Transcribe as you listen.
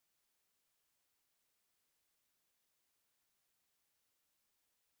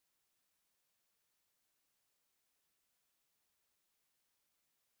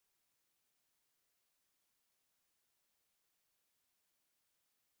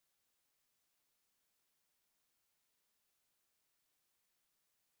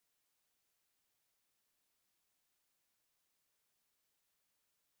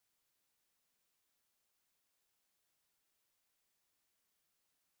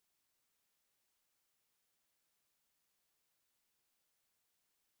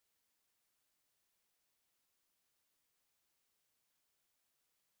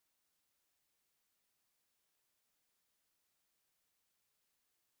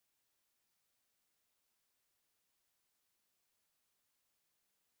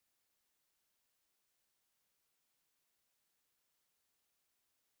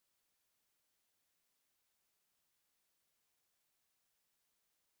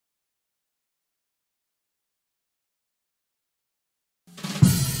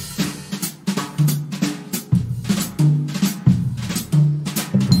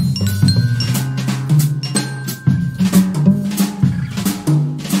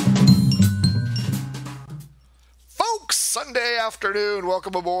afternoon.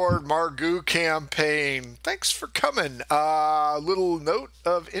 Welcome aboard Margou campaign. Thanks for coming. Little note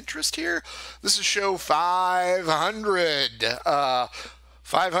of interest here. This is show 500.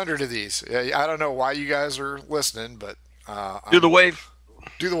 500 of these. I don't know why you guys are listening, but Do the wave.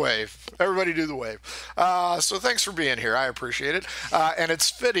 do the wave. Everybody do the wave. So thanks for being here. I appreciate it. And it's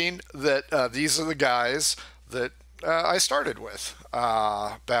fitting that these are the guys that I started with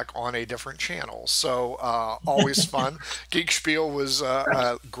back on a different channel. So always fun. Geek Spiel was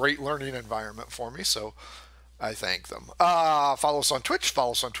a great learning environment for me. So I thank them. Follow us on Twitch,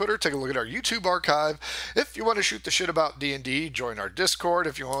 follow us on Twitter, take a look at our YouTube archive. If you want to shoot the shit about D&D, join our Discord.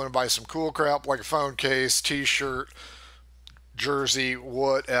 If you want to buy some cool crap like a phone case, t-shirt, jersey,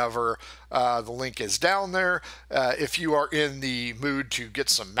 whatever, the link is down there. If you are in the mood to get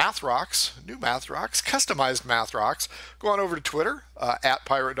some math rocks, new math rocks, customized math rocks, go on over to Twitter, at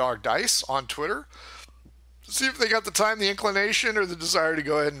Pirate Dog Dice on Twitter. See if they got the time, the inclination, or the desire to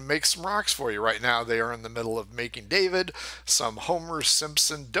go ahead and make some rocks for you. Right now, they are in the middle of making David some Homer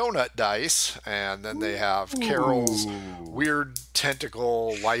Simpson donut dice, and then they have Carol's weird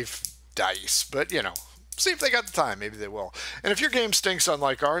tentacle life dice. But, you know, see if they got the time. Maybe they will. And if your game stinks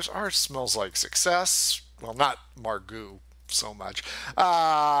unlike ours smells like success. Well, not Margou so much.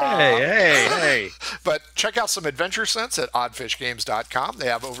 Hey. But check out some adventure scents at oddfishgames.com. They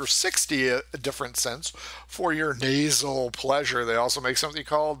have over 60 different scents for your nasal pleasure. They also make something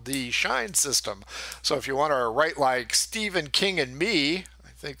called the Shine System. So if you want to write like Stephen King and me,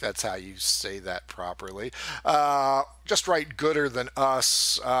 I think that's how you say that properly. Just write gooder than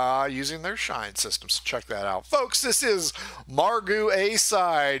us using their Shine system. So check that out. Folks, this is Margou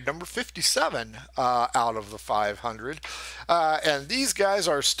A-side, number 57 out of the 500. And these guys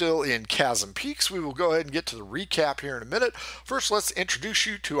are still in Chasm Peaks. We will go ahead and get to the recap here in a minute. First, let's introduce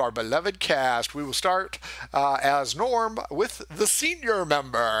you to our beloved cast. We will start, as Norm, with the senior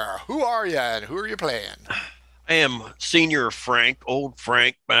member. Who are you and who are you playing? I am Senior Frank, old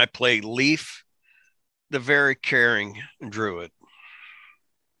Frank, but I play Leaf, the very caring druid.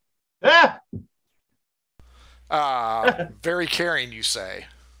 Very caring, you say.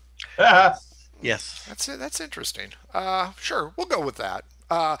 Yes. That's it. That's interesting. Sure, we'll go with that.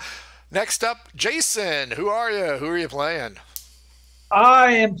 Next up, Jason. Who are you? Who are you playing?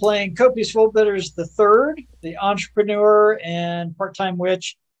 I am playing Copious Fullbitters the Third, the entrepreneur and part-time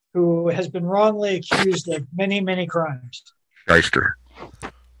witch who has been wrongly accused of many, many crimes. Shyster.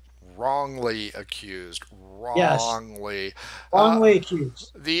 Wrongly accused. Yes. Wrongly. Wrongly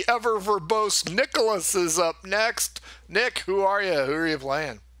accused. The ever verbose Nicholas is up next. Nick, who are you? Who are you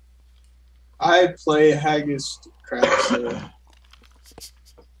playing? I play Haggis Crabster.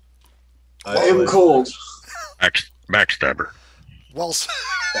 I am cold. Backstabber. Well,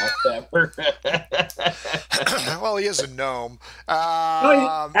 well, he is a gnome.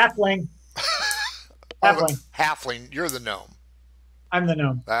 Halfling. Halfling. Halfling. You're the gnome. I'm the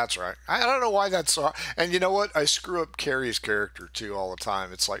gnome. That's right. I don't know why that's so. And you know what? I screw up Carrie's character too all the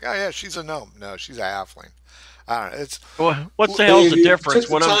time. It's like, oh yeah, she's a gnome. No, she's a halfling. I don't know. It's what the hell's the difference?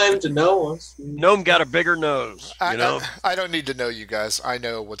 Took the time to know us. Gnome got a bigger nose. You know. I don't need to know you guys. I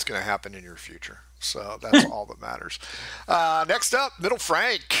know what's going to happen in your future. So that's all that matters. Next up, Middle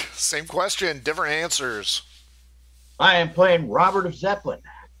Frank. Same question, different answers. I am playing Robert of Zeppelin.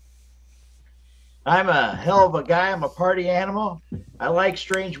 I'm a hell of a guy. I'm a party animal. I like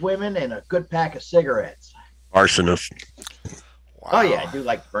strange women and a good pack of cigarettes. Arsonist. Wow. Oh, yeah, I do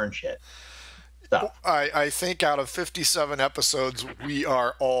like to burn shit. Stuff. I think out of 57 episodes, we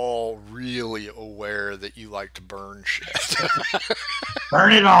are all really aware that you like to burn shit.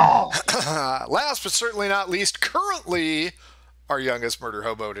 Burn it all. Last but certainly not least, currently our youngest murder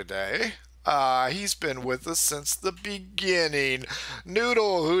hobo today. He's been with us since the beginning.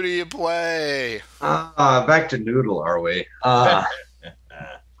 Noodle, who do you play? Back to Noodle, are we? I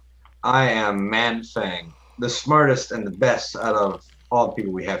am Man Fang, the smartest and the best out of all the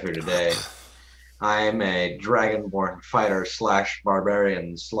people we have here today. I am a dragonborn fighter /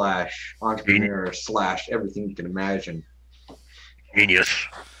 barbarian / entrepreneur / everything you can imagine. Genius.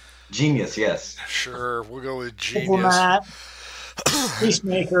 Genius, yes. Sure, we'll go with genius. Diplomat.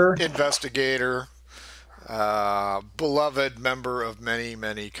 Peacemaker. Investigator. Beloved member of many,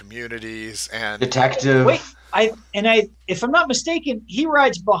 many communities. And detective. Wait, if I'm not mistaken, he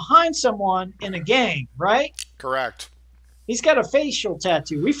rides behind someone in a gang, right? Correct. He's got a facial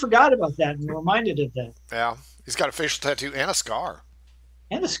tattoo. We forgot about that and we were reminded of that. Yeah, he's got a facial tattoo and a scar.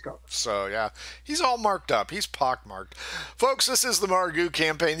 And a scar. So, yeah, he's all marked up. He's pockmarked. Folks, this is the Margou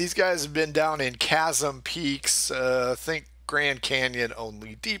campaign. These guys have been down in Chasm Peaks, think Grand Canyon,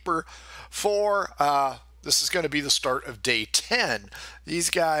 only deeper, for This is going to be the start of day 10. These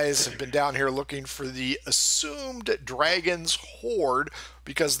guys have been down here looking for the assumed dragon's hoard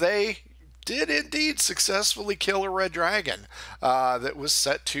because they did indeed successfully kill a red dragon that was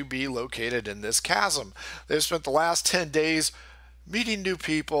set to be located in this chasm. They've spent the last 10 days meeting new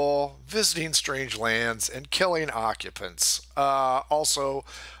people, visiting strange lands, and killing occupants. Also,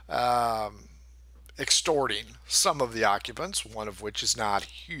 extorting some of the occupants, one of which is not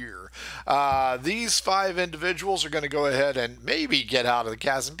here. These 5 individuals are going to go ahead and maybe get out of the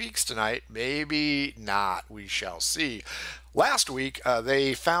Chasm Peaks tonight. Maybe not. We shall see. Last week,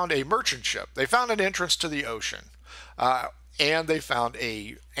 they found a merchant ship. They found an entrance to the ocean. And they found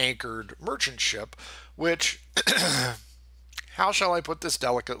a anchored merchant ship, which... how shall I put this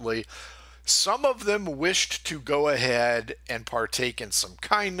delicately? Some of them wished to go ahead and partake in some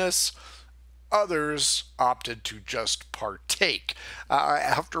kindness. Others opted to just partake.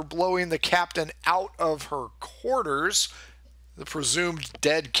 After blowing the captain out of her quarters, the presumed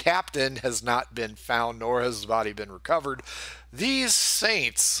dead captain has not been found, nor has his body been recovered. These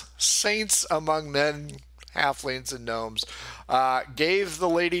saints among men, halflings, and gnomes, gave the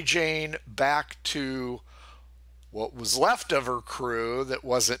Lady Jane back to what was left of her crew that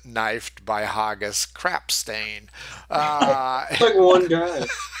wasn't knifed by Haggis Crapstain. It's like one guy.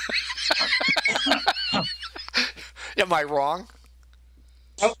 Am I wrong?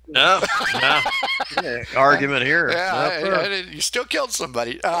 No. Argument here. Yeah, you still killed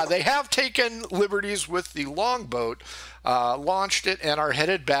somebody. They have taken liberties with the longboat, launched it, and are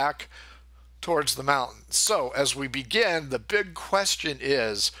headed back towards the mountains. So as we begin, the big question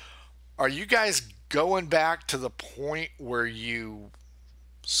is, are you guys going back to the point where you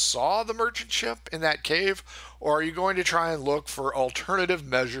saw the merchant ship in that cave, or are you going to try and look for alternative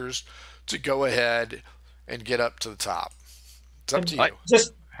measures to go ahead and get up to the top? It's up to you.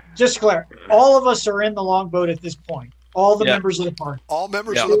 Just clear. All of us are in the longboat at this point. All the members of the party. All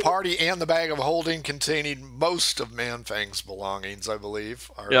members of the party and the bag of holding containing most of Manfang's belongings, I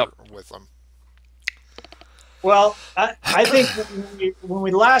believe, are with them. Well, I think when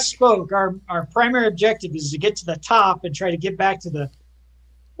we last spoke, our primary objective is to get to the top and try to get back to the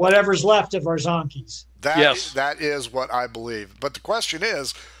whatever's left of our zonkies. That is what I believe. But the question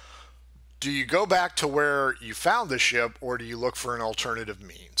is, do you go back to where you found the ship, or do you look for an alternative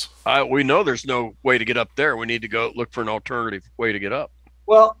means? We know there's no way to get up there. We need to go look for an alternative way to get up.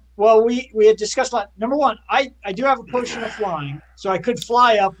 Well, we had discussed a lot. Number one, I do have a potion of flying, so I could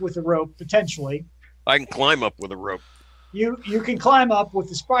fly up with a rope potentially. I can climb up with a rope. You can climb up with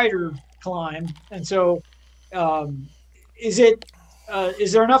the spider climb, and so is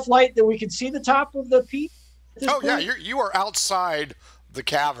there enough light that we can see the top of the peak? Yeah, you are outside the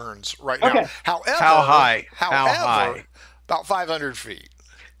caverns right now. However, how high? About 500 feet.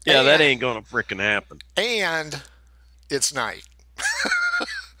 Yeah, that ain't gonna frickin' happen. And it's night.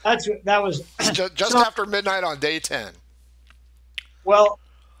 That was just after midnight on day 10. Well,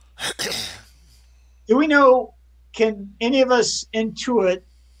 do we know? Can any of us intuit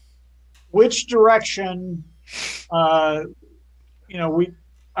which direction? I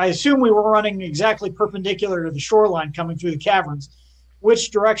assume we were running exactly perpendicular to the shoreline coming through the caverns.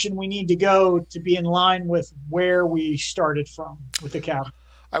 Which direction we need to go to be in line with where we started from with the cavern?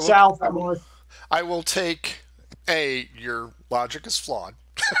 South or north? I will take your logic is flawed.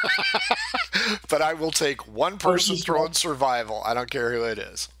 But I will take one person throwing survival. I don't care who it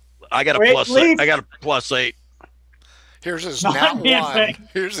is. I got a +8. Here's his nat 1.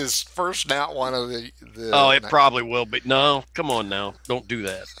 Here's his first nat 1 of the it probably will be. No, come on now. Don't do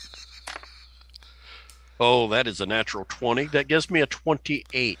that. Oh, that is a natural 20. That gives me a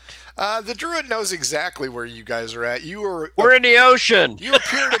 28. The druid knows exactly where you guys are at. We're in the ocean. You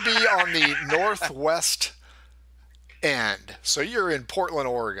appear to be on the northwest end. So you're in Portland,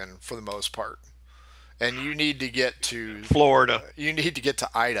 Oregon for the most part. And you need to get to Florida. You need to get to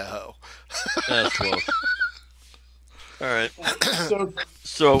Idaho. That's close. All right.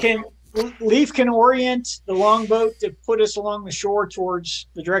 So Leaf can orient the longboat to put us along the shore towards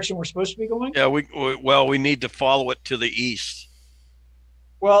the direction we're supposed to be going? Yeah, we need to follow it to the east.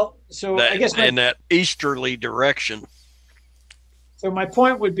 Well, so I guess in that easterly direction. So my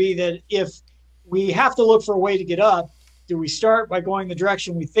point would be that if we have to look for a way to get up, do we start by going the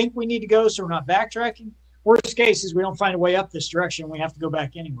direction we think we need to go so we're not backtracking? Worst case is we don't find a way up this direction. We have to go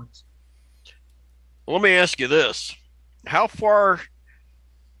back anyways. Well, let me ask you this. How far...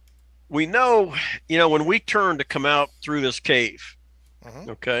 We know, when we turn to come out through this cave,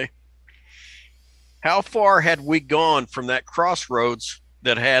 okay, how far had we gone from that crossroads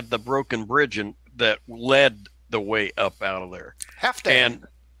that had the broken bridge and that led the way up out of there? Half day.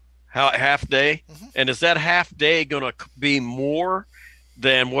 Half day? Mm-hmm. And is that half day going to be more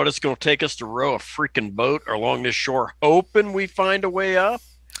than what it's going to take us to row a freaking boat along this shore, hoping we find a way up?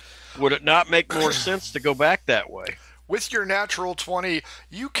 Would it not make more sense to go back that way? With your natural 20,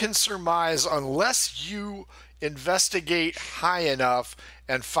 you can surmise, unless you investigate high enough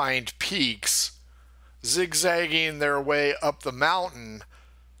and find peaks zigzagging their way up the mountain,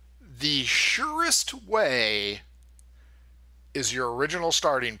 the surest way is your original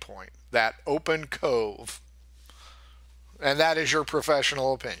starting point, that open cove. And that is your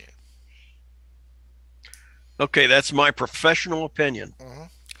professional opinion. Okay, that's my professional opinion. Mm-hmm.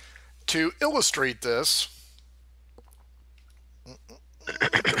 To illustrate this,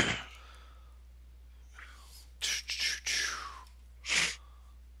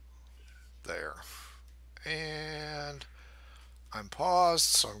 there. And I'm paused,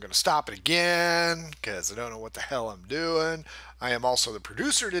 so I'm going to stop it again because I don't know what the hell I'm doing. I am also the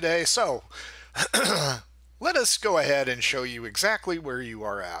producer today, so let us go ahead and show you exactly where you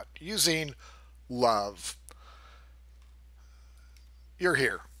are at using love. You're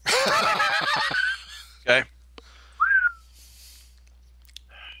here. Okay.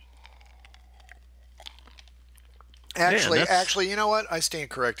 Actually, you know what? I stand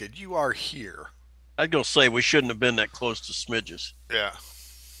corrected. You are here. I was going to say we shouldn't have been that close to smidges. Yeah.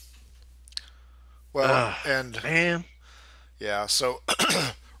 Well, and man, yeah. So,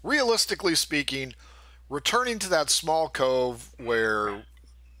 realistically speaking, returning to that small cove where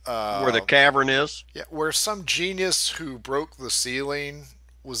the cavern is, yeah, where some genius who broke the ceiling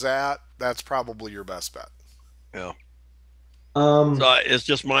was at, that's probably your best bet. Yeah. So it's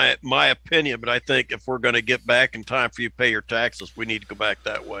just my opinion, but I think if we're going to get back in time for you to pay your taxes, we need to go back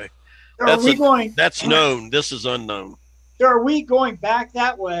that way. That's known. This is unknown. So are we going back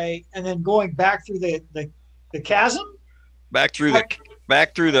that way and then going back through the chasm? Back through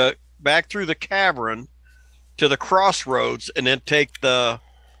the cavern to the crossroads, and then take the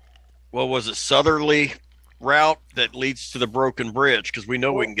southerly route that leads to the broken bridge, because we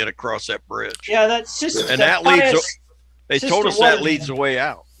know we can get across that bridge. Yeah, that's just and that leads. They told us that leads the way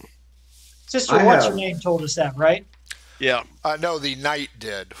out. Sister, what's her name told us that, right? Yeah. No, the knight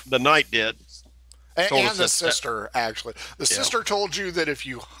did. The knight did. And the sister, actually. The sister told you that if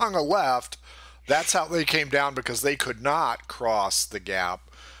you hung a left, that's how they came down, because they could not cross the gap.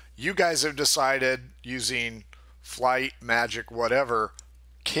 You guys have decided, using flight, magic, whatever,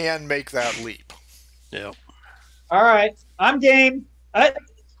 can make that leap. Yeah. All right. I'm game.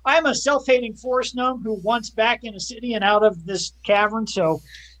 I'm a self-hating forest gnome who wants back in a city and out of this cavern, so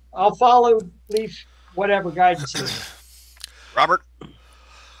I'll follow Leaf whatever guidance is. Robert?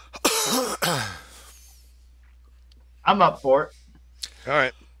 I'm up for it. All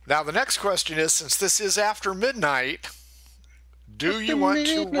right. Now, the next question is, since this is after midnight, do you want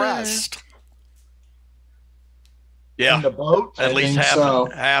to rest? Yeah. In the boat? At least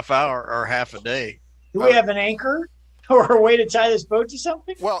half hour or half a day. Do we have an anchor or a way to tie this boat to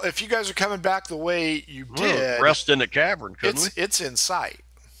something? Well, if you guys are coming back the way you did, rest in the cavern, couldn't we? It's in sight.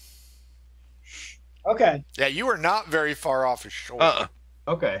 Okay. Yeah, you are not very far off the shore.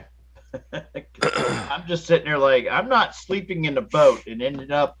 Okay. I'm just sitting there like, I'm not sleeping in the boat and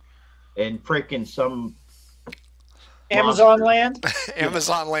ended up in freaking some Amazon land?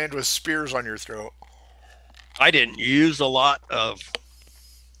 Amazon land with spears on your throat. I didn't use a lot of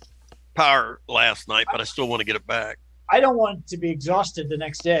power last night, but I still want to get it back. I don't want to be exhausted the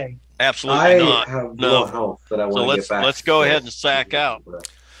next day. Absolutely not. Have no health that I want to get back. Let's go ahead and sack out.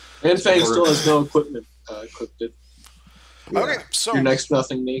 And Fang still has no equipment equipped. Okay, so your next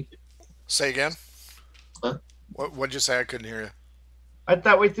nothing naked. Say again. Huh? What'd you say? I couldn't hear you. I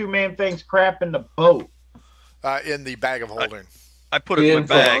thought we threw Man-Fang's crap in the boat. In the bag of holding. I put it in my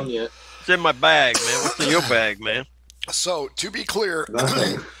bag. It's in my bag, man. What's in your bag, man? So, to be clear,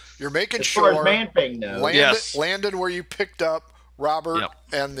 you're making as sure far as Man-Fang knows. landed where you picked up Robert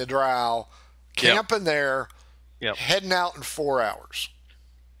and the drow, camping there, heading out in 4 hours.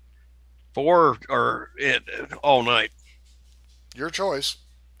 4 or all night. Your choice.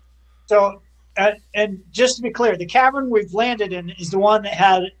 So, and just to be clear, the cavern we've landed in is the one that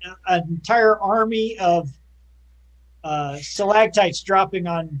had an entire army of stalactites dropping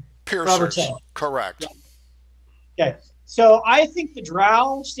on Robert's head. Correct. Yeah. Okay. So I think the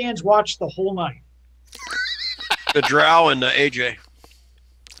drow stands watch the whole night. The drow and the AJ.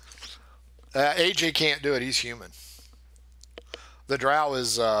 AJ can't do it. He's human. The drow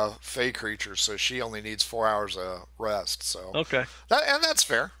is a fey creature, so she only needs 4 hours of rest. So okay, and that's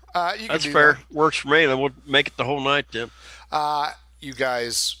fair. That's fair. That. Works for me. Then we'll make it the whole night then. You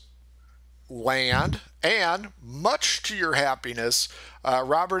guys land, and much to your happiness,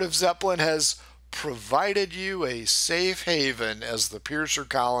 Robert of Zeppelin has provided you a safe haven as the Piercer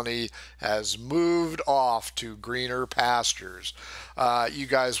colony has moved off to greener pastures. You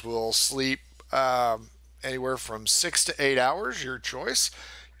guys will sleep anywhere from 6 to 8 hours, your choice.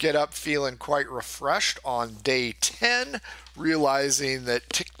 Get up feeling quite refreshed on day 10, realizing that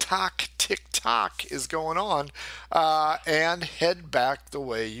tick tock is going on, and head back the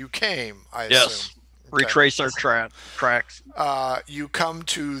way you came, I assume. Okay. Retrace our tracks. You come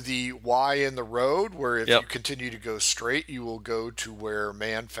to the Y in the road, where if you continue to go straight, you will go to where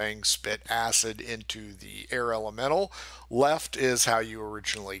Manfang spit acid into the air elemental. Left is how you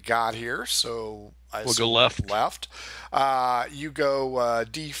originally got here, so we'll go left. You go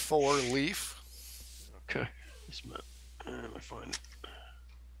D4 Leaf. Okay. Let me find it.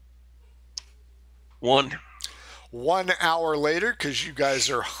 1 hour later, because you guys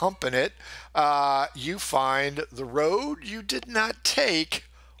are humping it, you find the road you did not take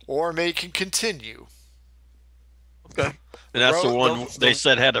or make it continue. Okay. And that's the one they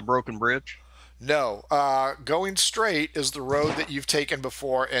said had a broken bridge? No. Going straight is the road that you've taken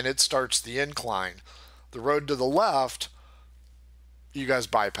before, and it starts the incline. The road to the left, you guys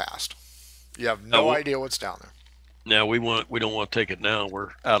bypassed. You have no idea what's down there. No, we don't want to take it now.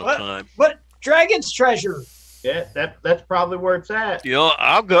 We're out of time. What? Dragon's treasure. Yeah, that's probably where it's at.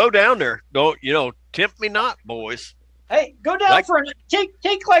 I'll go down there. Don't tempt me not, boys. Hey, go down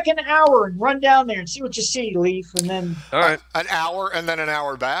take like an hour and run down there and see what you see, Leaf, and then all right, an hour and then an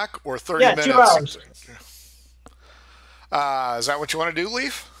hour back, or 30 minutes. 2 hours. Is that what you want to do,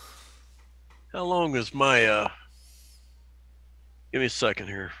 Leaf? How long is my? Give me a second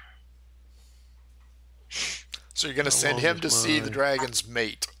here. So you're going to send him to see the dragon's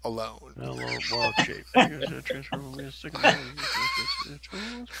mate alone. How long? Wild shape.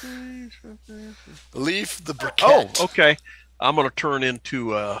 Leaf the briquette. Oh, okay. I'm going to turn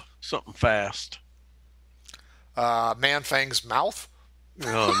into something fast. Manfang's mouth?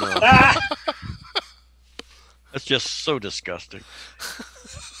 Oh, no. That's just so disgusting.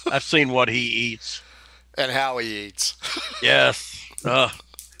 I've seen what he eats. And how he eats. Yes. Well,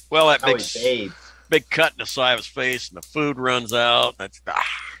 that big cut in the side of his face, and the food runs out.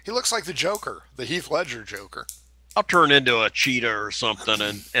 He looks like the Joker, the Heath Ledger Joker. I'll turn into a cheetah or something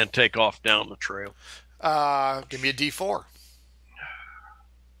and take off down the trail. Give me a D4.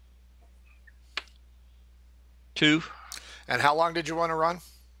 2. And how long did you want to run?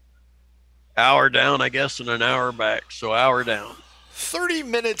 Hour down, I guess, and an hour back. So hour down. 30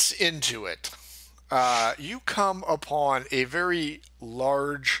 minutes into it, you come upon a very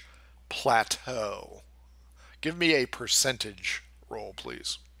large plateau. Give me a percentage roll,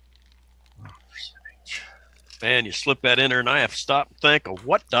 please. Man, you slip that in there, and I have to stop and think of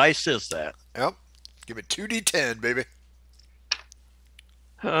what dice is that? Yep. Give me 2d10, baby.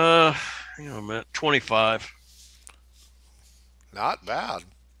 I'm at 25. Not bad.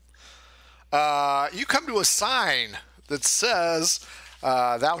 You come to a sign that says,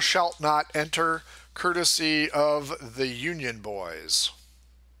 "Thou shalt not enter," courtesy of the Union Boys.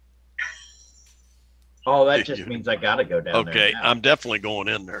 Oh, that just means I got to go down there. Okay, I'm definitely going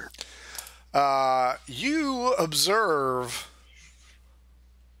in there. You observe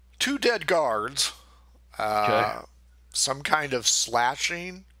 2 dead guards, some kind of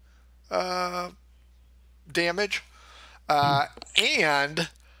slashing damage, and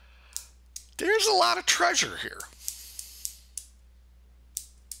there's a lot of treasure here.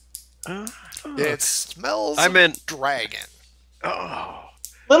 It smells of dragon. Oh.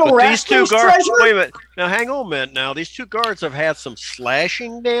 Little these 2 guards. treasure? Wait a minute. Now, hang on a minute. Now, these 2 guards have had some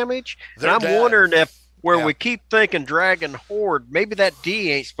slashing damage. They're and I'm dead. wondering if we keep thinking dragon hoard, maybe that D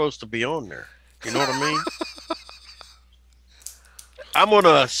ain't supposed to be on there. You know what I mean? I'm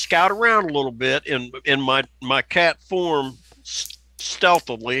gonna scout around a little bit in my cat form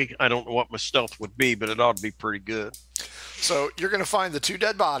stealthily. I don't know what my stealth would be, but it ought to be pretty good. So you're going to find the 2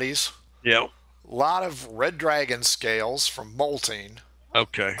 dead bodies. Yeah. A lot of red dragon scales from molting.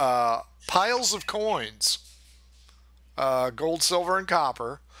 Okay. Piles of coins. Gold, silver, and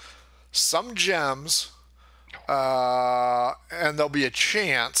copper. Some gems. And there'll be a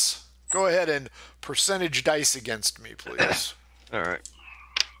chance. Go ahead and percentage dice against me, please. All right.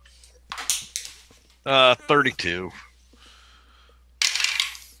 32.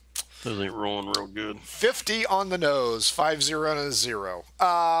 Those ain't rolling real good. 50 on the nose. 50 and a 0.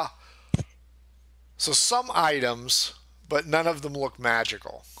 So some items, but none of them look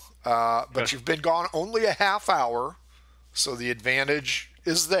magical. But you've been gone only a half hour, so the advantage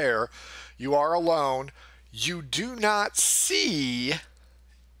is there. You are alone. You do not see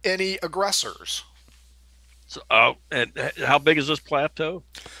any aggressors. So, and how big is this plateau?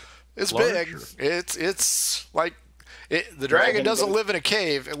 It's Large, big. or- It's like the dragon doesn't bait. live in a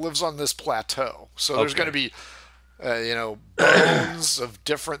cave. It lives on this plateau. So there's Okay. going to be, bones of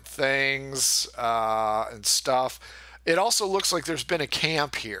different things and stuff. It also looks like there's been a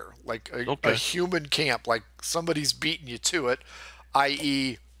camp here, like a Okay. human camp, like somebody's beaten you to it,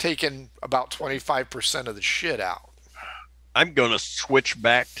 i.e., taken about 25% of the shit out. I'm going to switch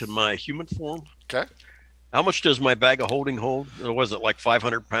back to my human form. Okay. How much does my bag of holding hold? Or was it like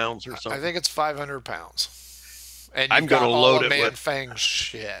 500 pounds or I something? think it's 500 pounds. And I'm you've got gonna all load of it with- Man-Fang's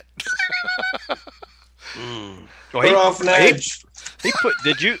shit. Well, We're off an edge. he put.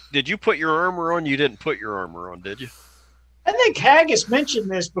 Did you put your armor on? You didn't put your armor on, did you? I think Haggis mentioned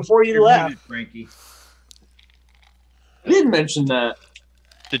this before you You're left. muted, Frankie. I did mention that.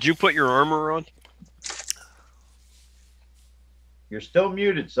 Did you put your armor on? You're still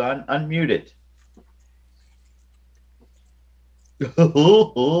muted, son. Unmute it.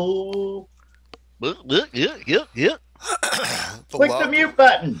 Yeah. The Click love, the mute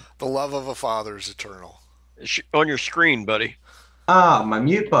button. the love of a father is eternal. On your screen, buddy. Ah, my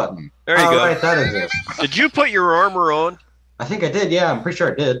mute button. There you Oh, go. right, that exists. Did you put your armor on? I think I did. Yeah, I'm pretty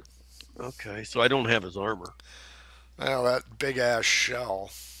sure I did. Okay, so I don't have his armor. Well, that big ass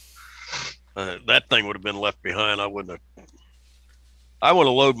shell. That thing would have been left behind. I wouldn't have. I want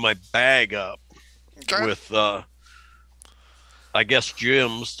to load my bag up Okay. with, I guess,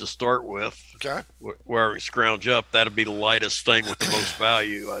 gems to start with. Okay. Where we scrounge up, that'd be the lightest thing with the most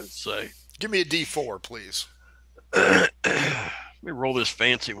value, I would say. Give me a D4, please. Let me roll this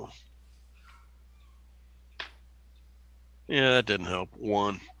fancy one. Yeah, that didn't help.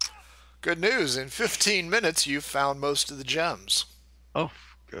 1. Good news. In 15 minutes, you've found most of the gems. Oh,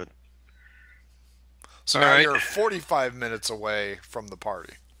 good. So All now right. you're 45 minutes away from the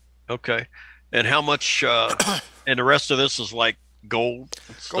party. Okay. And how much, and the rest of this is like gold?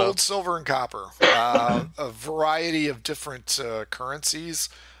 And stuff? Gold, silver, and copper. A variety of different currencies.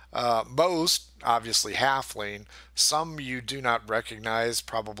 Most, obviously, halfling. Some you do not recognize,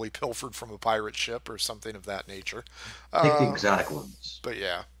 probably pilfered from a pirate ship or something of that nature. Take the exotic ones. But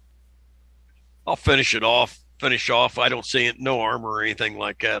yeah. I'll finish off. I don't see it, no armor or anything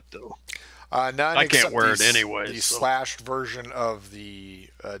like that, though. None I can't except wear it the anyway, The so. slashed version of the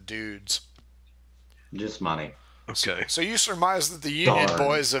dudes. Just money. Okay. So you surmise that the Union Darn.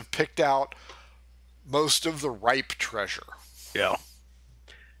 boys have picked out most of the ripe treasure. Yeah.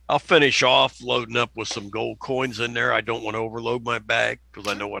 I'll finish off loading up with some gold coins in there. I don't want to overload my bag because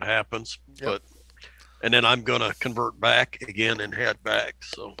I know what happens. Yep. And then I'm going to convert back again and head back.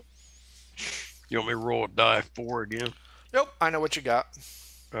 So you want me to roll a die 4 again? Nope, I know what you got.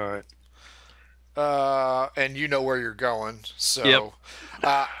 All right. And you know where you're going. So,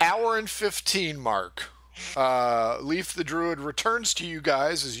 Yep. Hour and 15 mark. Leaf the Druid returns to you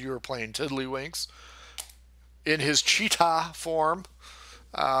guys as you are playing Tiddlywinks in his cheetah form.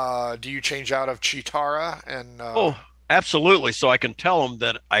 Do you change out of Chitara and? Oh, absolutely. So I can tell them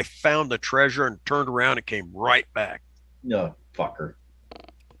that I found the treasure and turned around and came right back. No, fucker.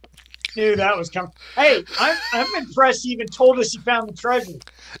 Knew that was coming. Hey, I'm impressed. He even told us he found the treasure.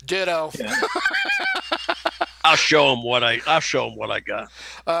 Ditto. I'll show them what I got.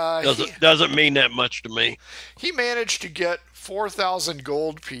 Doesn't mean that much to me. He managed to get 4,000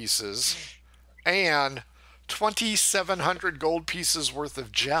 gold pieces and 2,700 gold pieces worth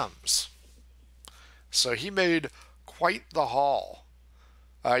of gems. So he made quite the haul.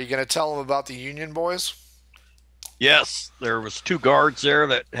 You going to tell him about the Union boys? Yes, there was 2 guards there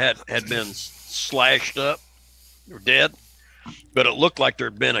that had been slashed up or dead, but it looked like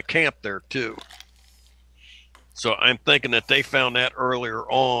there'd been a camp there too. So I'm thinking that they found that earlier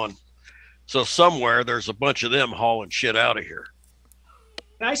on. So somewhere there's a bunch of them hauling shit out of here.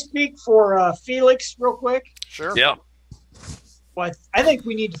 Can I speak for Felix real quick? Sure. Yeah. Well, I think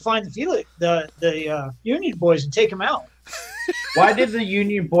we need to find the Union boys and take them out. Why did the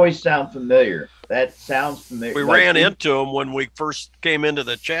Union boys sound familiar? That sounds familiar. We Like, ran into them when we first came into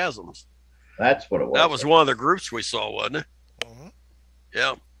the chasms. That's what it was. That was one of the groups we saw, wasn't it? Mhm.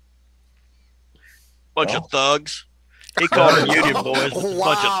 Yeah. Bunch of thugs. He called them Union boys. A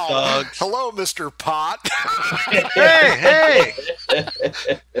bunch of thugs. Hello, Mr. Pot. Hey.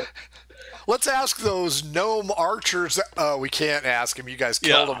 Let's ask those gnome archers. We can't ask him. You guys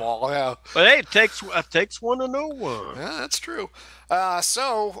killed Yeah. them all. Yeah. But hey, it takes one to know one. Yeah, that's true.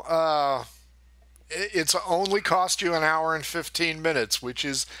 It's only cost you an hour and 15 minutes, which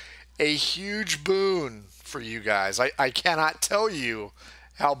is a huge boon for you guys. I cannot tell you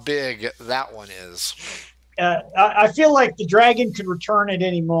how big that one is. I feel like the dragon could return at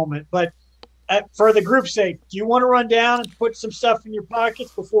any moment, but for the group's sake, do you want to run down and put some stuff in your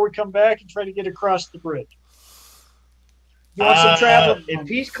pockets before we come back and try to get across the bridge? You want some travel? If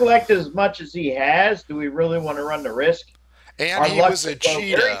he's collected as much as he has, do we really want to run the risk? And he was a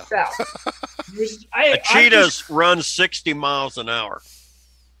cheetah. Cheetahs run 60 miles an hour.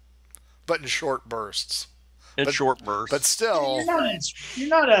 But in short bursts. Short bursts. But still. You're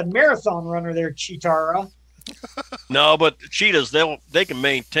not a marathon runner there, Chitara. No, but cheetahs, they can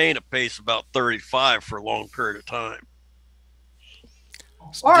maintain a pace about 35 for a long period of time.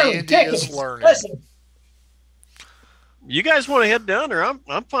 All right, listen. You guys want to head down there?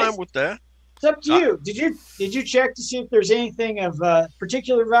 I'm fine with that. It's up to you. Did you check to see if there's anything of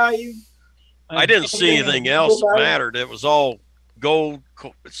particular value? I didn't see anything else that mattered. It was all gold,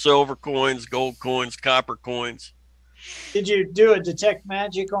 silver coins, gold coins, copper coins. Did you do a detect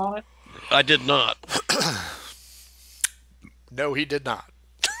magic on it? I did not. No, he did not.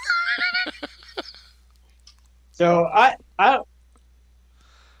 So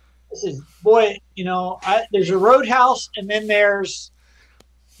this is, boy, there's a roadhouse, and then there's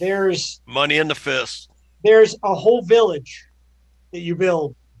money in the fist. There's a whole village that you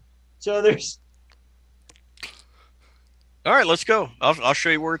build. So there's. All right, let's go. I'll show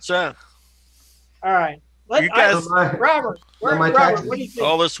you where it's at. All right. Robert, what do you think?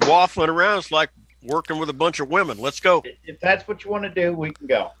 All this waffling around is like working with a bunch of women. Let's go. If that's what you want to do, we can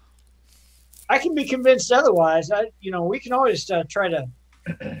go. I can be convinced otherwise. We can always try to.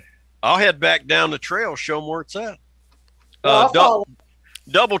 I'll head back down the trail, show them where it's at.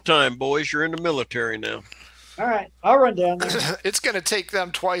 Double time, boys. You're in the military now. All right, I'll run down there. It's going to take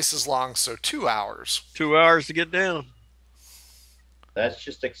them twice as long, so 2 hours. 2 hours to get down. That's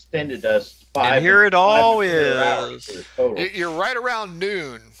just extended us 5. And here it all is. You're right around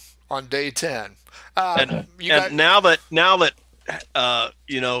noon on day 10. Now that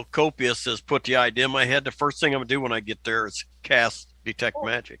Copious has put the idea in my head, the first thing I'm gonna do when I get there is cast detect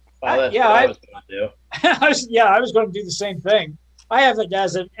magic. Well, that's what I was going to do. I was going to do the same thing. I have it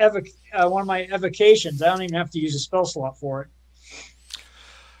as one of my evocations. I don't even have to use a spell slot for it.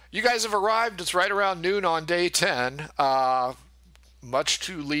 You guys have arrived. It's right around noon on day 10. Much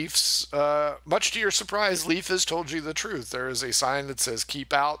to your surprise, Leaf has told you the truth. There is a sign that says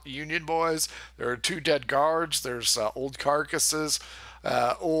 "Keep out, Union boys." There are 2 dead guards. There's old carcasses,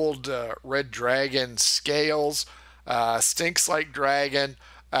 old red dragon scales, stinks like dragon.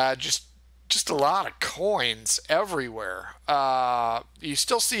 Just a lot of coins everywhere. You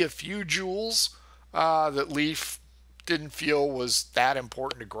still see a few jewels that Leaf didn't feel was that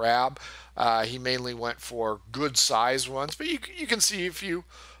important to grab. He mainly went for good sized ones, but you can see a few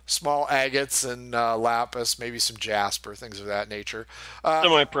small agates and lapis, maybe some jasper, things of that nature.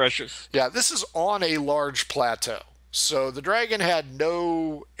 Semi-precious. Yeah, this is on a large plateau. So the dragon had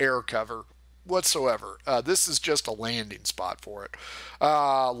no air cover whatsoever. This is just a landing spot for it.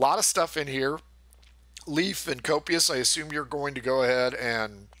 A lot of stuff in here. Leaf and Copious, I assume you're going to go ahead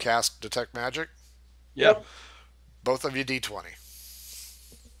and cast Detect Magic? Yep. Both of you D20.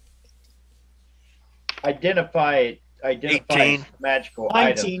 Identify 18. magical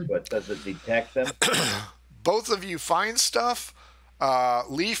 19. items, but does it detect them? Both of you find stuff.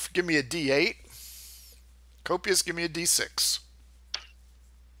 Leaf, give me a D8. Copious, give me a D6.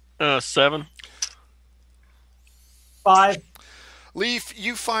 7. 5. Leaf,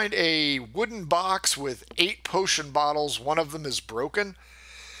 you find a wooden box with 8 potion bottles. One of them is broken.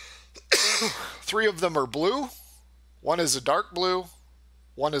 3 of them are blue. 1 is a dark blue.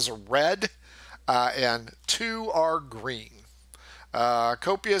 1 is a red. And 2 are green.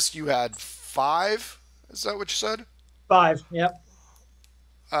 Copious, you had 5. Is that what you said? 5, yep.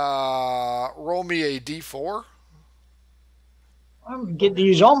 Roll me a D4. I'm getting to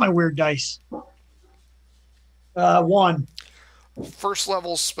use all my weird dice. 1. First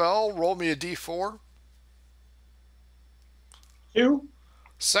level spell, roll me a D4. 2.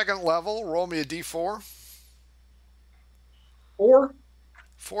 Second level, roll me a D4. 4.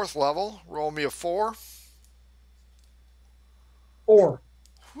 Fourth level, roll me a 4. 4.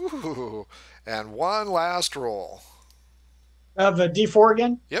 Whew. And one last roll. Of a D4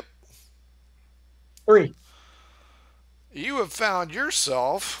 again? Yep. 3. You have found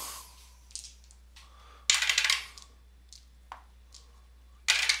yourself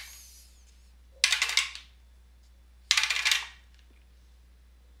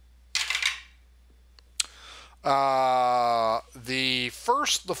the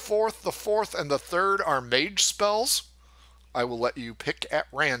first, the fourth, and the third are mage spells. I will let you pick at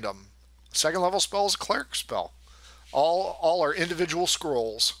random. Second level spell is a cleric spell. All are individual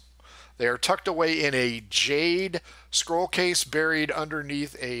scrolls. They are tucked away in a jade scroll case buried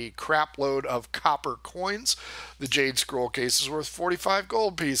underneath a crapload of copper coins. The jade scroll case is worth 45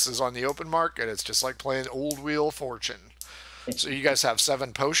 gold pieces on the open market. It's just like playing Old Wheel of Fortune. So you guys have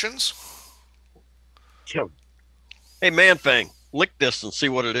 7 potions. Hey, Man-Fang, lick this and see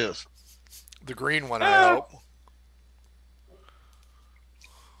what it is. The green one, I hope.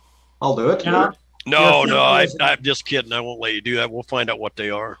 I'll do it. Yeah. No, Yeah. I'm just kidding. I won't let you do that. We'll find out what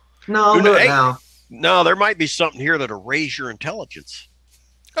they are. No, I'll do it Hey. now. No, there might be something here that'll raise your intelligence.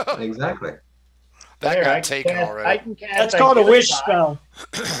 Exactly. That There, I got can taken cast- already. I can cast That's called a wish Identify.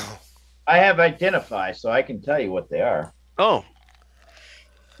 spell. I have Identify, so I can tell you what they are. Oh,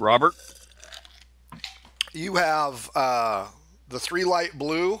 Robert. You have the 3 light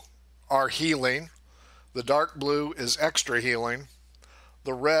blue are healing. The dark blue is extra healing.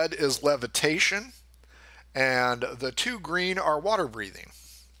 The red is levitation. And the 2 green are water breathing.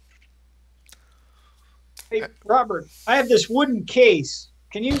 Hey, Robert, I have this wooden case.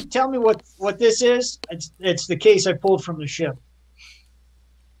 Can you tell me what this is? It's the case I pulled from the ship.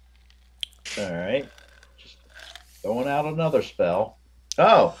 All right. Just throwing out another spell.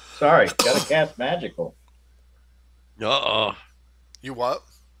 Oh, sorry. Got to cast magical. You what?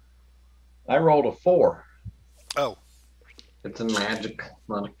 I rolled a 4. Oh, It's a magic,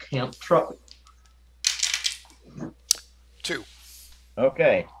 not a cantrip. 2.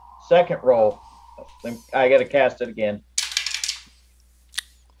 Okay. Second roll. Then I got to cast it again.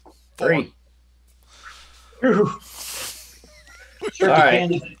 3. Ooh, All right.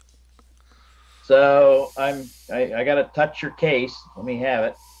 candy. So I got to touch your case. Let me have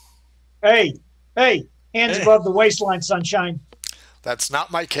it. Hey, hands Hey. above the waistline, sunshine. That's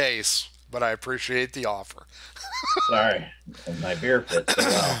not my case, but I appreciate the offer. Sorry. My beer fits so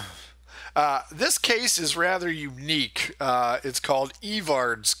well. This case is rather unique. It's called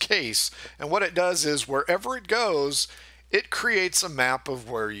Evard's case. And what it does is wherever it goes, it creates a map of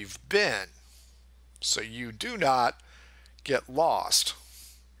where you've been. So you do not get lost.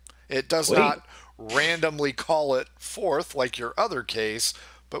 It does Sweet. not randomly call it forth like your other case,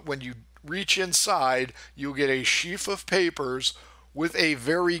 but when you reach inside, you'll get a sheaf of papers with a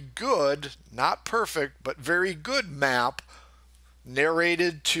very good, not perfect, but very good map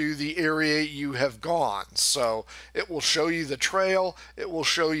narrated to the area you have gone. So it will show you the trail, it will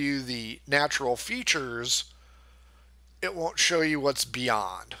show you the natural features, it won't show you what's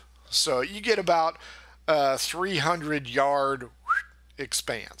beyond. So you get about a 300-yard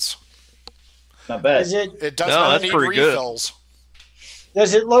expanse. Not bad. Is it It does No, not that's need pretty good. refills.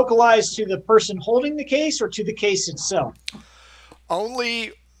 does it localize to the person holding the case or to the case itself?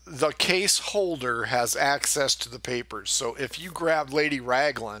 Only the case holder has access to the papers. So if you grabbed Lady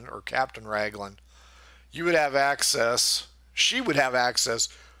Raglan or Captain Raglan, you would have access, she would have access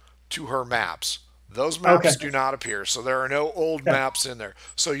to her maps. Those maps Okay. do not appear, so there are no old Okay. maps in there.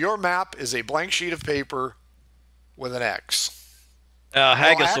 So your map is a blank sheet of paper with an X.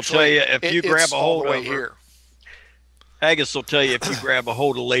 Haggis Well, will tell you if you it's grab a all hold the way of her. here. Haggis will tell you if you grab a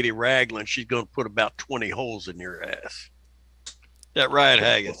hold of Lady Raglan, she's going to put about 20 holes in your ass. That right,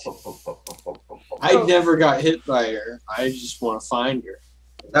 Haggis? I never got hit by her. I just want to find her.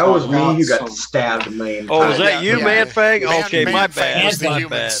 That was me who Some- got stabbed a million Oh, was times. that you, Man-Fang? Okay, my bad. Was the My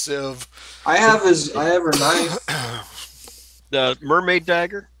human bad. sieve. I have her knife. The mermaid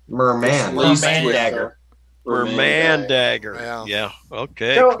dagger? Merman. Laced Merman with dagger. Merman dagger. Yeah. Yeah.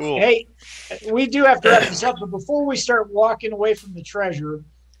 Okay, So, cool. hey, we do have to wrap this up, but before we start walking away from the treasure,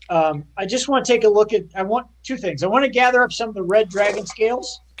 I just want to take a look at. I want 2 things. I want to gather up some of the red dragon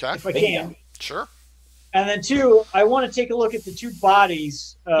scales Okay, if I can, sure. and then 2, I want to take a look at the 2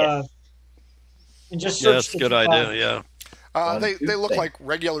 bodies Yes. and just Yeah, search that's a the good 2 idea. bodies. Yeah. They Good look thing. like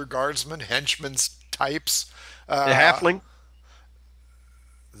regular guardsmen, henchmen types. The halfling?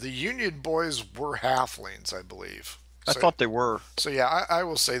 The Union boys were halflings, I believe. I thought they were. So yeah, I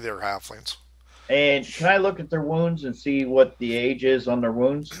will say they're halflings. And can I look at their wounds and see what the age is on their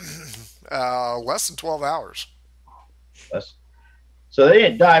wounds? Less than 12 hours. So they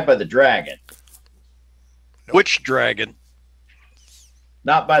didn't die by the dragon. Which dragon?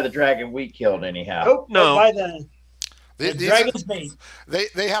 Not by the dragon we killed, anyhow. Nope, No. by the These dragon's mate.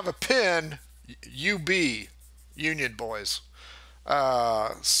 they have a pin, UB, Union boys.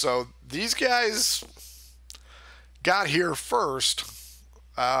 So these guys got here first,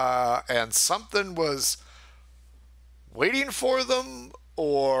 and something was waiting for them,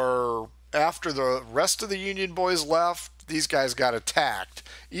 or after the rest of the Union boys left, these guys got attacked.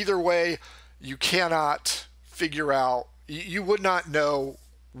 Either way, you cannot figure out, you would not know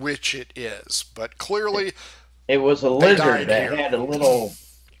which it is, but clearly It was a They lizard died that here. had a little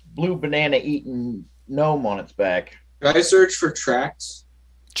blue banana eating gnome on its back. Can I search for tracks?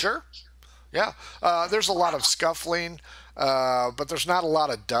 Sure. Yeah. There's a lot of scuffling, but there's not a lot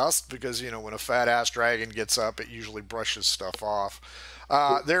of dust because, when a fat ass dragon gets up, it usually brushes stuff off.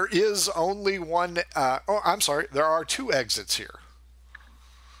 There is only one. I'm sorry. There are 2 exits here.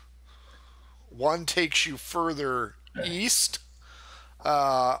 One takes you further east,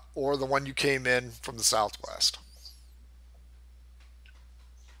 or the one you came in from the southwest.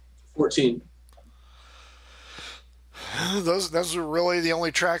 14. Those are really the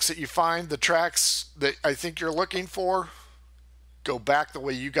only tracks that you find. The tracks that I think you're looking for go back the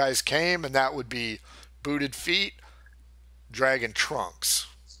way you guys came, and that would be booted feet, dragon trunks,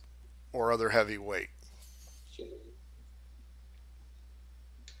 or other heavy weight.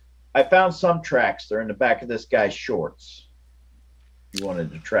 I found some tracks. They're in the back of this guy's shorts. You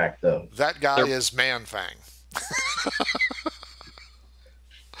wanted to track those. That guy is Manfang.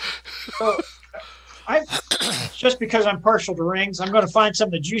 Just because I'm partial to rings, I'm going to find some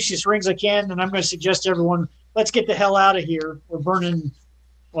of the juiciest rings I can, and I'm going to suggest to everyone, let's get the hell out of here. We're burning,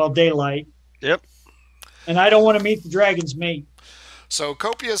 daylight. Yep. And I don't want to meet the dragon's mate. So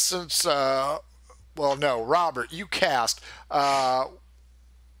Copious, since, Robert, you cast.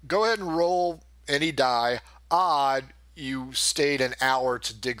 Go ahead and roll any die. Odd, you stayed an hour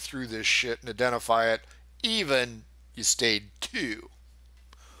to dig through this shit and identify it. Even, you stayed 2.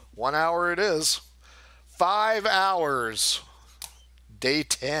 1 hour it is. 5 hours. Day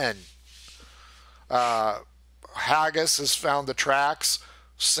 10. Haggis has found the tracks.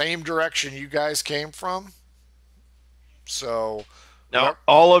 Same direction you guys came from. So. Now,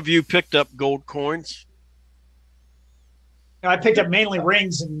 all of you picked up gold coins? I picked up mainly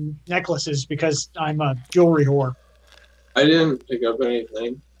rings and necklaces because I'm a jewelry whore. I didn't pick up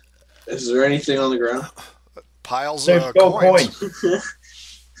anything. Is there anything on the ground? Piles There's of gold coins.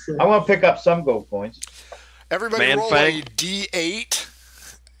 I want to pick up some gold coins. Everybody roll a D8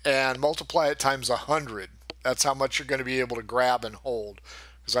 and multiply it times 100. That's how much you're going to be able to grab and hold.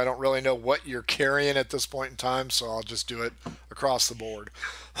 Because I don't really know what you're carrying at this point in time, so I'll just do it across the board.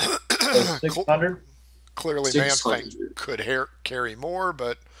 600? Clearly, 600. Manfang could carry more,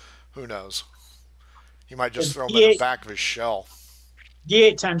 but who knows? He might just throw them in the back of his shell.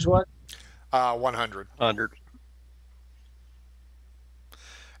 D8 times what? 100. 100.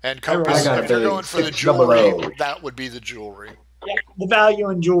 And Copious, if you're going for the jewelry, that would be the jewelry. Yeah, the value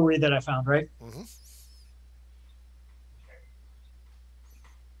in jewelry that I found, right? Mm-hmm.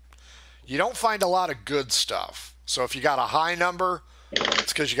 You don't find a lot of good stuff. So if you got a high number,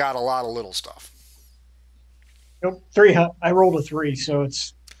 it's because you got a lot of little stuff. Nope, 3. I rolled a 3, so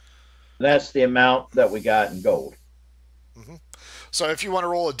it's. That's the amount that we got in gold. Mm-hmm. So if you want to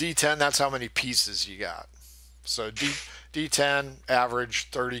roll a D10, that's how many pieces you got. So D10, average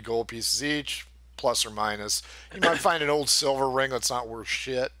 30 gold pieces each, plus or minus. You might find an old silver ring that's not worth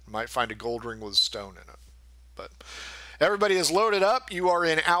shit. You might find a gold ring with a stone in it. But everybody is loaded up. You are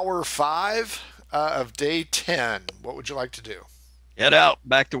in hour 5 of day 10. What would you like to do? Head out,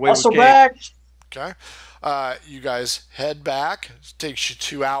 back the way we Also came. back. Okay. You guys head back. It takes you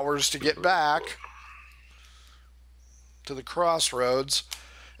 2 hours to get back to the crossroads,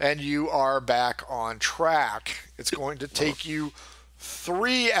 and you are back on track. It's going to take you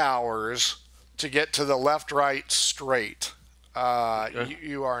 3 hours to get to the left, right, straight.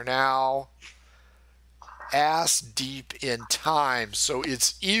 You are now ass deep in time. So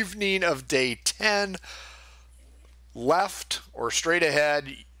it's evening of day 10. Left or straight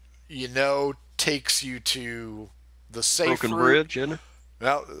ahead, takes you to the safe Broken route. Bridge, isn't it?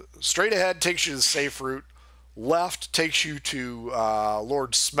 Now, straight ahead takes you to the safe route. Left takes you to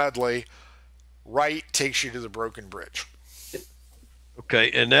Lord Smedley. Right takes you to the Broken Bridge.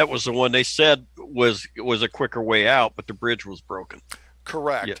 Okay, and that was the one they said was a quicker way out, but the bridge was broken.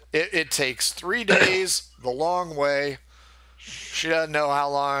 Correct. Yeah. It takes 3 days the long way. She doesn't know how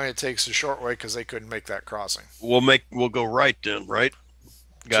long it takes the short way because they couldn't make that crossing. We'll go right then, right,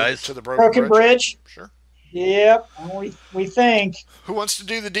 guys? To the Broken Bridge. Sure. Yep, we think. Who wants to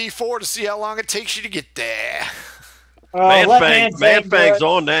do the D4 to see how long it takes you to get there? Manfang's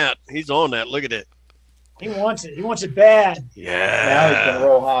on that. He's on that. Look at it. He wants it. He wants it bad. Yeah. Now he's going to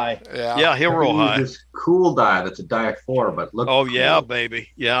roll high. Yeah, he'll roll high. This cool die that's a die of 4, but look. Oh, yeah, cool. baby.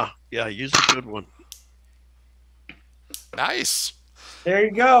 Yeah, use a good one. Nice. There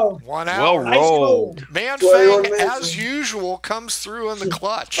you go. 1 hour. Well rolled. Manfang, as usual, comes through in the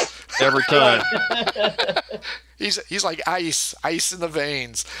clutch. Every time. He's like ice in the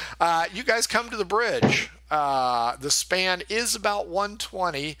veins. You guys come to the bridge. The span is about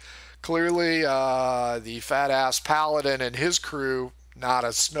 120. Clearly, the fat-ass paladin and his crew Not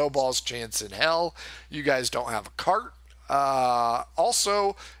a snowball's chance in hell. You guys don't have a cart.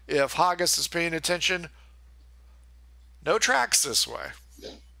 Also, if Haggis is paying attention, no tracks this way.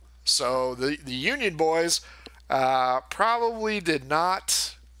 So the Union boys probably did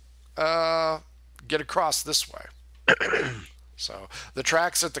not get across this way. So the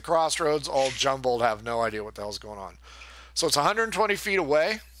tracks at the crossroads all jumbled, have no idea what the hell's going on. So it's 120 feet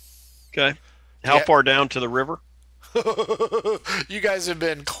away. Okay. How far down to the river? You guys have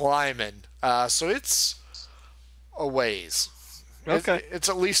been climbing. So it's a ways. Okay. It's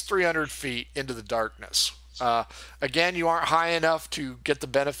at least 300 feet into the darkness. Again, you aren't high enough to get the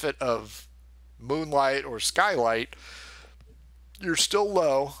benefit of moonlight or skylight. You're still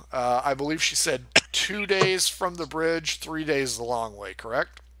low. I believe she said 2 days from the bridge, 3 days the long way,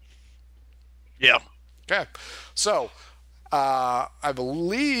 correct? Yeah. Okay. So, I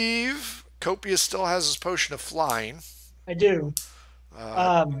believe Copius still has his potion of flying. I do.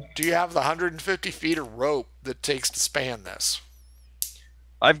 Do you have the 150 feet of rope that it takes to span this?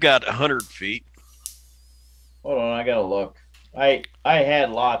 I've got 100 feet. Hold on, I gotta look. I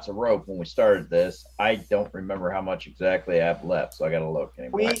had lots of rope when we started this. I don't remember how much exactly I have left, so I gotta look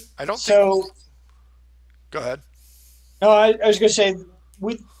anyway. I don't So, think... Go ahead. no, I was going to say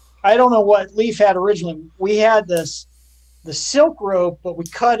I don't know what Leaf had originally. We had the silk rope, but we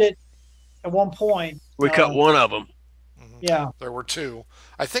cut it at one point. We cut one of them. Yeah. There were two.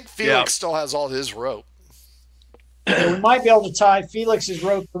 I think Felix still has all his rope. So we might be able to tie Felix's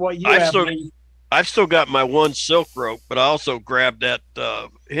rope to what you have. Leaf. I've still got my one silk rope, but I also grabbed that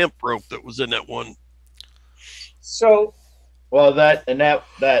hemp rope that was in that one. So, Well, that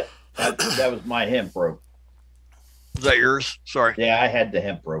was my hemp rope. Is that yours? Sorry. Yeah, I had the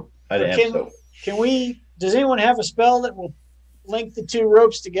hemp rope. I didn't have soap. can we? Does anyone have a spell that will link the two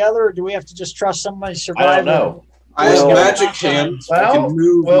ropes together, or do we have to just trust somebody's survival? I don't know. I have Well, magic hands. I well, can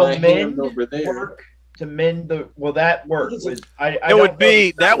move will my hand mend over there. work to mend the? Will that work?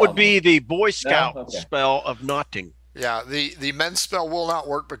 That would be the Boy Scout Okay. spell of knotting. Yeah, the men's spell will not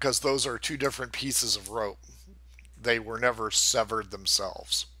work because those are two different pieces of rope. They were never severed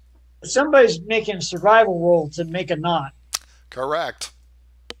themselves. Somebody's making a survival roll to make a knot. Correct.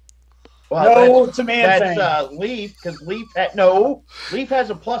 No, it's a man thing. That's Leaf, because Leaf has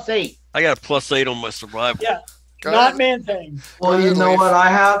a +8. I got a +8 on my survival. Yeah, Go not ahead. man thing. Well, Go you ahead, know Leaf. what I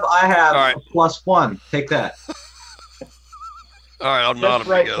have? I have All right. a +1. Take that. All right, I'll knot That's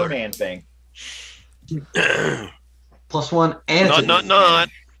them right for together. man thing. +1 and it's Not.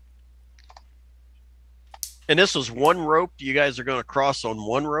 And this is one rope. You guys are going to cross on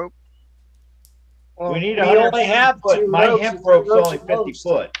one rope? Well, We need we 100 only have foot. two My ropes, hemp and rope's two ropes only at 50 most.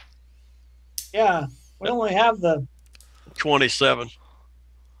 foot. Yeah, we only have the. 27.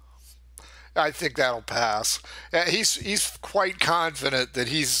 I think that'll pass. He's quite confident that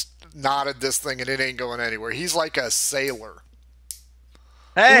he's knotted this thing and it ain't going anywhere. He's like a sailor.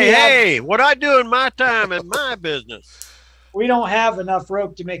 Hey, what I do in my time in my business. We don't have enough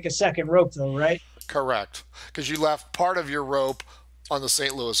rope to make a second rope, though, right? Correct. Because you left part of your rope on the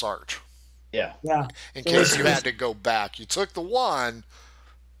St. Louis Arch Yeah. Yeah. in case you had to go back. You took the one,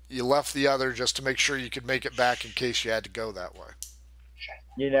 you left the other just to make sure you could make it back in case you had to go that way.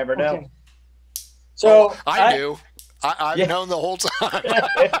 You never know. Okay. So I do. I've Yeah. known the whole time.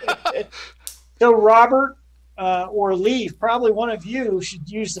 So Robert or Leaf, probably one of you should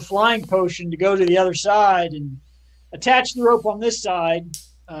use the flying potion to go to the other side and attach the rope on this side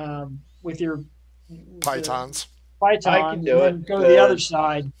with your Pythons. python. I can do and it. Go to the other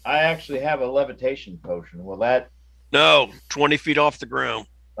side. I actually have a levitation potion. Will that? No, 20 feet off the ground.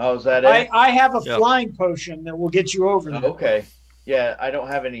 Oh, is that it? I have a Yep. flying potion that will get you over there. Okay. Yeah, I don't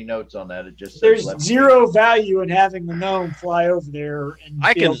have any notes on that. It just says There's levitation. zero value in having the gnome fly over there. And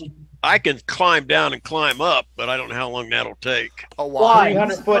I be can- able to- I can climb down and climb up, but I don't know how long that'll take. A Why? while.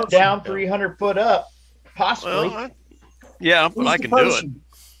 300 foot down, 300 foot up, possibly. Well, yeah, but Use I the can do it. potion.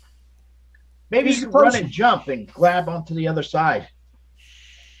 Maybe use you the can run potion. and jump and grab onto the other side.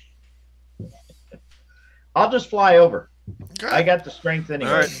 I'll just fly over. Okay. I got the strength anyway.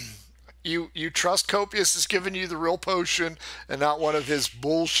 All right. You trust Copius is giving you the real potion and not one of his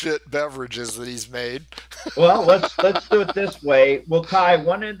bullshit beverages that he's made. Well, let's do it this way. We'll tie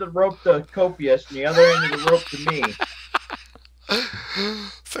one end of the rope to Copius and the other end of the rope to me.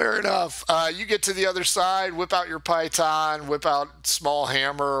 Fair enough. You get to the other side, whip out your python, whip out small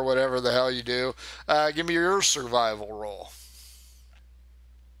hammer or whatever the hell you do. Give me your survival roll.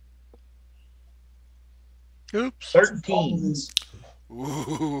 Oops. 13.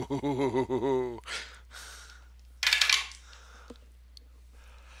 Ooh.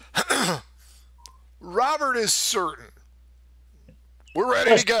 Robert is certain We're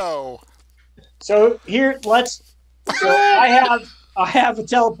ready to go. So here, So I have a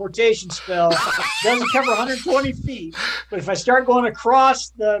teleportation spell. Doesn't cover 120 feet, but if I start going across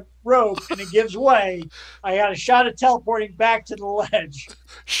the rope and it gives way, I got a shot at teleporting back to the ledge.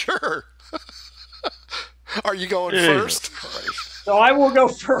 Sure. Are you going first? So I will go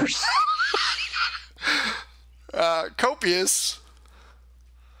first. Copious.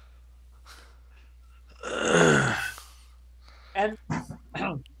 And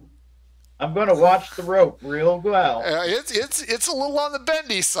I'm going to watch the rope real well. It's a little on the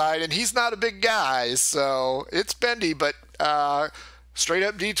bendy side, and he's not a big guy, so it's bendy, but straight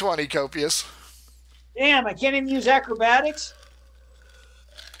up D20, Copious. damn, I can't even use acrobatics.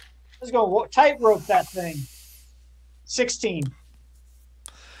 Let's go tightrope that thing. 16.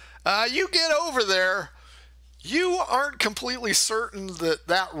 You get over there. You aren't completely certain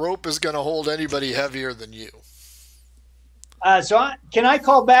that rope is going to hold anybody heavier than you. Can I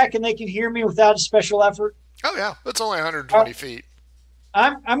call back and they can hear me without a special effort? Oh yeah, it's only 120 feet.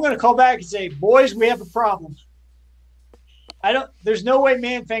 I'm going to call back and say, boys, we have a problem. There's no way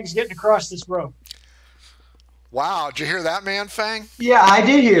Man-Fang's getting across this rope. Wow, did you hear that, Man-Fang? Yeah, I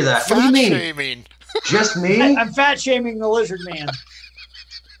did hear that. What do you mean? Shaming. Just me? I'm fat shaming the lizard man.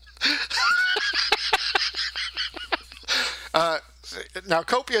 Now,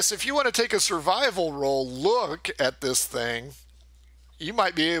 Copious, if you want to take a survival roll, look at this thing. You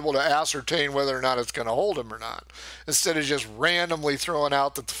might be able to ascertain whether or not it's going to hold him or not, instead of just randomly throwing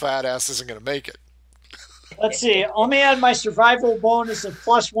out that the fat ass isn't going to make it. Let's see. Let me add my survival bonus of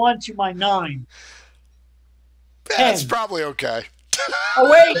 +1 to my 9. That's 10. probably okay. Oh,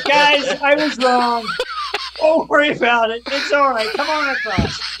 wait, guys. I was wrong. Don't worry about it. It's all right. Come on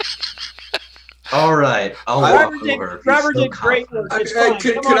across. All right. I'll walk over. Robert did great work. It's fine.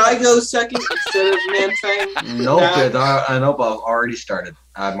 Could Come on. I go second instead of Man-Fang? Nope, I've already started.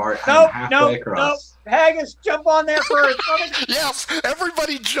 I'm halfway Nope. across. Haggis, jump on there first. Yes,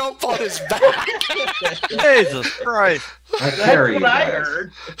 everybody jump on his back. Jesus Christ. I carry you That's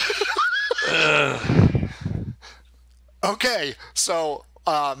guys. what I heard. Okay, so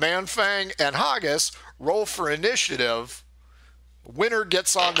Man-Fang and Haggis roll for initiative. Winner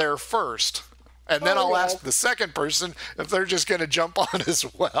gets on there first. And then I'll ask the second person if they're just going to jump on as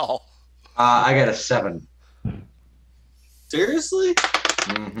well. I got a 7. Seriously?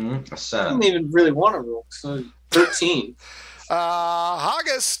 Mm-hmm. A I 7. don't even really want to roll. So 13.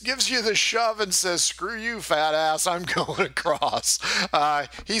 Haggis gives you the shove and says, screw you, fat ass, I'm going across.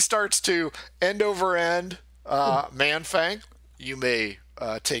 He starts to end over end. Man-Fang, you may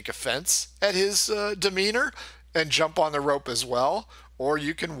take offense at his demeanor and jump on the rope as well, or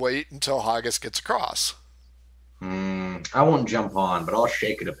you can wait until Haggis gets across. I won't jump on, but I'll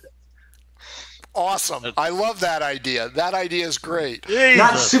shake it a bit. Awesome. I love that idea. That idea is great.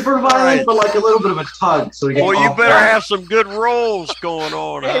 Not super violent, but like a little bit of a tug. So we get Well, you off better balance. have some good rolls going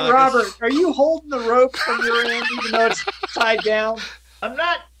on. Hey, Haggis. Robert, are you holding the rope from your end even though it's tied down? I'm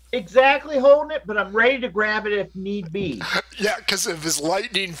not exactly holding it, but I'm ready to grab it if need be. Yeah, because of his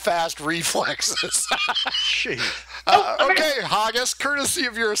lightning fast reflexes. Jeez. Okay, Haggis, courtesy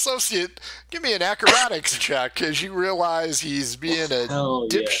of your associate, give me an acrobatics check as you realize he's being a Hell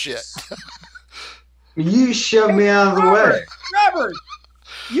dipshit. You shove me out of the way. Robert,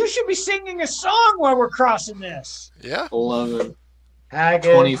 you should be singing a song while we're crossing this. Yeah? 11.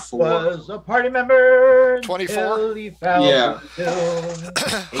 Haggis 24. was a party member. 24? until he fell Yeah. into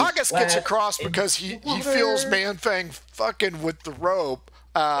a Haggis gets flat across because he feels Man-Fang fucking with the rope.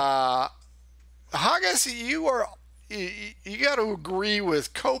 Haggis, you got to agree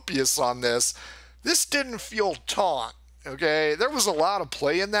with Copious on this. This didn't feel taut, okay? There was a lot of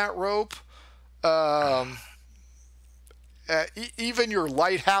play in that rope. Even your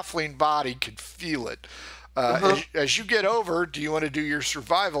light halfling body could feel it. As you get over, do you want to do your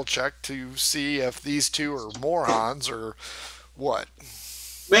survival check to see if these two are morons or what?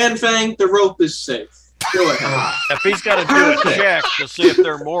 Man-Fang, the rope is safe. Go ahead. If he's got to do a check to see if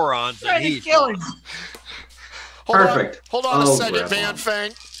they're morons, then Trying to he's kill him. Perfect. Hold on a Oh, second, grab on.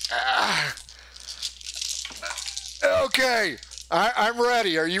 Man-Fang. Okay, I'm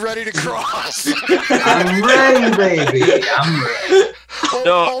ready. Are you ready to cross? I'm ready, baby. I'm ready.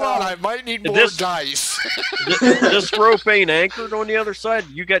 No. Hold on, I might need more This- dice. This rope ain't anchored on the other side.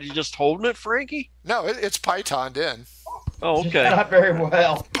 You just holding it, Frankie? No, it's pythoned in. Oh, okay. Not very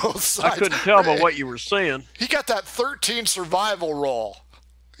well. Both I sides. couldn't tell by what you were saying. He got that 13 survival roll.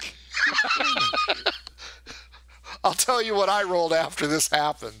 I'll tell you what I rolled after this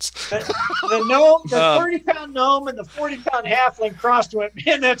happens. The gnome, the 30-pound gnome and the 40-pound halfling crossed with me,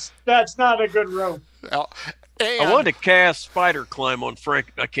 and that's not a good rope. Now, And I wanted to cast Spider Climb on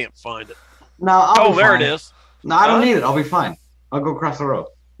Frank. I can't find it. No, I'll Oh, be there fine. it is. No, I don't need it. I'll be fine. I'll go across the road.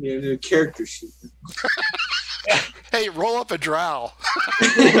 You know, character sheet. hey, roll up a drow.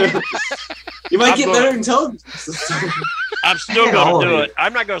 You might I'm get going- better intelligence. I'm still Yeah, all going to of do you. it.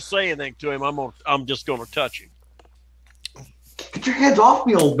 I'm not going to say anything to him. I'm just going to touch him. Get your hands off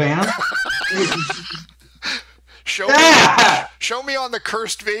me, old man. Show Yeah, show me on the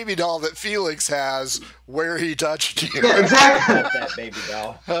cursed baby doll that Felix has where he touched you. yeah, exactly. That baby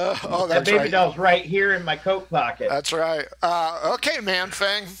doll. Oh, That that's baby right. doll's right here in my coat pocket. That's right. Okay, Man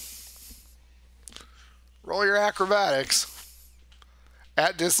Fang. Roll your acrobatics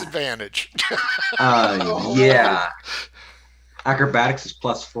at disadvantage. Yeah. Acrobatics is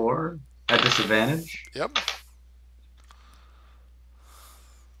 +4 at disadvantage. Yep.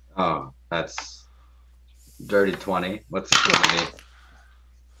 Oh, that's dirty 20. What's it going to be?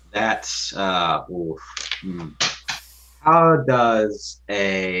 That's How does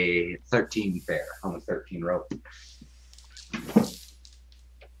a 13 fare on the 13 rope?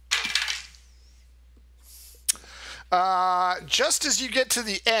 Just as you get to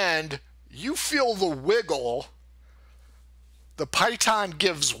the end, you feel the wiggle. The python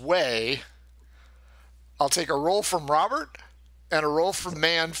gives way. I'll take a roll from Robert and a roll from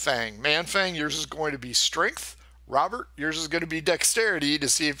Manfang. Manfang, yours is going to be strength. Robert, yours is going to be dexterity to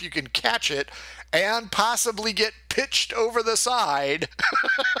see if you can catch it and possibly get pitched over the side.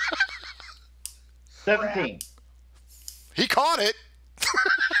 17. He caught it.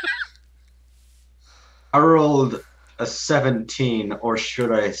 I rolled a 17, or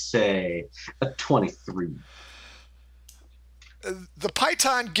should I say a 23. The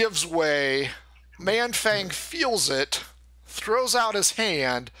python gives way. Manfang feels it, throws out his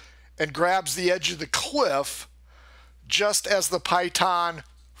hand, and grabs the edge of the cliff just as the python,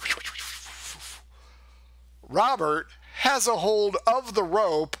 Robert, has a hold of the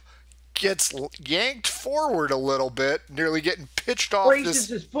rope, gets yanked forward a little bit, nearly getting pitched off Braces this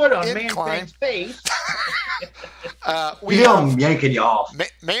his foot on incline. Manfang's face. We You know have I'm yanking you off.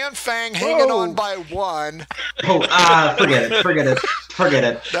 Manfang hanging Whoa. on by one. Oh, forget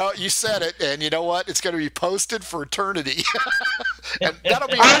it. No, you said it, and you know what? It's going to be posted for eternity. And that'll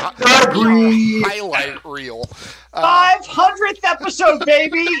be I agree. a highlight reel. 500th episode,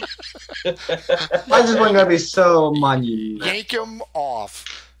 baby. Why is this one gonna be so monumental? Yank him off.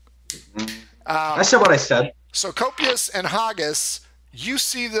 I said what I said. So Copius and Haggis, you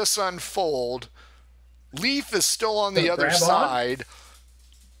see this unfold. Leaf is still on the So other grab on? side.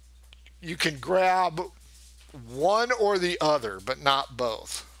 You can grab one or the other, but not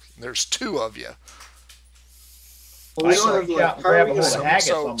both. There's two of you. Well, we I don't can have reach like out and grab a hold carvings. of haggis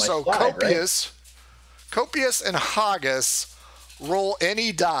on my So slide, right? Copius and Haggis roll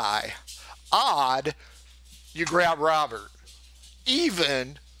any die. Odd, you grab Robert.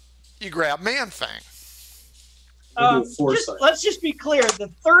 Even, you grab Manfang. We'll do foresight. Let's just be clear. The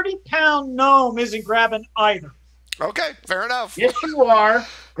 30-pound gnome isn't grabbing either. Okay, fair enough. Yes, you are.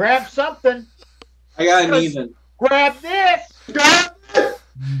 Grab something. I got an even. Grab this.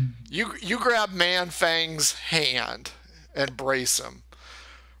 You grab Manfang's hand and brace him.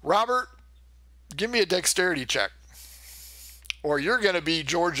 Robert, give me a dexterity check. Or you're going to be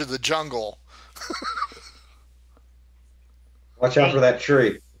George of the Jungle. Watch out for that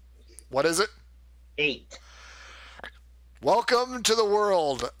tree. What is it? 8. Welcome to the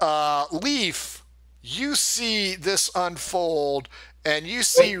world. Leaf, you see this unfold, and you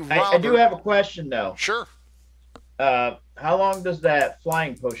see Wait, Robert. I do have a question, though. Sure. How long does that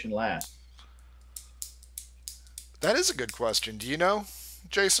flying potion last? That is a good question. Do you know,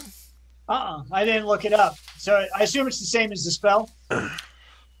 Jason? I didn't look it up. So I assume it's the same as the spell.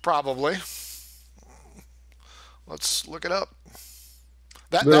 Probably. Let's look it up.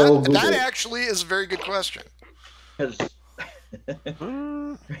 That Google. actually is a very good question. Because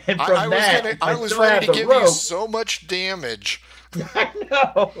I was ready to give you so much damage. I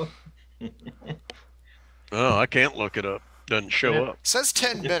know. Oh, I can't look it up. Doesn't show up. It says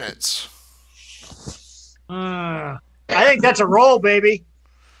 10 minutes. I think that's a roll, baby.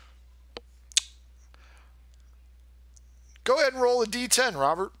 Go ahead and roll a d10,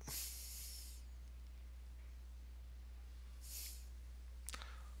 Robert.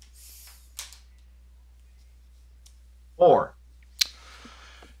 Four.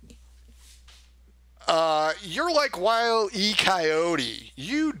 You're like Wild E. Coyote.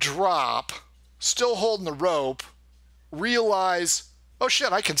 You drop, still holding the rope, realize, oh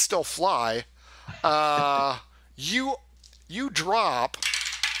shit, I can still fly. You drop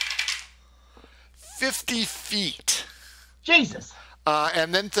 50 feet. Jesus.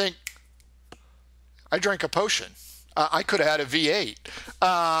 And then think, I drank a potion. I could have had a V8.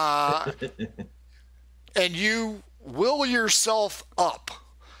 And you will yourself up.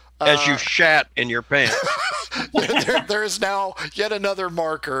 As you shat in your pants. There is now yet another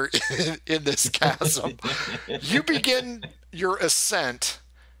marker in this chasm. You begin your ascent,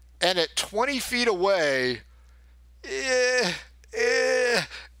 and at 20 feet away,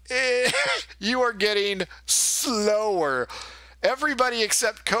 you are getting slower. Everybody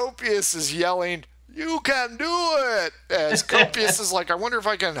except Copious is yelling, "You can do it!" As Copious is like, I wonder if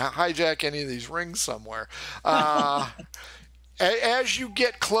I can hijack any of these rings somewhere. As you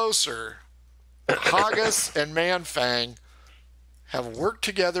get closer, Haggis and Manfang have worked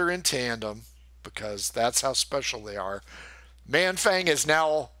together in tandem because that's how special they are. Manfang is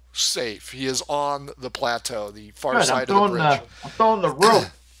now safe. He is on the plateau, the far side of the bridge. I'm throwing the rope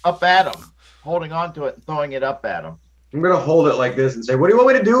up at him, holding on to it and throwing it up at him. I'm going to hold it like this and say, what do you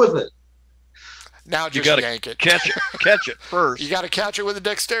want me to do with it? Now just yank it. Catch it first. You got to catch it with a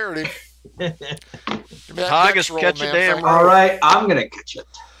dexterity. Haggis, catch a damn rope. All right, I'm going to catch it.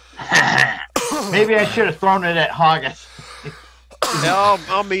 Maybe I should have thrown it at Haggis. Now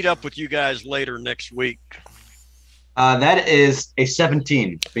I'll meet up with you guys later next week. That is a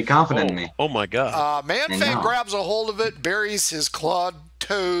 17. Be confident in me. Oh my God. Manfang grabs a hold of it, buries his clawed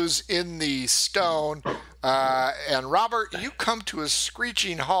toes in the stone, and Robert, you come to a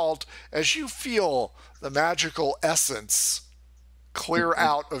screeching halt as you feel the magical essence clear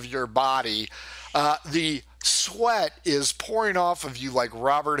out of your body. The sweat is pouring off of you like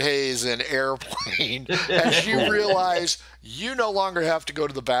Robert Hayes in Airplane as you realize you no longer have to go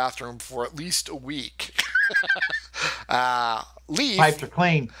to the bathroom for at least a week. Leave. Pipes are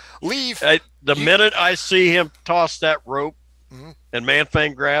clean. Leave. The minute I see him toss that rope and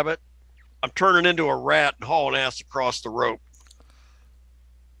Manfang grab it, I'm turning into a rat and hauling ass across the rope.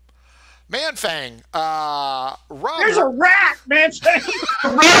 Manfang, Robert. There's a rat, Manfang.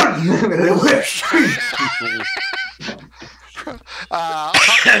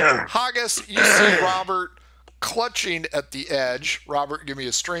 Haggis, you see Robert clutching at the edge. Robert, give me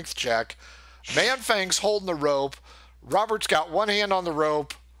a strength check. Manfang's holding the rope. Robert's got one hand on the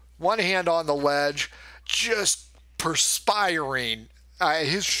rope, one hand on the ledge, just perspiring.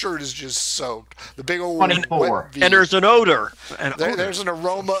 His shirt is just soaked. The big old 24. V. And there's an odor. There's an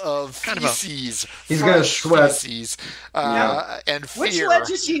aroma of feces. He's gonna sweat. Feces, and fear. Which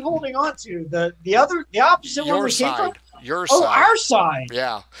ledge is he holding on to? The opposite one Your we came from? side. Your Oh, side. our side.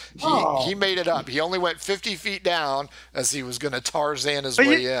 Yeah. He made it up. He only went 50 feet down as he was going to Tarzan his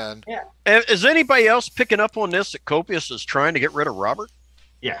way in. Yeah. Is anybody else picking up on this that Copious is trying to get rid of Robert?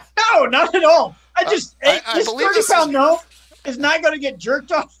 Yeah. No, not at all. I I this believe 30-pound note is not going to get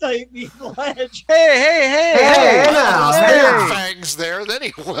jerked off the ledge. Hey, now. Manfang's there, then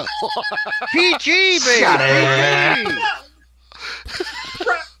he will. PG, baby. Shut it. PG.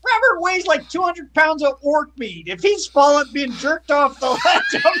 Robert weighs like 200 pounds of orc meat. If he's falling, being jerked off the ledge,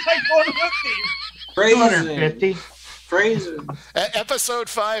 I'm not going with him. Phrasing. 250. Phrasing. Episode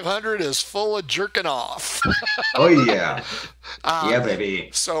 500 is full of jerking off. Oh, yeah. Yeah, baby.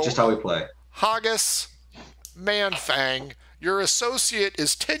 So, Just how we play. Haggis, Manfang, your associate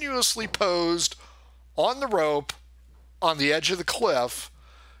is tenuously posed on the rope on the edge of the cliff.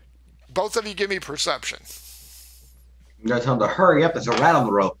 Both of you give me perception. You gotta tell him to hurry up. There's a rat on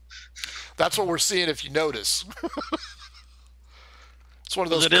the rope. That's what we're seeing if you notice. It's one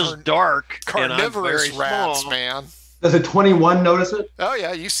of those It is dark. And I'm carnivorous very rats, small. man. Does a 21 notice it? Oh,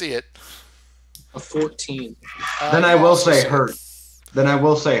 yeah, you see it. A 14. Then I you will also say see hurry. Then I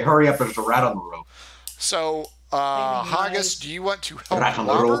will say hurry up. There's a rat on the rope. So, Haggis, do you want to help Rat on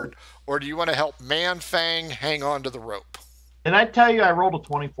the Robert, rope. or do you want to help Manfang hang on to the rope? Did I tell you I rolled a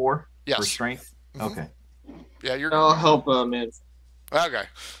 24 Yes. for strength? Mhm. Okay. Yeah, you're I'll help man. okay.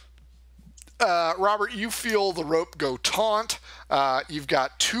 Robert, you feel the rope go taut. You've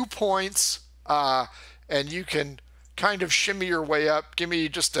got 2 points, and you can kind of shimmy your way up. Give me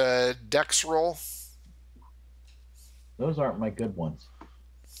just a dex roll. Those aren't my good ones.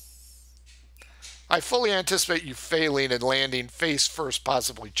 I fully anticipate you failing and landing face first,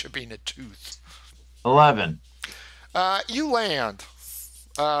 possibly chipping a tooth. 11. You land.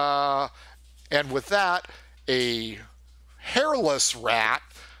 And with that, a hairless rat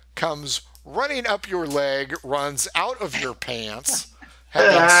comes running up your leg, runs out of your pants,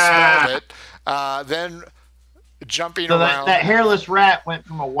 having smelled it, then jumping So around. that hairless rat went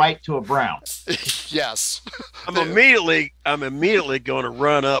from a white to a brown. Yes. I'm immediately going to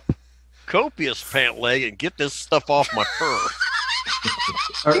run up Copious pant leg and get this stuff off my fur.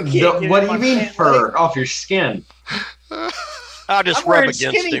 What do you mean fur? Off your skin? I'll just I'm rub wearing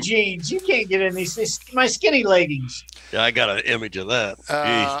against skinny him. jeans. You can't get in these. My skinny leggings. Yeah, I got an image of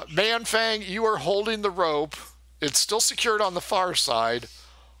that. Man Fang, you are holding the rope. It's still secured on the far side.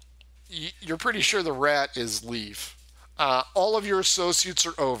 You're pretty sure the rat is Leaf. All of your associates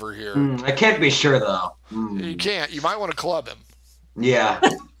are over here. I can't be sure though. You can't. You might want to club him. Yeah,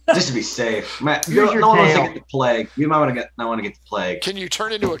 just to be safe. No Use your one wants to tail. get the plague. You might want to get the plague. Can you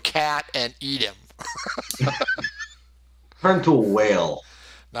turn into a cat and eat him? Turn to a whale.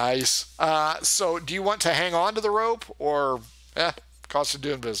 Nice. So do you want to hang on to the rope or cost of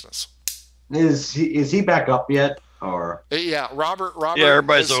doing business? Is he back up yet? Or Yeah, Robert. Yeah,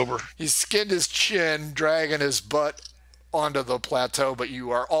 everybody's over. He's skinned his chin, dragging his butt onto the plateau, but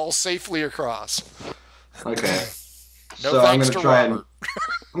you are all safely across. okay. No So I'm thanks gonna to try Robert.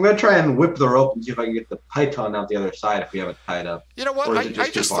 I'm gonna try and whip the rope and see if I can get the python out the other side if we have it tied up. You know what? Or is I it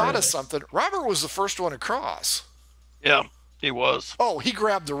just just too far thought in? of something. Robert was the first one across. Yeah, he was. Oh, he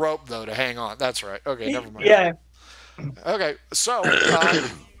grabbed the rope though to hang on. That's right. Okay, never mind. Yeah. Okay, so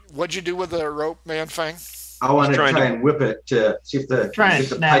what'd you do with the rope, Man Fang? I want to trying try to- and whip it to see if the Try and get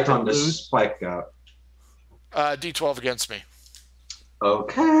the snap python it to loose. spike out. D12 against me.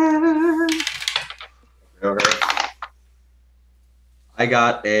 Okay. Okay. I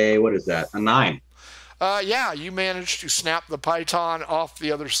got a what is that? A 9. Yeah, you managed to snap the python off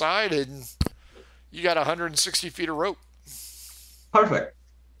the other side, and you got 160 feet of rope. Perfect.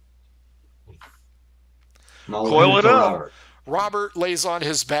 And I'll Coil hand it to up. Robert. Robert lays on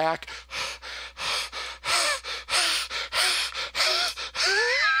his back.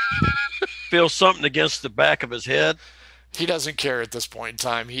 Feels something against the back of his head. He doesn't care at this point in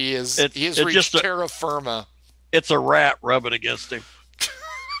time. He has It's reached just a- terra firma It's a rat rubbing against him.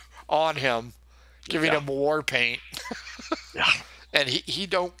 on him, giving Yeah. him war paint. Yeah. And he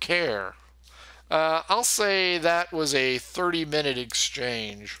don't care. I'll say that was a 30-minute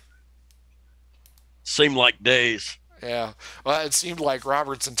exchange. Seemed like days. Yeah. Well, it seemed like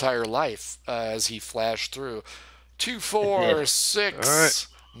Robert's entire life as he flashed through. 2, 4, 6, All right.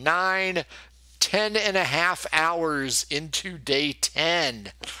 9, 10 and a half hours into day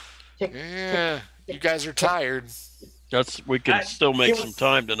 10. Yeah. You guys are tired. We can still make can some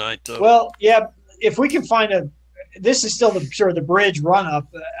time tonight, though. Well, yeah. If we can find a, this is still the sort of the bridge run up.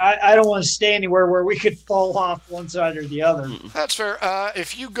 I don't want to stay anywhere where we could fall off one side or the other. That's fair.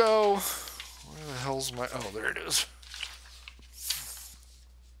 If you go, where the hell's my? Oh, there it is.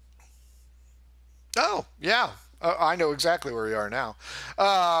 Oh, yeah. I know exactly where we are now.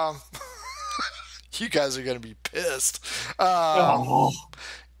 You guys are going to be pissed. Oh.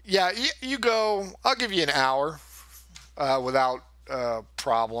 Yeah, you go. I'll give you an hour without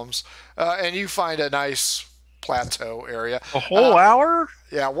problems, and you find a nice plateau area. A whole hour?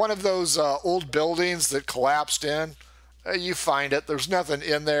 Yeah, one of those old buildings that collapsed in. You find it. There's nothing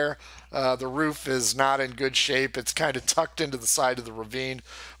in there. The roof is not in good shape. It's kind of tucked into the side of the ravine.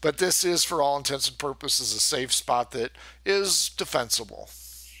 But this is, for all intents and purposes, a safe spot that is defensible.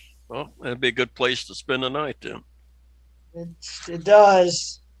 Well, that'd be a good place to spend the night, then. It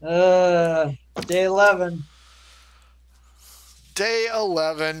does. Day 11. Day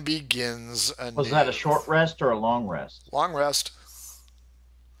 11 begins anew. Was that a short rest or a long rest? Long rest.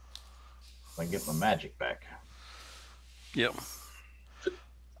 I get my magic back. Yep.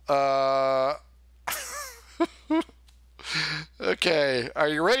 Okay. Are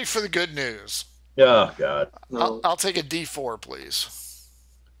you ready for the good news? Oh, God. No. I'll take a D4, please.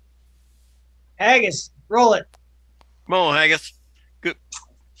 Haggis, roll it. Come on, Haggis. Good.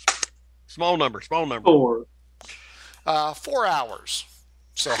 Small number, small number. 4. 4 hours.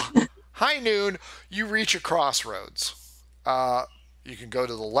 So high noon, you reach a crossroads. You can go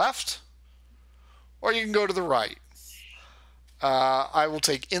to the left or you can go to the right. I will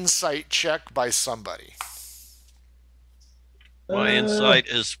take insight check by somebody. My insight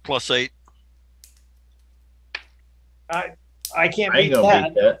is +8, I can't I ain't beat gonna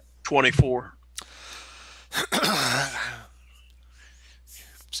that. beat that. 24.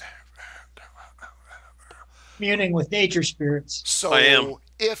 Communing with nature spirits. So I am.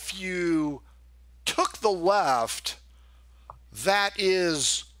 if you took the left, that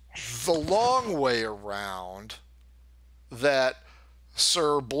is the long way around that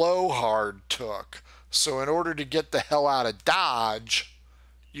Sir Blowhard took. So in order to get the hell out of Dodge,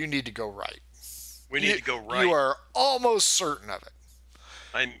 you need to go right. We need to go right. You are almost certain of it.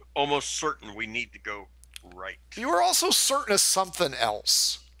 I'm almost certain we need to go right. You are also certain of something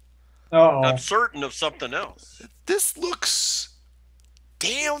else. Oh, I'm certain of something else. This looks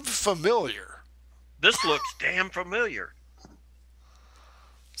damn familiar. This looks damn familiar.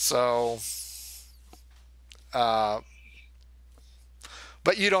 So,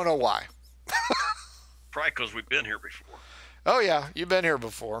 but you don't know why. Probably because we've been here before. Oh yeah, you've been here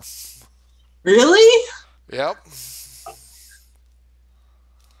before. Really? Yep. Does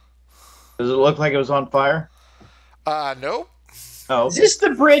it look like it was on fire? Nope. Oh, Is this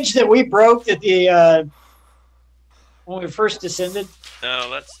the bridge that we broke at the when we first descended? No,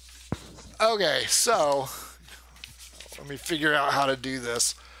 that's Okay, so let me figure out how to do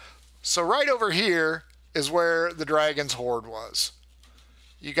this. So right over here is where the dragon's hoard was.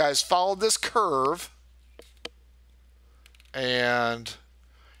 You guys followed this curve, and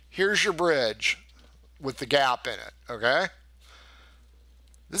here's your bridge with the gap in it, okay?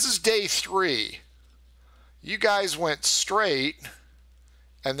 This is day 3. You guys went straight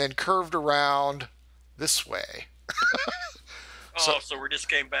and then curved around this way. so we just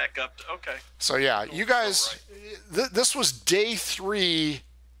came back up to, okay. So yeah, you guys, this was day 3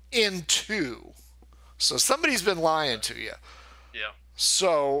 in 2. So somebody's been lying to you. Yeah.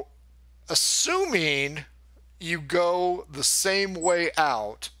 So assuming you go the same way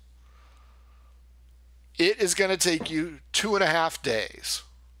out, it is going to take you 2.5 days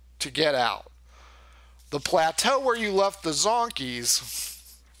to get out. The plateau where you left the zonkies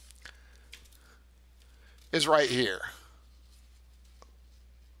is right here.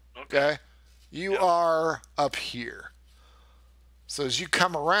 Okay? You are up here. So as you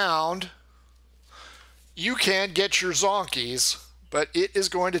come around, you can get your zonkies, but it is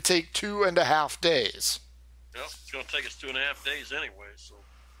going to take 2.5 days. Well, it's going to take us 2.5 days anyway, so.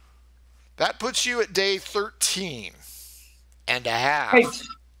 That puts you at day 13 and a half. Right.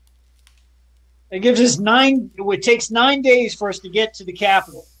 It gives us 9. It takes 9 days for us to get to the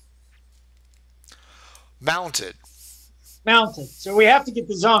capital. Mounted. So we have to get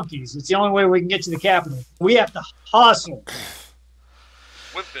the zonkies. It's the only way we can get to the capital. We have to hustle.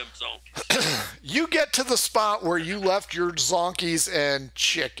 With them zonkies. You get to the spot where you left your zonkies and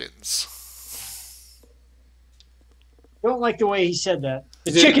chickens. Don't like the way he said that.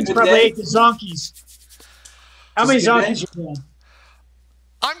 The Is it chickens a good probably day? ate the zonkies. How many Is it a good zonkies are dead?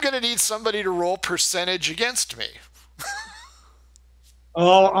 I'm going to need somebody to roll percentage against me.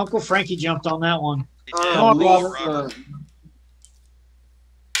 Oh, Uncle Frankie jumped on that one. He did. Come on, Leave, Robert.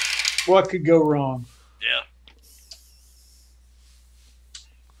 What could go wrong? Yeah.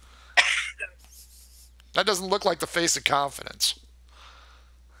 That doesn't look like the face of confidence.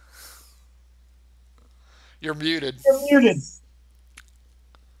 You're muted. You're muted.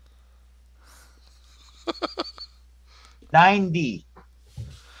 90.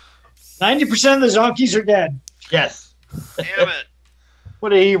 90% of the zonkies are dead. Yes. Damn it. What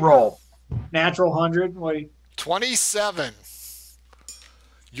did he roll? Natural 100. Wait. 27.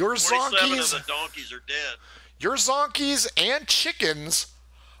 Your 27 zonkies, of the donkeys are dead. your zonkies and chickens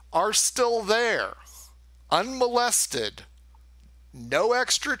are still there, unmolested. No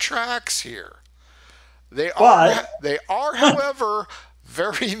extra tracks here. They are, however,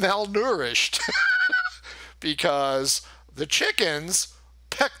 very malnourished because the chickens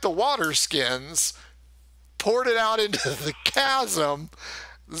pecked the water skins, poured it out into the chasm.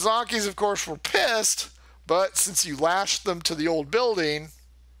 The zonkies, of course, were pissed, but since you lashed them to the old building,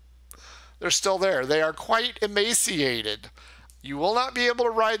 they're still there. They are quite emaciated. You will not be able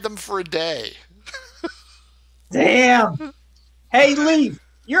to ride them for a day. Damn. Hey, Leaf,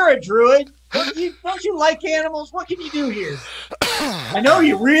 you're a druid. Don't you like animals? What can you do here? I know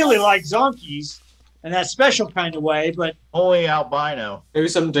you really like zonkies in that special kind of way, but Only albino. Maybe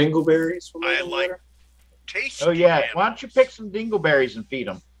some dingleberries. From I the like water? tasty. Oh, yeah. animals. Why don't you pick some dingleberries and feed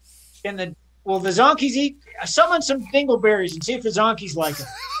them? the zonkies eat. Summon some dingleberries and see if the zonkies like them.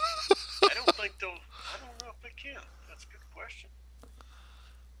 I don't think they'll. I don't know if they can. That's a good question.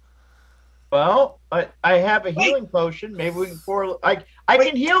 Well, I have a healing potion. Maybe we can pour. I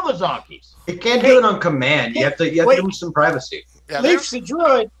can heal the zonkies. You can't do it on command. You have to give them some privacy. Yeah, Leaf's the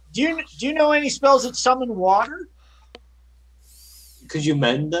druid. Do you know any spells that summon water? Could you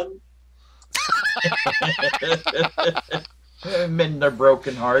mend them? Mend their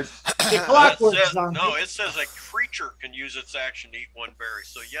broken hearts. The It clockwork says, zombie. no, it says a creature can use its action to eat 1 berry.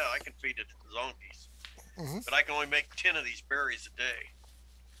 So yeah, I can feed it to the zonkies. Mhm. But I can only make 10 of these berries a day.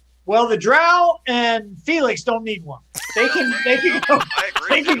 Well, the drow and Felix don't need one. They can go. I agree.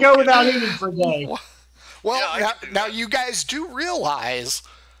 They can go without eating for a day. Well, Yeah, I now, can do now that. you guys do realize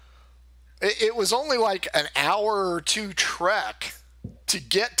it was only like an hour or 2 trek to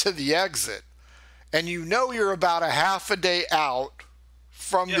get to the exit. And you know you're about a half a day out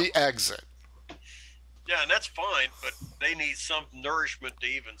from the exit. Yeah, and that's fine, but they need some nourishment to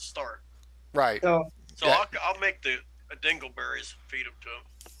even start. Right. So So Yeah. I'll make the dingleberries and feed them to them.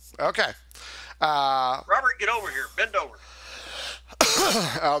 Okay. Robert, get over here. Bend over.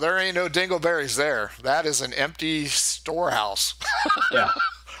 Oh, there ain't no dingleberries there. That is an empty storehouse. Yeah.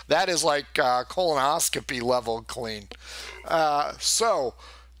 That is like colonoscopy level clean. So,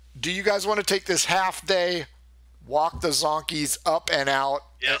 do you guys want to take this half day, walk the zonkies up and out,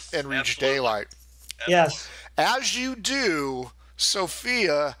 Yes, and reach absolutely. daylight? Yes. As you do,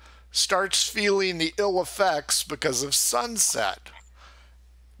 Sophia starts feeling the ill effects because of sunset.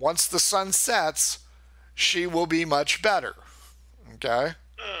 Once the sun sets, she will be much better. Okay?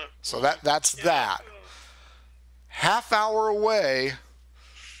 So that's that. Half hour away,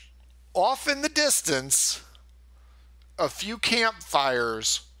 off in the distance, a few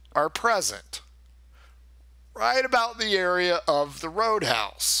campfires are present. Right about the area of the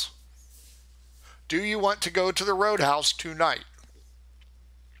roadhouse. Do you want to go to the roadhouse tonight?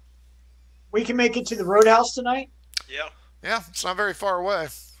 We can make it to the roadhouse tonight. Yeah. Yeah, it's not very far away.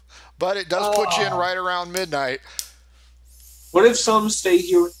 But it does put you in right around midnight. What if some stay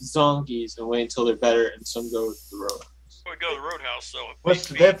here with the zonkies and wait until they're better, and some go to the road? We go to the roadhouse, though. What's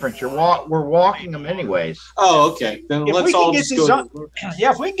the difference? We're walking them anyways. Oh, okay. Then If we let's can all get just the go. zon- To the roadhouse.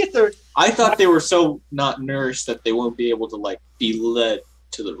 Yeah, if we can get the I thought they were so not nourished that they won't be able to like be led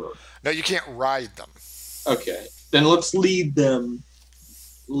to the road. No, you can't ride them. Okay, then let's lead to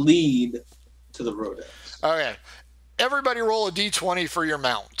the roadhouse. Okay. Everybody roll a d20 for your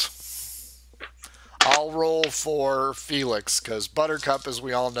mount. I'll roll for Felix because Buttercup, as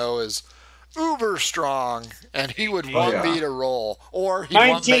we all know, is uber strong, and he would want yeah. me to roll, or he'd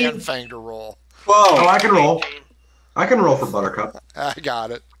want 19. Manfang to roll. Oh, Whoa! I can roll. I can roll for Buttercup. I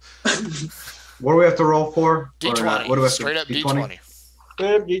got it. What do we have to roll for? Or, D20. what do we have Straight to, up D20.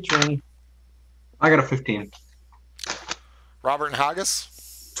 D20. I got a 15. Robert and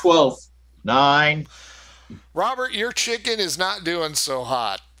Haggis? 12. 9. Robert, your chicken is not doing so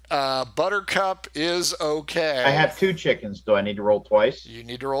hot. Buttercup is okay. I have 2 chickens. Do I need to roll twice? You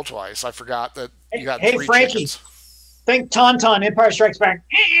need to roll twice. I forgot that you got Hey, 3 Frankie. chickens. Think Tauntaun, Empire Strikes Back.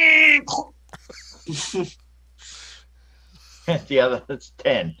 Yeah, that's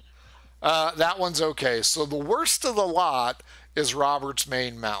 10. That one's okay. So the worst of the lot is Robert's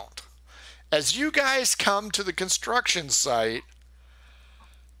main mount. As you guys come to the construction site,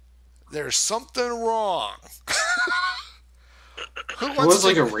 there's something wrong. It was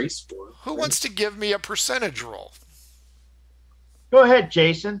like a race sport. Who wants to give me a percentage roll? Go ahead,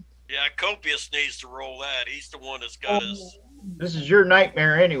 Jason. Yeah, Copious needs to roll that. He's the one that's got his. This is your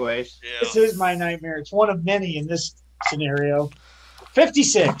nightmare anyways. This Yeah. is my nightmare. It's one of many in this scenario.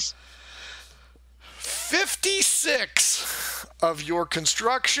 56. 56 of your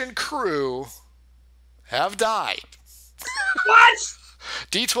construction crew have died. What?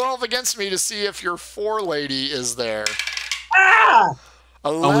 D12 against me to see if your 4 lady is there. Ah!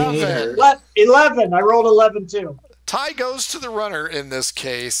 11. 11. I rolled 11 too. Tie goes to the runner in this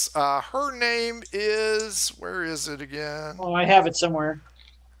case. Her name is, where is it again? Oh, I have it somewhere.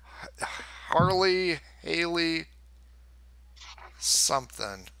 Harley, Haley,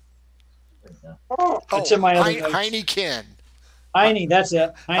 something. It's in my other notes. Heineken. Heine, that's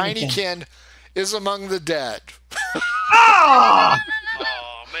it. Heineken. Heineken is among the dead. Ah!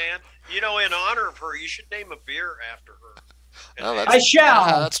 Oh man, you know, in honor of her, you should name a beer after her. Oh, I shall.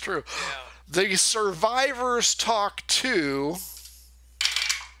 Yeah, that's true. Yeah. The survivors talk to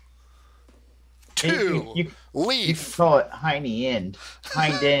You can Leaf. call it Hiney End.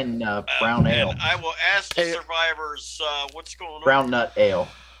 Hind End brown ale. And I will ask the Hey. survivors what's going on. Brown nut ale.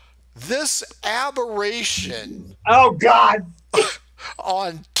 This aberration Oh, God.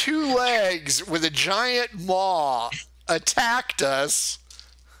 on 2 legs with a giant maw attacked us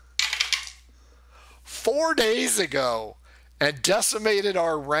 4 days ago and decimated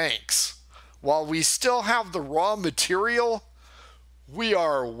our ranks. While we still have the raw material, we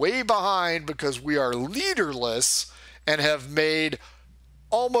are way behind because we are leaderless and have made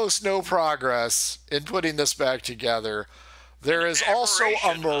almost no progress in putting this back together. There is also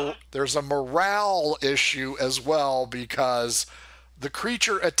there's a morale issue as well because the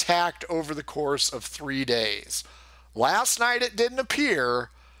creature attacked over the course of 3 days. Last night it didn't appear,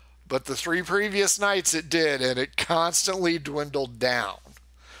 but the 3 previous nights it did, and it constantly dwindled down.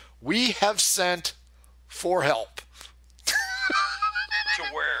 We have sent for help. To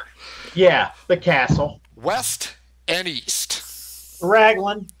where? Yeah, the castle. West and east.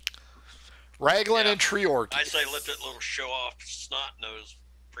 Raglan. Raglan Yeah. and Treorchy. I say let that little show off snot nose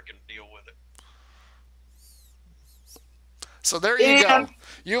freaking deal with it. So there you go.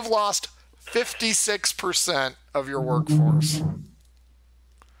 You've lost 56% of your workforce.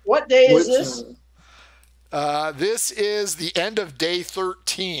 What day is this? This is the end of day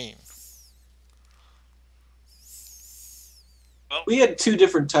 13. Well, We had two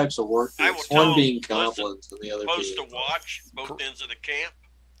different types of workers. I will tell One them, being listen, goblins and the other supposed being to watch both ends of the camp,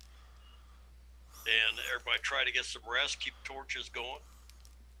 and everybody try to get some rest, keep torches going.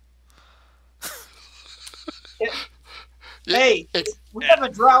 Hey, we And have a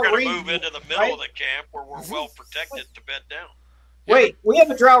drow we're going ranger. to move into the middle right? of the camp where we're well protected to bed down. Wait, we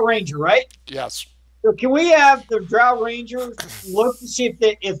have a drow ranger, right? Yes. So can we have the drow ranger look to see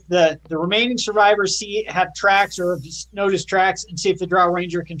if the remaining survivors have tracks or notice tracks, and see if the drow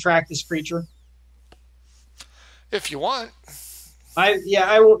ranger can track this creature? If you want.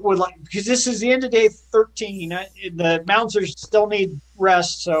 I would like, because this is the end of day 13. The mounters still need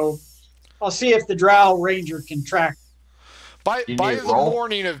rest, so I'll see if the drow ranger can track. By You the need roll?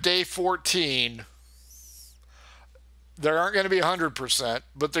 morning of day 14, there aren't going to be 100%,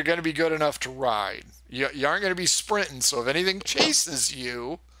 but they're going to be good enough to ride. You aren't going to be sprinting, so if anything chases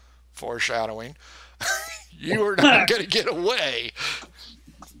you, foreshadowing, you are not going to get away.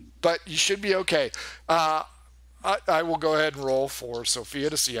 But you should be okay. I will go ahead and roll for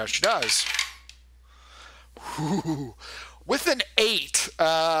Sophia to see how she does. Whew. With an 8,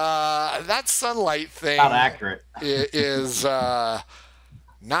 that sunlight thing Not accurate. is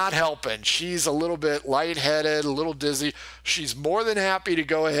not helping. She's a little bit lightheaded, a little dizzy. She's more than happy to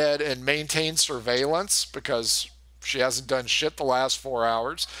go ahead and maintain surveillance because she hasn't done shit the last 4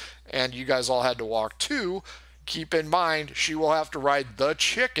 hours, and you guys all had to walk too. Keep in mind, she will have to ride the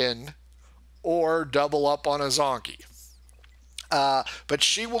chicken or double up on a zonkey. But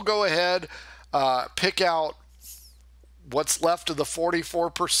she will go ahead, pick out what's left of the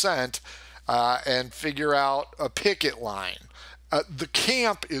 44% and figure out a picket line. The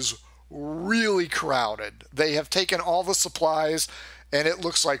camp is really crowded. They have taken all the supplies, and it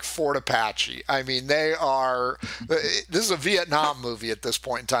looks like Fort Apache. I mean, they are, this is a Vietnam movie at this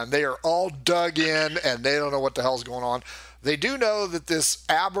point in time. They are all dug in, and they don't know what the hell's going on. They do know that this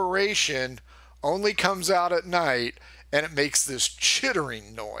aberration only comes out at night, and it makes this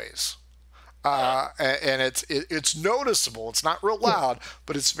chittering noise. And it's noticeable. It's not real loud,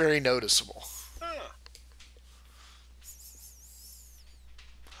 but it's very noticeable.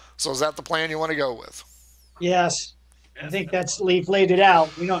 So is that the plan you want to go with? Yes, I think that's Leaf laid it out.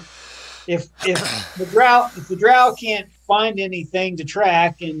 We don't. If the drow can't find anything to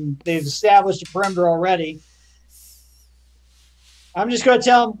track, and they've established a perimeter already, I'm just going to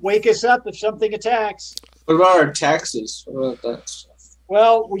tell them, wake us up if something attacks. What about our taxes? What about that stuff?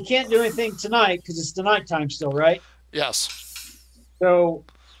 Well, we can't do anything tonight because it's the nighttime still, right? Yes. So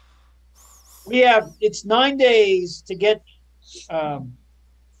it's 9 days to get from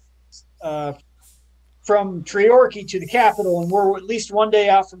Treorchy to the capital, and we're at least 1 day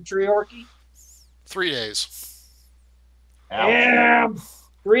out from Treorchy. 3 days. Damn!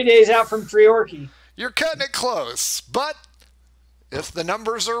 3 days out from Treorchy. You're cutting it close, but if the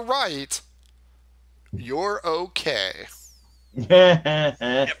numbers are right, you're okay. If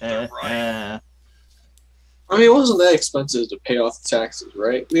they're right. I mean, it wasn't that expensive to pay off the taxes,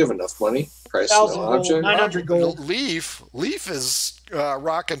 right? We have enough money. Price 1,000 no gold, object. 900 gold. Leaf is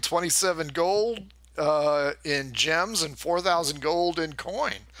rocking 27 gold in gems and 4,000 gold in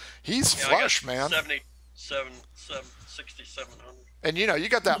coin. He's flush, man. 6,700. And you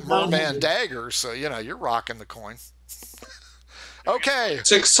got that merman dagger, so you're rocking the coin. Okay,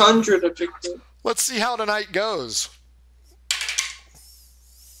 600 I picked up. let's see how tonight goes.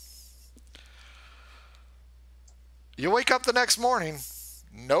 You wake up the next morning.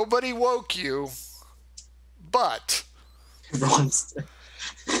 Nobody woke you, but Everyone's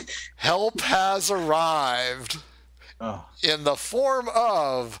help has arrived Oh. in the form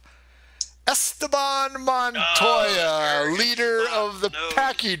of Esteban Montoya, Oh, leader Esteban, of the no.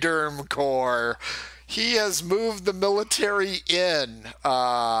 Pachyderm Corps. He has moved the military in.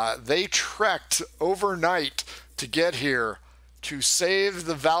 They trekked overnight to get here to save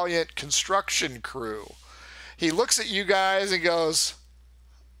the valiant construction crew. He looks at you guys and goes,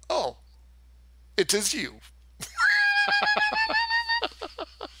 "Oh, it is you."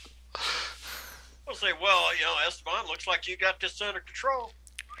 I'll say, well, Esteban, looks like you got this under control.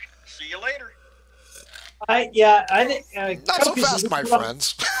 See you later. I think Not so Copious fast, my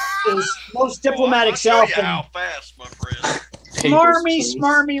friends. His most diplomatic I'll show self you and how fast, my friend.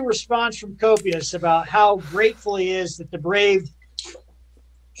 smarmy response from Copious about how grateful he is that the brave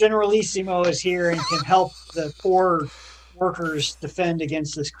Generalissimo is here and can help the poor workers defend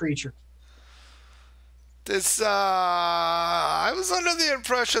against this creature. I was under the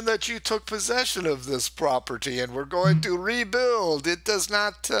impression that you took possession of this property and were going to rebuild. It does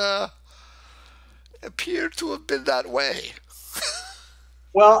not appear to have been that way.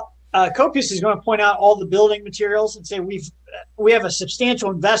 Well, Copious is going to point out all the building materials and say we have a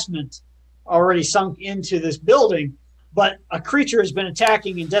substantial investment already sunk into this building, but a creature has been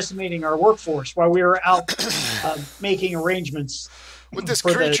attacking and decimating our workforce while we were out making arrangements. Would this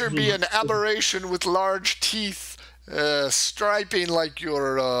creature be an aberration with large teeth, striping like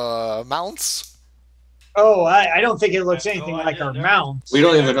your mounts? Oh, I don't think it looks anything like our mounts. We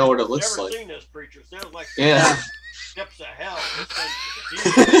don't even know what it looks never like. Seen this creature. Sounds like Yeah. steps of hell. This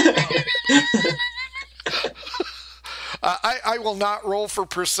thing's I will not roll for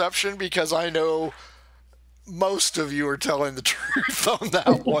perception because I know most of you are telling the truth on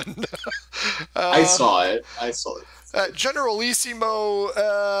that one. I saw it. Generalissimo,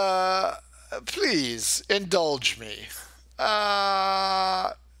 please indulge me.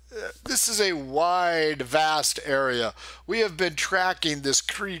 This is a wide, vast area. We have been tracking this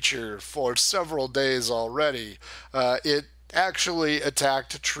creature for several days already. It actually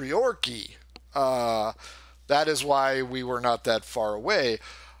attacked Treorchy. That is why we were not that far away.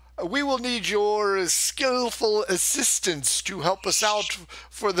 We will need your skillful assistance to help us out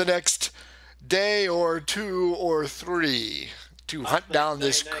for the next day or 2 or 3 to hunt down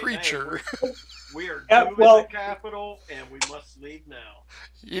this creature. We are due the capital, and we must leave now.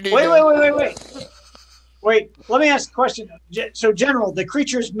 Wait. Let me ask a question. So, General, the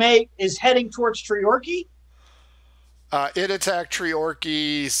creature's mate is heading towards Treorchy? It attacked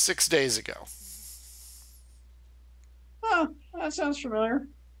Treorchy 6 days ago. Oh, that sounds familiar.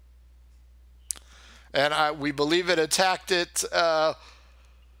 And we believe it attacked it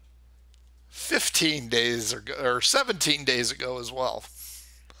 15 days ago, or 17 days ago as well.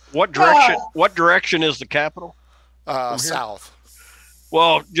 What direction? What direction is the capital? South.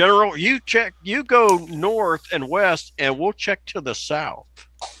 Well, General, you go north and west, and we'll check to the south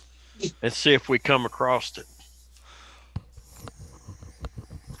and see if we come across it.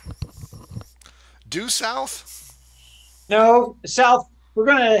 Due south? No, south. We're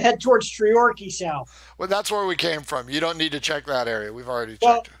going to head towards Treorchy south. Well, that's where we came from. You don't need to check that area. We've already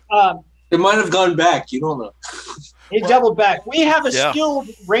checked it. It might have gone back. You don't know. It doubled back. We have a skilled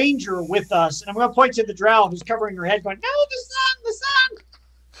ranger with us, and I'm going to point to the drow who's covering her head going, no, the sun.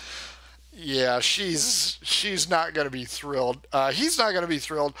 Yeah, she's not going to be thrilled. He's not going to be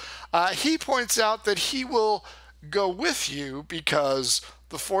thrilled. He points out that he will go with you because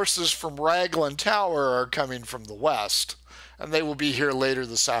the forces from Raglan Tower are coming from the west, and they will be here later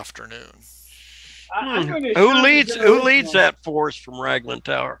this afternoon. Who leads that force from Raglan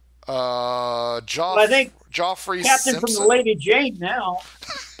Tower? I think Joffrey Captain Simpson. from the Lady Jane now.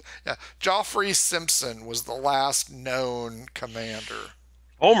 Yeah, Joffrey Simpson was the last known commander.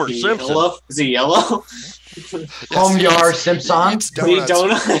 Homer Simpson. Is he yellow? Homeyard Simpson.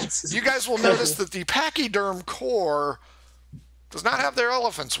 Donuts. You guys will notice that the Pachyderm Corps does not have their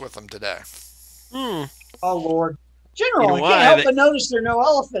elephants with them today. Oh, Lord. General, You know I can't help but notice there are no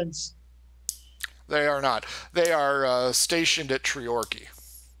elephants. They are not. They are stationed at Treorchy.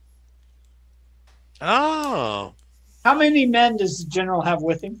 Oh. How many men does the general have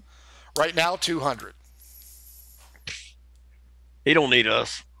with him? Right now, 200. He don't need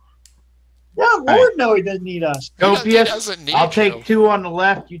us. Yeah, Lord, no, he doesn't need us. Copious, I'll take 2 on the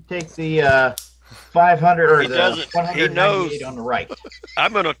left. You take the 500 or He the doesn't. 198 He knows. on the right.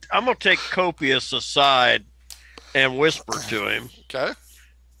 I'm gonna take Copious aside and whisper to him. Okay.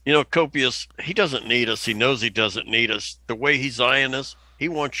 You know, Copious, he doesn't need us. He knows he doesn't need us. The way he's eyeing us, he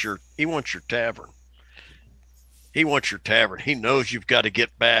wants your tavern. He wants your tavern. He knows you've got to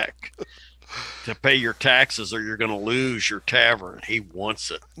get back to pay your taxes or you're going to lose your tavern. He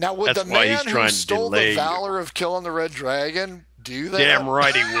wants it. Now, would That's the why man he's who trying to stole the delay valor of killing the Red Dragon do that? Damn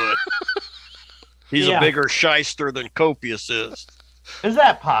right he would. He's a bigger shyster than Copious is. Is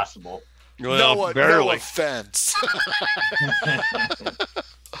that possible? Well, no barely. offense.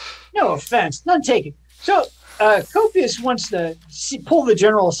 No offense. None taken. So, Copious wants to pull the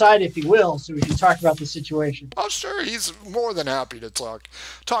general aside, if he will, so we can talk about the situation. Oh, sure. He's more than happy to talk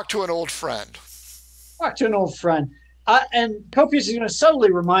to an old friend. Talk to an old friend. And Copious is going to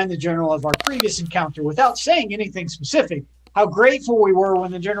subtly remind the general of our previous encounter without saying anything specific. How grateful we were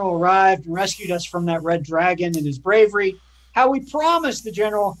when the general arrived and rescued us from that red dragon and his bravery. How we promised the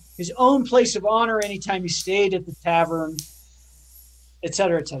general his own place of honor anytime he stayed at the tavern, et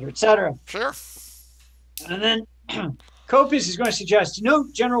cetera, et cetera, et cetera. Sure. And then Copious is going to suggest,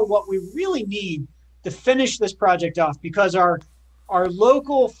 General, what we really need to finish this project off, because our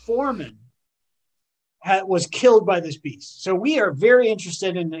local foreman was killed by this beast. So we are very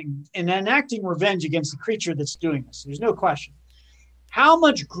interested in enacting revenge against the creature that's doing this. There's no question. How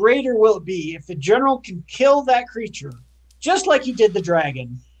much greater will it be if the general can kill that creature, just like he did the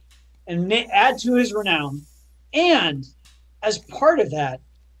dragon, and add to his renown, and as part of that,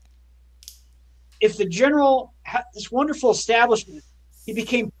 if the general had this wonderful establishment, he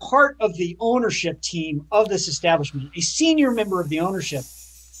became part of the ownership team of this establishment, a senior member of the ownership,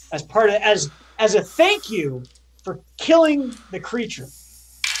 as part of as a thank you for killing the creature.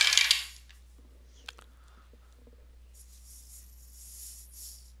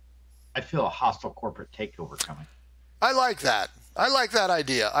 I feel a hostile corporate takeover coming. I like that. I like that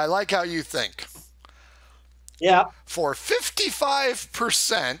idea. I like how you think. Yeah. For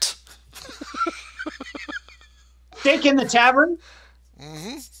 55%. Stake in the tavern.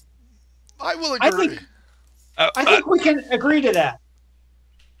 Mm-hmm. I will agree. I think we can agree to that.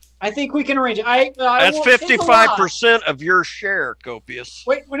 I think we can arrange it. That's 55% of your share, Copious.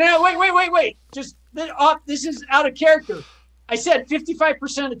 Wait. Just this is out of character. I said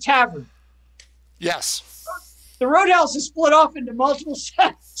 55% of tavern. Yes. The Roadhouse is split off into multiple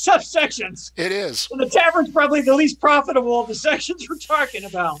subsections. It is. And the tavern's probably the least profitable of the sections we're talking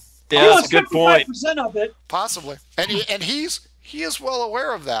about. Yeah, that's a good point. 55% of it. Possibly. And he is well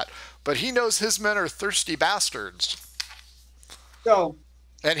aware of that. But he knows his men are thirsty bastards. So,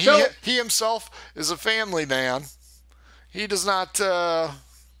 and he himself is a family man. He does not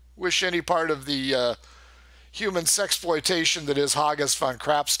wish any part of the human sexploitation that is Haggis von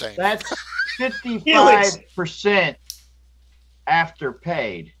Krapstein. That's 55% after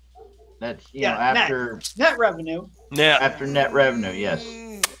paid. That's after net revenue. Yeah. After net revenue, yes.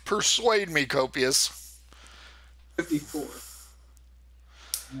 Persuade me, Copious. 54.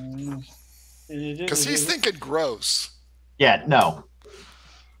 Because he's thinking gross. Yeah, no.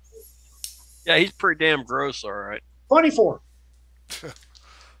 Yeah, he's pretty damn gross, all right. 24.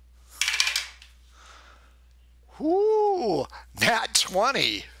 Ooh, nat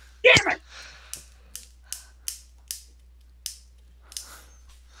 20. Damn it!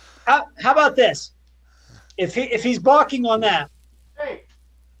 How about this? If he's balking on that,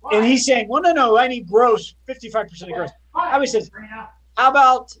 and he's saying, "Well, no, I need gross, 55% of gross." I would say, "How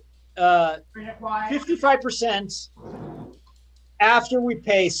about 55% after we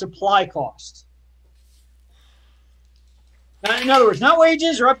pay supply costs?" Now, in other words, not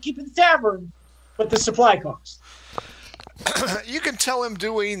wages or upkeep of the tavern, but the supply costs. You can tell him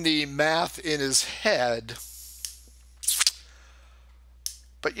doing the math in his head,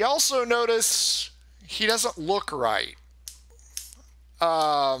 but you also notice he doesn't look right.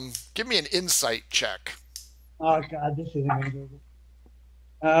 Give me an insight check. Oh God, this isn't gonna do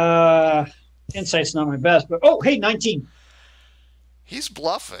it. Insight's not my best, but hey, 19. He's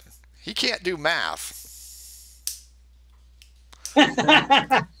bluffing. He can't do math.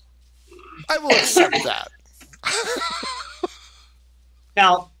 Now, I will accept that.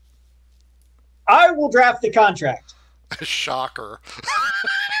 I will draft the contract. Shocker.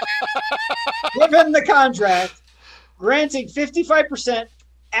 Give him the contract, granting 55%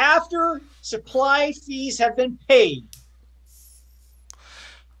 after supply fees have been paid.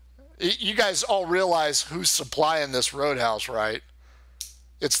 You guys all realize who's supplying this Roadhouse, right?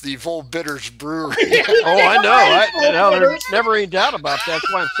 It's the Vol Bitters Brewery. Oh, I know. There's never any doubt about that.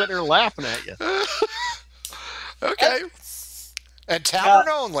 That's why I'm sitting here laughing at you. Okay. And tavern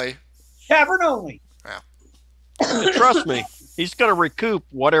only. Tavern only. Yeah. Trust me, he's going to recoup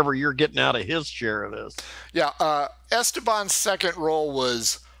whatever you're getting out of his share of this. Yeah. Esteban's second roll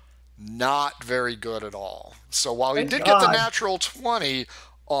was not very good at all. So while he did get the natural 20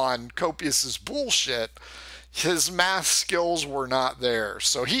 on Copious's bullshit, his math skills were not there.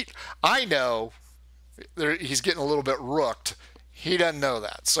 So I know he's getting a little bit rooked. He doesn't know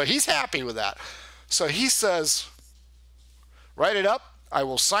that. So he's happy with that. So he says, write it up. I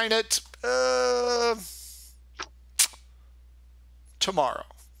will sign it tomorrow.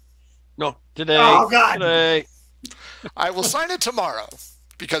 No, today. Oh, God. Today. I will sign it tomorrow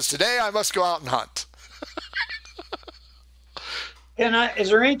because today I must go out and hunt. Is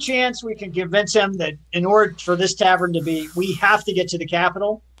there any chance we can convince him that in order for this tavern to be, we have to get to the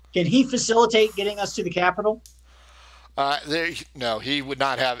capital? Can he facilitate getting us to the capital? No, he would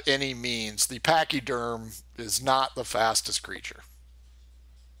not have any means. The pachyderm is not the fastest creature.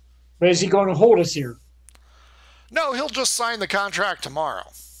 But is he going to hold us here? No, he'll just sign the contract tomorrow.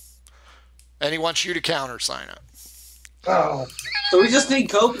 And he wants you to countersign it. Oh. So we just need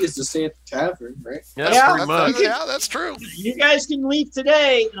Copious to stay at the tavern, right? Yeah, pretty much. Yeah, that's true. You guys can leave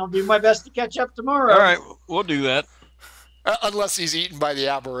today, and I'll do my best to catch up tomorrow. All right, we'll do that. Unless he's eaten by the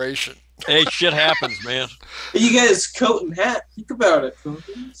aberration. Hey, shit happens, man. You guys, coat and hat. Think about it.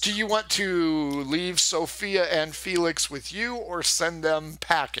 Do you want to leave Sophia and Felix with you or send them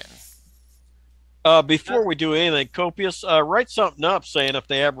packing? Before we do anything, Copious, write something up saying if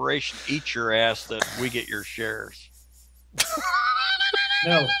the aberration eats your ass, that we get your shares.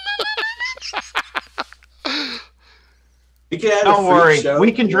 No. We can add a Don't freak worry. show.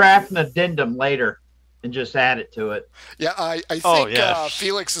 We can draft an addendum later and just add it to it. Yeah, I think Oh, yes.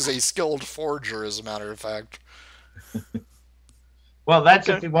 Felix is a skilled forger, as a matter of fact. Well, that's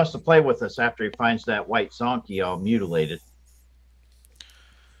Okay. if he wants to play with us after he finds that white Zonky all mutilated.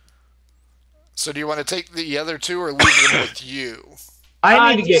 So do you want to take the other two or leave them with you?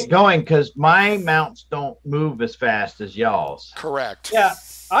 I need to get going because my mounts don't move as fast as y'all's. Correct. Yeah,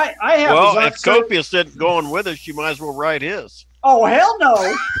 I have. Well, a if Copious isn't going with us, you might as well ride his. Oh hell no!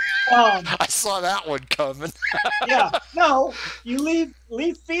 I saw that one coming. Yeah, no. You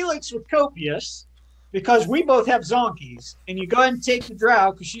leave Felix with Copious because we both have zonkies, and you go ahead and take the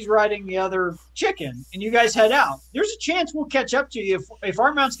drow because she's riding the other chicken, and you guys head out. There's a chance we'll catch up to you if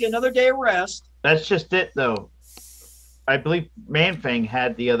our mounts get another day of rest. That's just it, though. I believe Manfang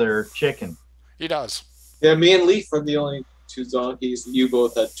had the other chicken. He does. Yeah, me and Leaf are the only two donkeys. You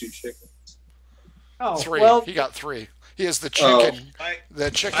both had 2 chickens. Oh, Three. well, He got 3. He is the chicken. Oh.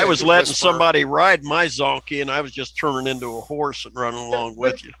 The chicken. I was letting whisperer. somebody ride my Zonky, and I was just turning into a horse and running along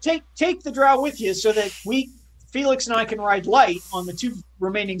with you. take the drow with you so that Felix and I can ride light on the 2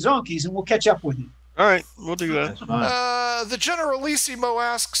 remaining zonkies, and we'll catch up with you. All right, we'll do that. That's fine. The Generalissimo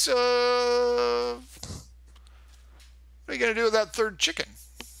asks, what are you going to do with that 3rd chicken?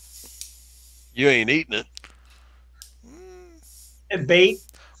 You ain't eating it. And bait.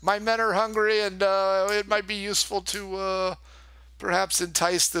 My men are hungry, and it might be useful to perhaps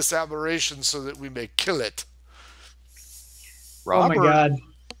entice this aberration so that we may kill it. Robert, Oh my God!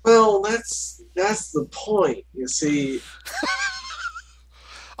 Well, that's the point. You see,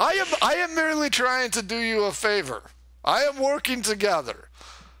 I am merely trying to do you a favor. I am working together.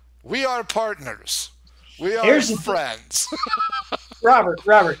 We are partners. We are Here's the- friends. Robert,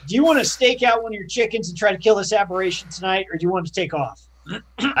 do you want to stake out one of your chickens and try to kill this aberration tonight, or do you want to take off?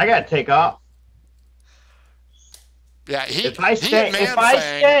 I got to take off. Yeah, If I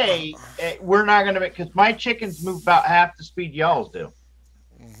stay, we're not going to make, because my chickens move about half the speed y'all's do.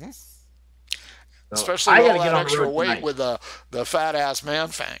 Mhm. So Especially I with gotta all get that on the extra road weight tonight. with the fat ass man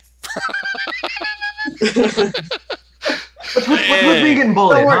fang. What's me getting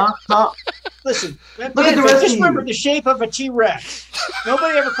bullied, Don't worry. huh? Listen, Look at the rest just of remember you. the shape of a T-Rex.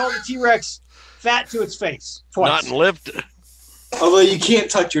 Nobody ever called a T-Rex fat to its face. not Twice. in lift. although you can't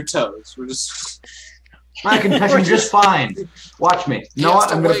touch your toes. We're just I can touch him just fine. Watch me. He You know has what?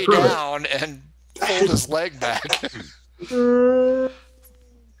 to I'm going lay to prove it. down and fold his leg back.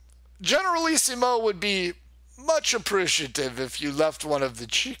 Generalissimo would be much appreciative if you left one of the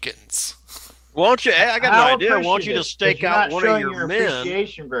chickens. Why don't you? I got How an idea. Why don't you appreciative, just stake 'cause you're out not one of showing your men?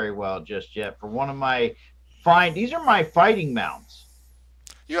 appreciation very well just yet for one of my fine. These are my fighting mounts.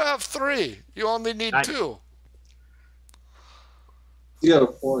 You have 3. You only need I- 2. you got a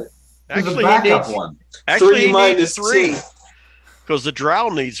point. There's a Actually, he backup needs, one. actually, 3 he needs minus 3 2. because the drow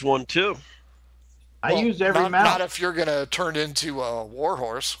needs one too. I Well, use every not, mount. Not if you're going to turn into a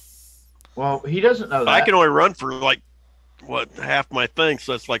warhorse. Well, he doesn't know that. I can only run for like half my thing,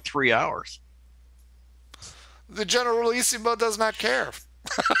 so it's like 3 hours. The Generalissimo does not care.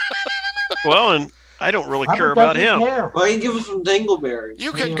 Well, and I don't really care Robert about doesn't him. care. Well, you give us some dingleberries.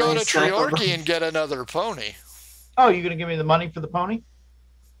 You can go to Treorchy and get another pony. Oh, you gonna give me the money for the pony?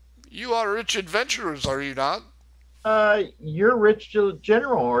 You are rich adventurers, are you not? You're rich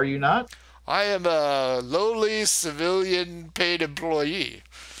general, are you not? I am a lowly civilian paid employee.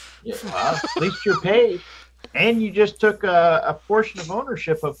 Yeah. Well, at least you're paid, and you just took a portion of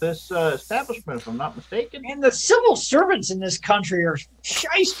ownership of this establishment, if I'm not mistaken. And the civil servants in this country are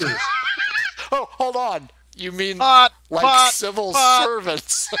shysters. Oh, hold on. You mean Hot, like hot, civil hot.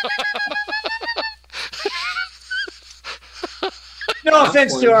 servants? No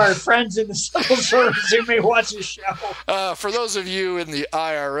offense to our friends in the civil service who may watch this show. For those of you in the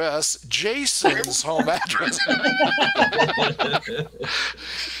IRS, Jason's home address.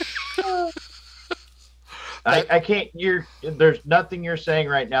 I can't. There's nothing you're saying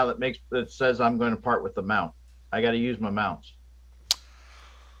right now that says I'm going to part with the mount. I got to use my mounts.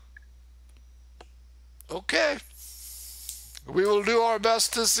 Okay. We will do our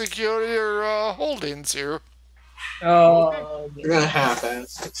best to secure your holdings here. Oh, You're gonna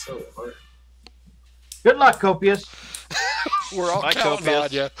half-ass it, so hard. Good luck, Copious. We're all Bye, counting Copious.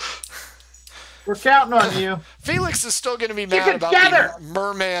 on you. We're counting on you. Felix is still going to be mad it about together. the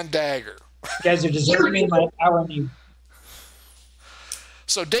merman dagger. you guys are deserving my irony.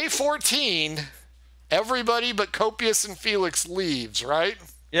 So day 14, everybody but Copious and Felix leaves, right?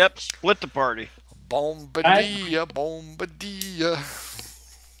 Yep, split the party. Bombadilla, bombadilla.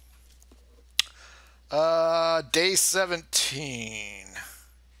 Day 17.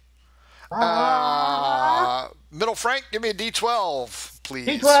 Middle Frank, give me a D12, please.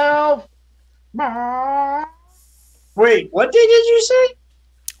 D12. Wait, what day did you say?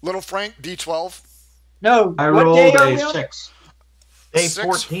 Little Frank, D12. No, I what rolled day are a we on? 6. Day 6.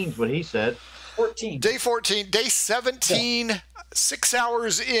 14 is what he said. 14. Day 14. Day 17, 6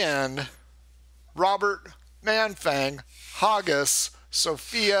 hours in, Robert, Manfang, Haggis,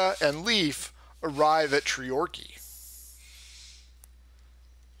 Sophia, and Leaf arrive at Treorchy.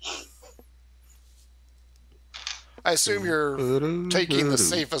 I assume you're taking the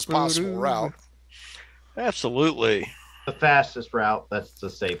safest possible route. Absolutely. The fastest route. That's the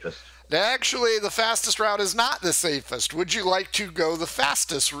safest. Actually, the fastest route is not the safest. Would you like to go the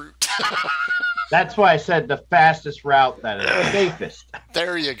fastest route? That's why I said the fastest route that is safest.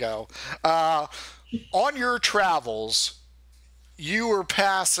 There you go. On your travels, you were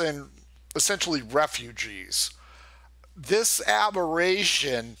passing essentially refugees. This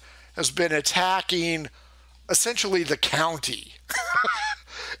aberration has been attacking essentially the county.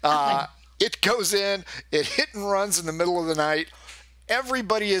 It goes in, it hit and runs in the middle of the night.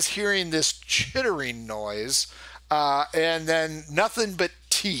 Everybody is hearing this chittering noise, and then nothing but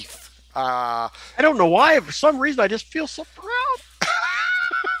teeth. I don't know why. For some reason, I just feel so proud.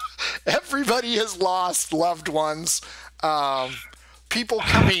 Everybody has lost loved ones. People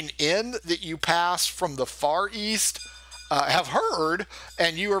coming in that you pass from the Far East have heard,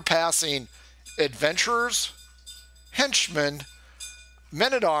 and you are passing adventurers, henchmen,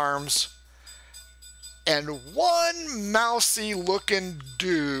 men-at-arms, and one mousy-looking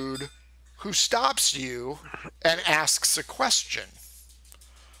dude who stops you and asks a question.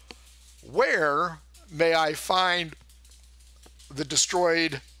 Where may I find the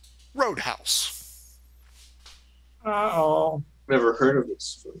destroyed roadhouse? Uh-oh. Never heard of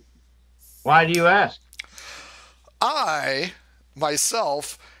this. Why do you ask? I,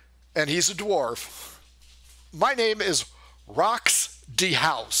 myself, and he's a dwarf, my name is Rox de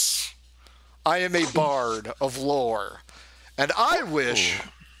House. I am a bard of lore, and I wish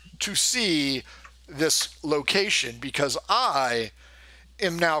to see this location because I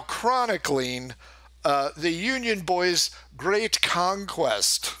am now chronicling the Union Boys' great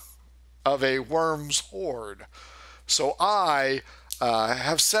conquest of a worm's hoard. So I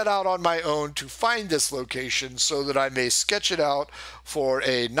have set out on my own to find this location so that I may sketch it out for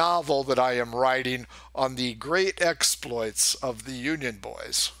a novel that I am writing on the great exploits of the Union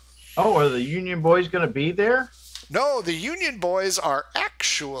Boys. Oh, are the Union Boys going to be there? No, the Union Boys are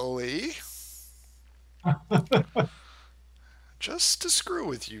actually just to screw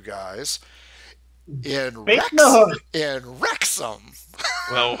with you guys in Wrexham.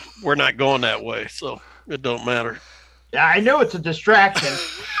 Well, We're not going that way, so it don't matter. yeah, I know it's a distraction.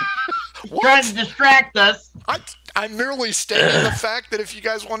 He's What? trying to distract us. I'm merely stating the fact that if you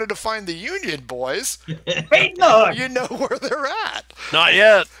guys wanted to find the Union Boys, Wait, no. you know where they're at. Not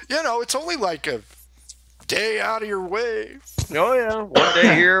yet. You know, it's only like a day out of your way. Oh yeah, one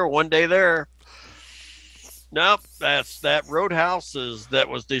day here, one day there. Nope, that roadhouse that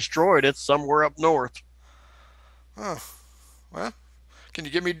was destroyed. It's somewhere up north. Oh, well, can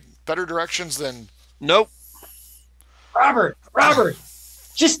you give me better directions than? Nope. Robert,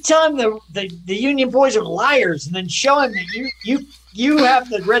 just tell him the Union Boys are liars, and then show him that you have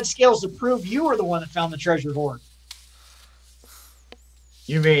the red scales to prove you were the one that found the treasure hoard.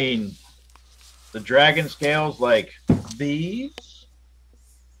 You mean the dragon scales like these?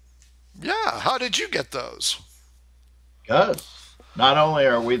 Yeah, how did you get those? Because not only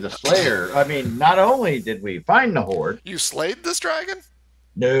are we the slayer, I mean, not only did we find the hoard. You slayed this dragon?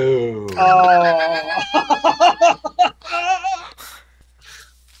 No. Oh.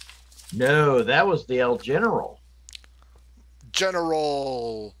 No, that was the El General.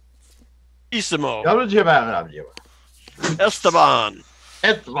 General. Isimo. Esteban,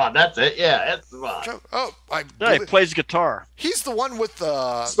 Esteban. that's it. Yeah, Esteban. Oh, Yeah, he plays guitar. he's the one with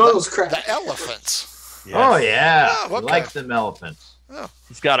Smells crap. the elephants. Yes. Oh, yeah. Oh, He okay. likes them elephants.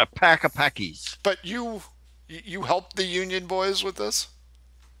 He's got a pack of packies. But you helped the Union Boys with this?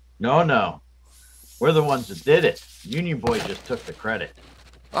 No. We're the ones that did it. Union Boy just took the credit.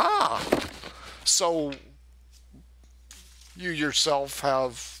 Ah, so you yourself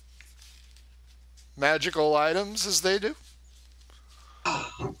have magical items as they do?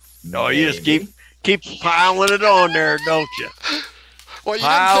 No, you just keep piling it on there, don't you? Well, you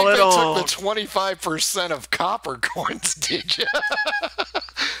Pile didn't it think they on. took the 25% of copper coins, did you?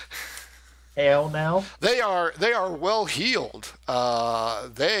 Hell no. They are well healed.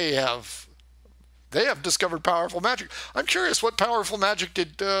 They have They have discovered powerful magic. I'm curious, what powerful magic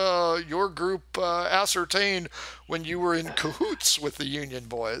did your group ascertain when you were in cahoots with the Union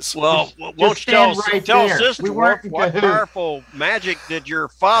boys? Well, won't you stand tell, right tell there. Sister We weren't in what cahoots. powerful magic did your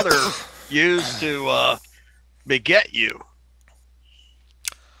father use to beget you?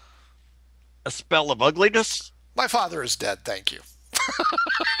 A spell of ugliness? My father is dead, thank you.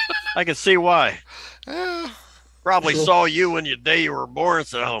 I can see why. Eh, Probably saw you when the day you were born and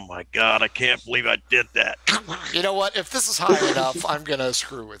said, "Oh my God, I can't believe I did that." you know what? If this is high enough, I'm going to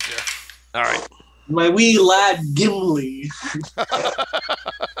screw with you. All right. My wee lad Gimli.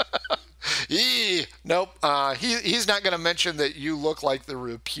 Nope. He's not going to mention that you look like the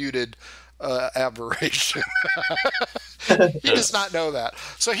reputed aberration. He does not know that.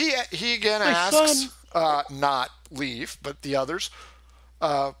 So he again asks, not Leaf, but the others,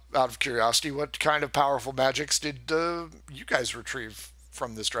 out of curiosity, what kind of powerful magics did you guys retrieve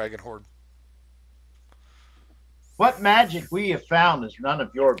from this dragon horde? What magic we have found is none of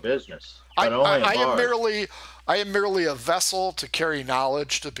your business, but only I of am ours. merely a vessel to carry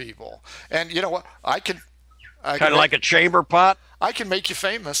knowledge to people. And you know what? I can Kind of like a chamber pot. I can make you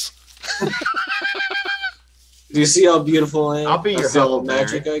famous. Do you see how beautiful I am? I'll be your That's the old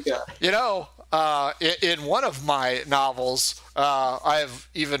Huckleberry. magic I got. You know, in one of my novels, I have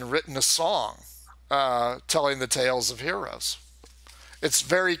even written a song telling the tales of heroes. It's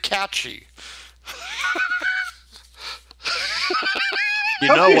very catchy. You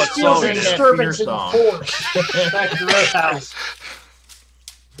know what song sing it is. that Disturbance for in your the song. force. Back to the roadhouse.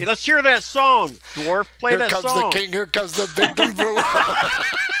 Hey, let's hear that song, Dwarf. Play Here that comes song. the king, here comes the big boo.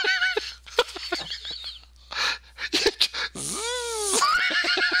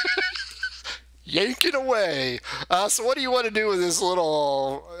 Yanking away. So what do you want to do with this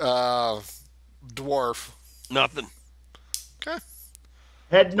little dwarf? Nothing. Okay.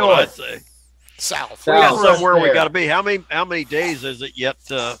 Head What I'd north. say. South. We got South. somewhere we There. got to be. How many days is it yet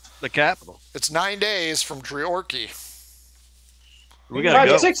to the capital? It's 9 days from Treorchy. We got to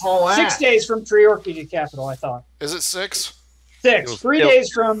go. Six All that. days from Treorchy to capital, I thought. Is it 6? It 6. was- 3 it-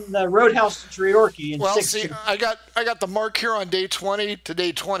 days from the roadhouse to Treorchy, and Well, 6 see, to- I got the mark here on day 20 to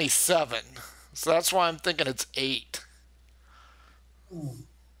day 27. So that's why I'm thinking it's 8.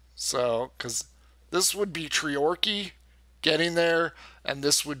 So, because this would be Treorchy getting there, and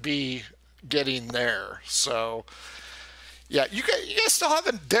this would be getting there. So, yeah, you guys still have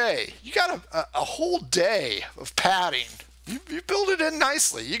a day. You got a whole day of padding. You build it in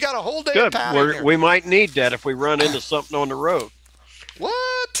nicely. You got a whole day of Good. padding here. We might need that if we run into something on the road.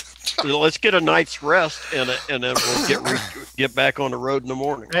 What? Let's get a night's rest and then we'll get back on the road in the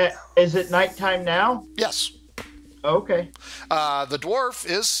morning. Is it nighttime now? Yes. Okay. The dwarf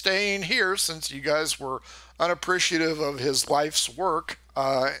is staying here since you guys were unappreciative of his life's work.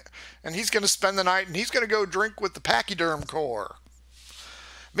 And he's going to spend the night and he's going to go drink with the Pachyderm Corps.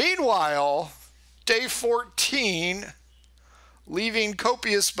 Meanwhile, day 14, leaving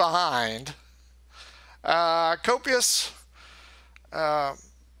Copious behind. Copious,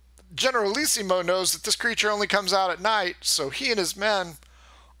 Generalissimo knows that this creature only comes out at night, so he and his men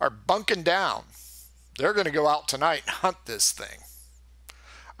are bunking down. They're going to go out tonight and hunt this thing.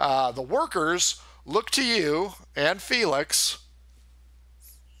 The workers look to you and Felix.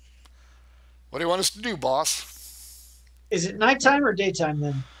 What do you want us to do, boss? is it nighttime or daytime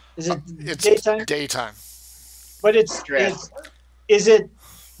then? Is it It's daytime? daytime. But it's is it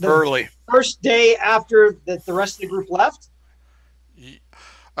the Early. first day after that the rest of the group left?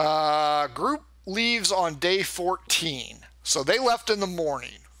 Group leaves on day 14. So they left in the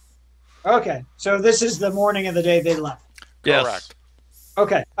morning. Okay, so this is the morning of the day they left. Yes. Correct.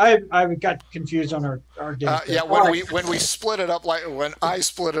 Okay, I got confused on our days. there. Yeah, All right. when we split it up when I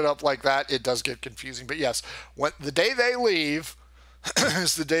split it up like that, it does get confusing. But yes, when the day they leave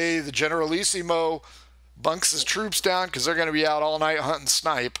is the day the Generalissimo bunks his troops down because they're going to be out all night hunting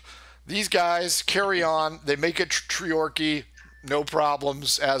snipe. These guys carry on. They make it Treorchy, no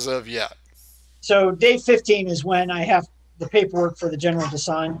problems as of yet. So day 15 is when I have the paperwork for the general to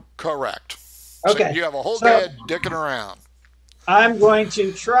sign. Correct. Okay. So you have a whole So- day of dicking around. I'm going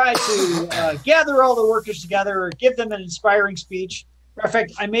to try to gather all the workers together, or give them an inspiring speech. Matter of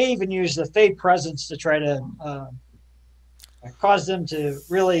fact, I may even use the Fey presence to try to cause them to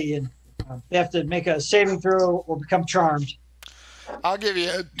really. They have to make a saving throw or become charmed. I'll give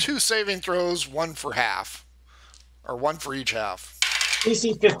you 2 saving throws, 1 for half, or 1 for each half.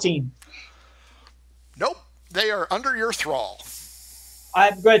 DC 15. Nope, they are under your thrall.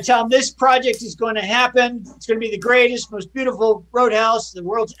 I'm going to tell them this project is going to happen. It's going to be the greatest, most beautiful roadhouse the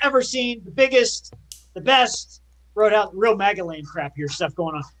world's ever seen. The biggest, the best roadhouse. Real Magaland crap here, stuff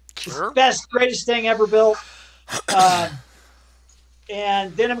going on. Sure. Best, greatest thing ever built.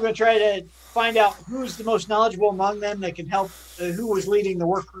 And then I'm going to try to find out who's the most knowledgeable among them that can help, who was leading the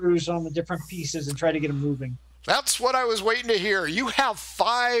work crews on the different pieces, and try to get them moving. That's what I was waiting to hear. You have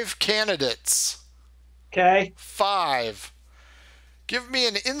 5 candidates. Okay. 5. Give me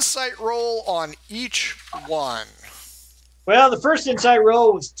an insight roll on each one. Well, the first insight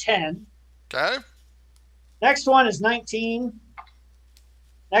roll was 10. Okay. Next one is 19.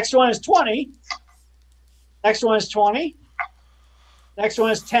 Next one is 20. Next one is 20. Next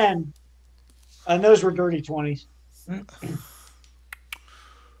one is 10. And those were dirty 20s.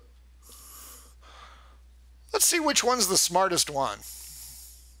 Let's see which one's the smartest one.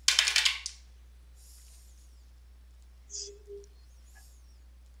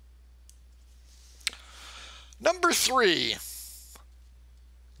 Number 3,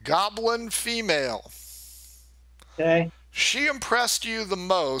 Goblin Female. Okay. She impressed you the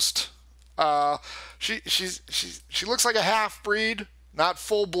most. She looks like a half-breed, not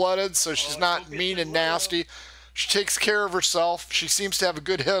full-blooded, so she's not mean and nasty. She takes care of herself. She seems to have a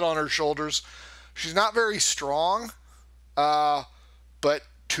good head on her shoulders. She's not very strong, but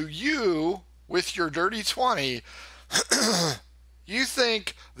to you, with your dirty 20, you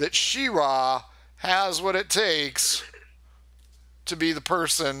think that She-Ra has what it takes to be the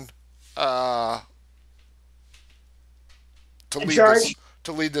person to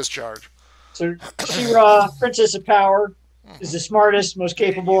lead this charge. So She-Ra, Princess of Power, is the smartest, most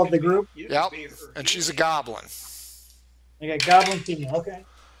capable of the group. Yep, and she's a goblin. I got Goblin Female. Okay.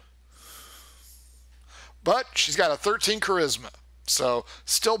 But she's got a 13 charisma, so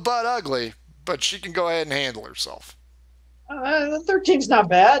still butt ugly, but she can go ahead and handle herself. 13's not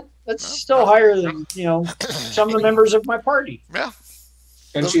bad. That's still higher than, some of the members of my party. Yeah.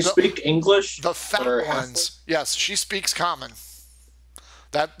 Can she speak English? The fat ones, yes, she speaks common.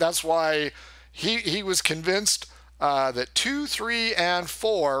 That's why he was convinced that 2, 3, and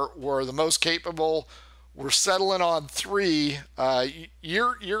 4 were the most capable. We're settling on 3.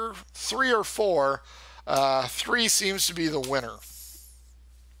 You're 3 or 4. 3 seems to be the winner.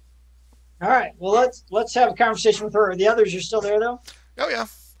 All right. Well, let's have a conversation with her. The others are still there, though? Oh, yeah.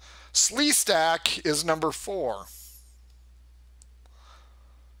 Sleestack is number 4.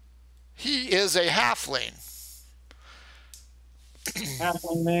 He is a halfling.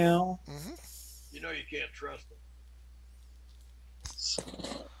 Halfling male. Mm-hmm. You know you can't trust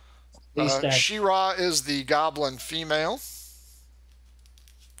him. She-Ra is the goblin female.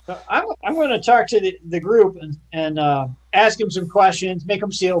 So I'm going to talk to the group and ask them some questions, make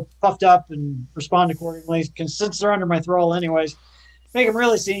them feel puffed up and respond accordingly. Because since they're under my thrall anyways, make them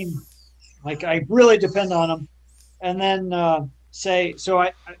really seem like I really depend on them. And then say, so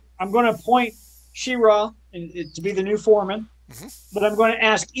I'm going to appoint She-Ra to be the new foreman, but I'm going to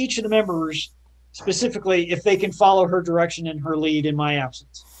ask each of the members specifically if they can follow her direction and her lead in my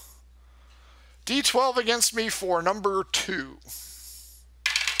absence. D12 against me for number 2.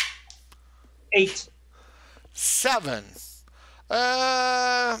 8. 7.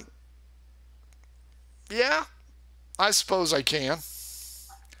 Yeah, I suppose I can.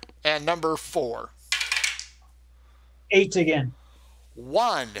 And number 4. 8 again.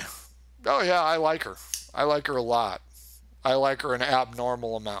 1. Oh, yeah, I like her. I like her a lot. I like her an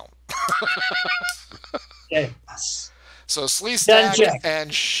abnormal amount. Okay. So Sleestack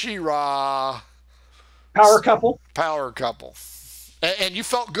and She-Ra. Power couple. Power couple. And you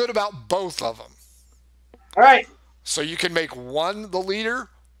felt good about both of them. All right. So you can make one the leader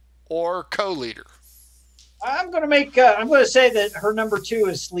or co-leader. I'm going to say that her number 2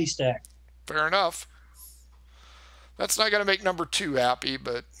 is Sleestack. Fair enough. That's not going to make number 2 happy,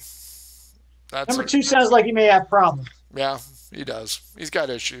 but that's number 2 sounds like he may have problems. Yeah, he does. He's got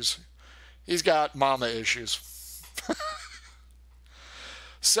issues. He's got mama issues.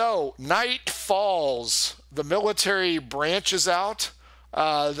 So, night falls. The military branches out.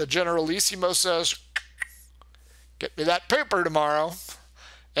 The Generalissimo says, "Get me that paper tomorrow."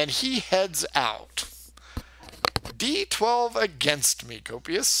 And he heads out. D12 against me,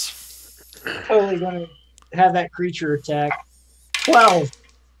 Copious. Totally going to have that creature attack. 12.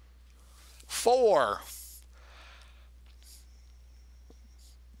 4.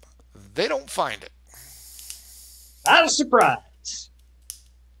 They don't find it. Not a surprise.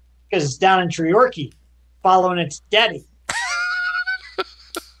 Because it's down in Treorchy, following its daddy.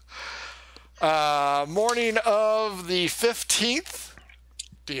 Morning of the 15th.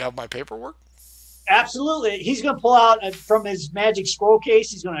 Do you have my paperwork? Absolutely. He's going to pull out from his magic scroll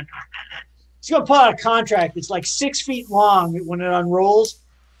case. He's going to pull out a contract. It's like 6 feet long when it unrolls.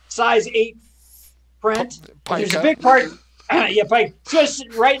 Size 8 print. There's a big part. If I just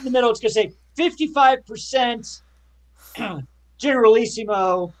right in the middle, it's going to say 55%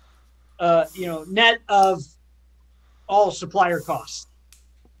 Generalissimo, net of all supplier costs.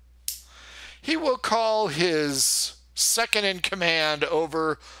 He will call his second in command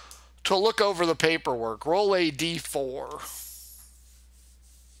over to look over the paperwork. Roll a d4.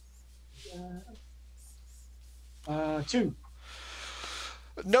 2.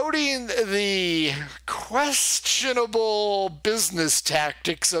 Noting the questionable business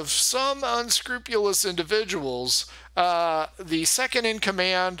tactics of some unscrupulous individuals, the second in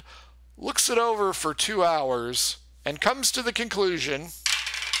command looks it over for 2 hours and comes to the conclusion,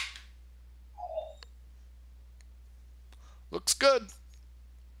 looks good.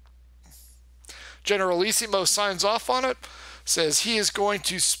 Generalissimo signs off on it, says he is going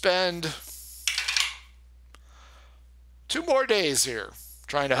to spend 2 more days here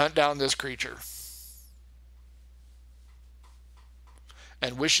trying to hunt down this creature,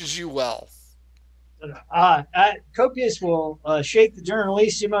 and wishes you well. Copius will shake the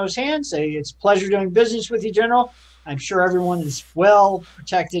Generalissimo's hand, say, "It's a pleasure doing business with you, General. I'm sure everyone is well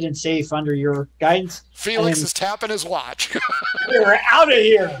protected and safe under your guidance." Felix is tapping his watch. We're out of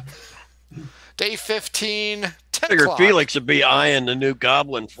here. Day 15, 10 Figure o'clock. Felix would be eyeing the new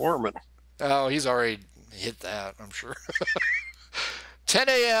goblin foreman. Oh, he's already hit that, I'm sure. 10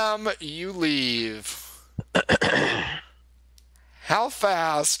 a.m., you leave. How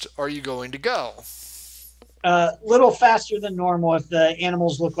fast are you going to go? Little faster than normal if the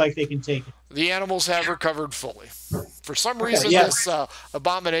animals look like they can take it. The animals have recovered fully. For some reason, yeah. this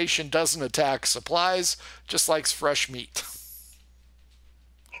abomination doesn't attack supplies, just likes fresh meat.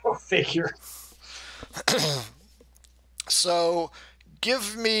 Go figure. So,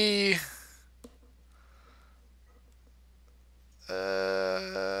 give me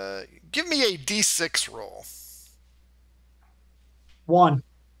a D6 roll. 1.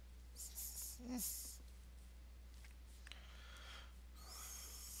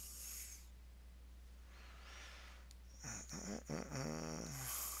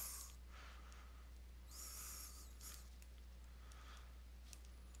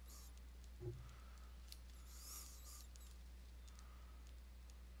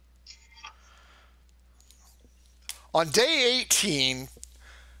 On day 18,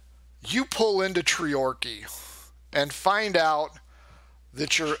 you pull into Treorchy and find out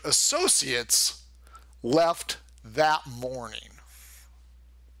that your associates left that morning.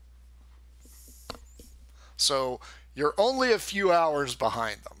 So you're only a few hours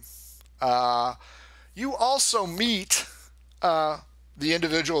behind them. You also meet the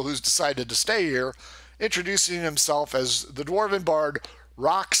individual who's decided to stay here, introducing himself as the Dwarven Bard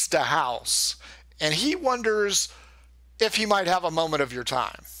Rocks the House. And he wonders if he might have a moment of your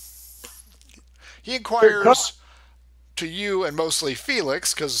time. He inquires to you and mostly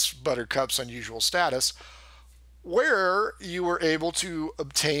Felix, because Buttercup's unusual status, where you were able to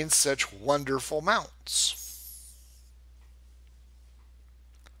obtain such wonderful mounts.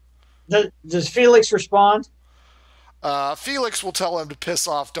 Does Felix respond? Felix will tell him to piss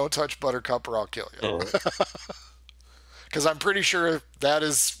off, don't touch Buttercup or I'll kill you. Because I'm pretty sure that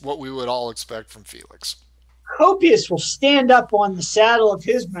is what we would all expect from Felix. Copius will stand up on the saddle of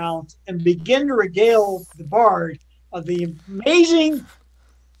his mount and begin to regale the bard of the amazing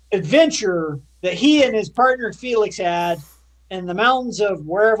adventure that he and his partner Felix had in the mountains of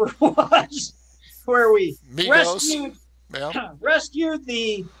wherever it was, where we rescued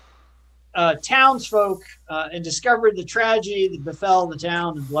the townsfolk and discovered the tragedy that befell the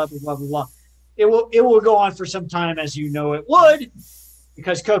town and blah, blah, blah, blah, blah. It will go on for some time, as you know it would,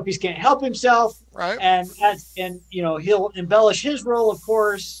 because Copius can't help himself, right? And he'll embellish his role, of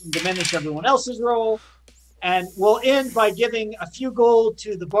course, and diminish everyone else's role. And we'll end by giving a few gold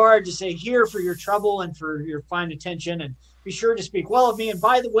to the bard to say, "Here for your trouble and for your fine attention, and be sure to speak well of me. And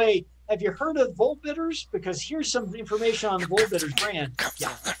by the way, have you heard of Volbitters? Because here's some information on the Volbitters brand."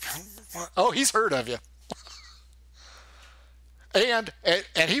 Yeah. Oh, he's heard of you. And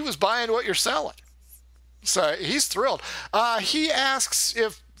he was buying what you're selling. So he's thrilled. He asks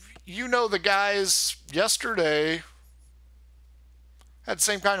if you know the guys yesterday had the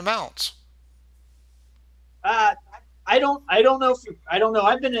same kind of mounts. I don't know.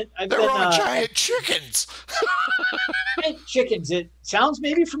 They're all giant chickens. Chickens. It sounds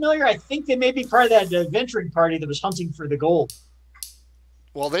maybe familiar. I think they may be part of that adventuring party that was hunting for the gold.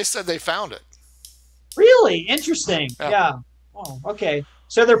 Well, they said they found it. Really interesting. Yeah. Oh, okay.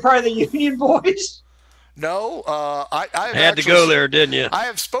 So they're part of the Union Boys. No, I Had to go there, didn't you? I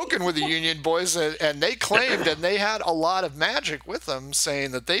have spoken with the Union boys, and they claimed, and they had a lot of magic with them,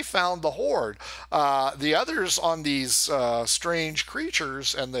 saying that they found the hoard. The others on these strange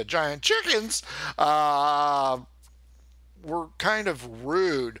creatures and the giant chickens were kind of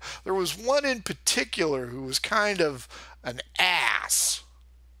rude. There was one in particular who was kind of an ass.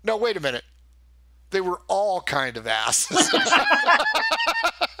 No, wait a minute. They were all kind of asses.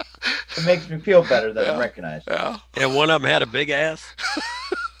 It makes me feel better that I'm recognized. Yeah. And one of them had a big ass.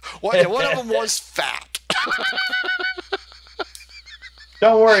 One of them was fat.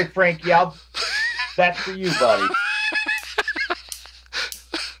 Don't worry, Frankie. That's for you, buddy.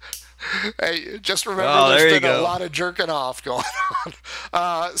 Hey, just remember, there there's you been a go. lot of jerking off going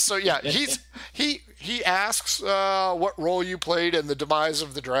on. So yeah, he asks what role you played in the demise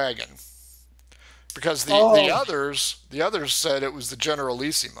of the dragon, because the others said it was the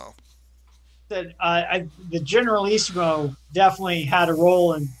Generalissimo. That the Generalissimo definitely had a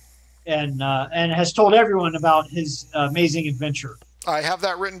role and has told everyone about his amazing adventure. I have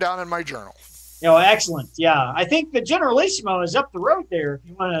that written down in my journal. You know, excellent. Yeah, I think the Generalissimo is up the road there. If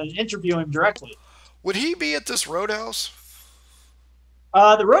you want to interview him directly, Would he be at this roadhouse?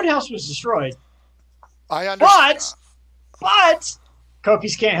 the roadhouse was destroyed, I understand. but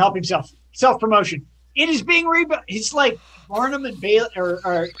Copies can't help himself. Self promotion. It is being rebuilt. He's like Barnum and Bailey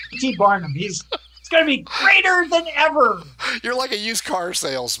or T. Barnum. It's going to be greater than ever. You're like a used car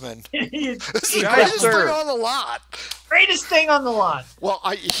salesman. He's This is the Nice, greatest sir. thing on the lot. greatest thing on the lot. Well,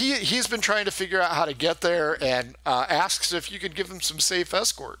 he's been trying to figure out how to get there, and asks if you could give him some safe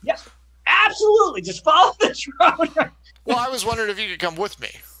escort. Yes, absolutely. Just follow this road. Well, I was wondering if you could come with me.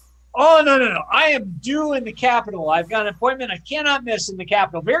 Oh, no. I am due in the Capitol. I've got an appointment I cannot miss in the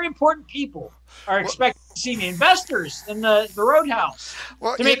Capitol. Very important people are expected to see me. Investors in the Roadhouse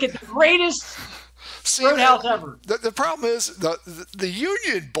Well, to make it the greatest see, Roadhouse ever. The problem is the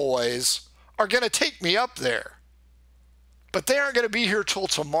Union boys are going to take me up there, but they aren't going to be here till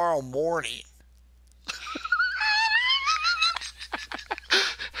tomorrow morning.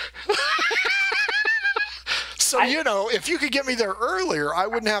 So, if you could get me there earlier, I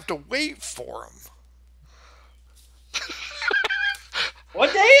wouldn't have to wait for them.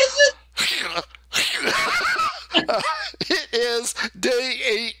 What day is it? It is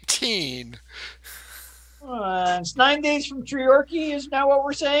day 18. It's 9 days from Treorchy, is now what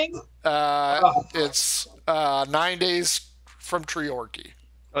we're saying? It's 9 days from Treorchy.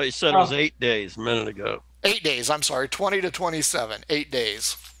 Oh, you said it was 8 days a minute ago. 8 days, I'm sorry, 20 to 27, 8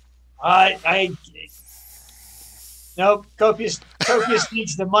 days. No, Copious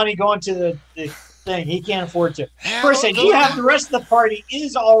needs the money going to the thing. He can't afford to. Yeah, Of course, you have the rest of the party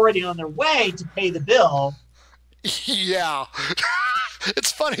is already on their way to pay the bill. Yeah.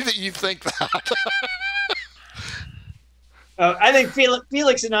 It's funny that you think that. I think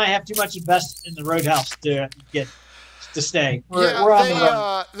Felix and I have too much invested in the Roadhouse to stay. We're on the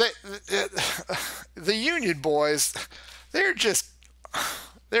road. The Union boys, they're just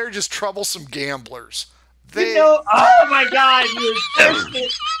troublesome gamblers. Oh my God!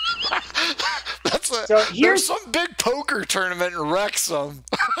 There's some big poker tournament in Wrexham.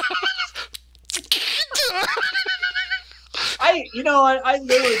 I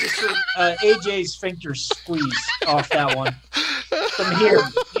literally just heard AJ's sphincter squeeze off that one from here.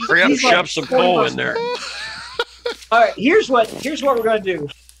 We're gonna He's shove some coal in there. All right, here's what we're gonna do.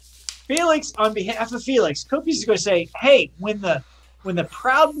 Felix, on behalf of Felix, Copies is gonna say, "Hey, when the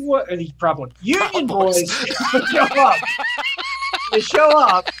Union boys show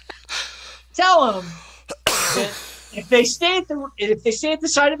up, tell them that if they stay at the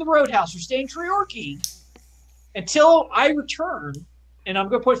side of the Roadhouse or stay in Treorchy until I return, and I'm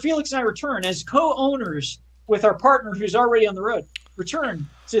going to put Felix and I return as co-owners with our partner who's already on the road, return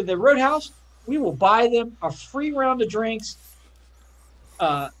to the Roadhouse, we will buy them a free round of drinks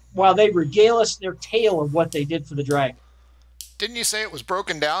while they regale us their tale of what they did for the dragon." Didn't you say it was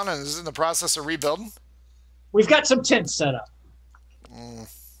broken down and is in the process of rebuilding? We've got some tents set up.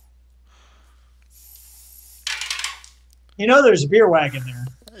 There's a beer wagon there.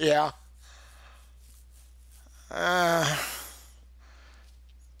 Yeah.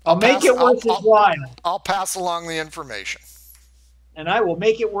 I'll make it worth his while. I'll pass along the information. And I will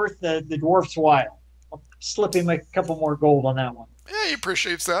make it worth the dwarf's while. I'll slip him a couple more gold on that one. Yeah, he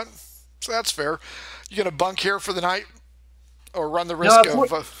appreciates that. So that's fair. You going to bunk here for the night? Or run the risk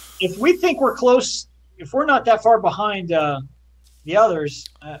of... If we think we're close, if we're not that far behind the others,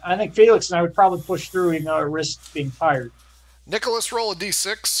 I think Felix and I would probably push through even though it risks being tired. Nicholas, roll a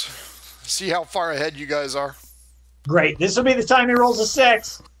d6. See how far ahead you guys are. Great. This will be the time he rolls a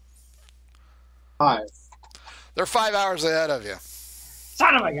 6. 5. They're 5 hours ahead of you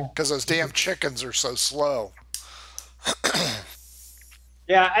Son of a gun. because those damn chickens are so slow.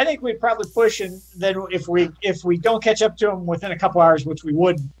 Yeah, I think we'd probably push, and then if we don't catch up to them within a couple hours, which we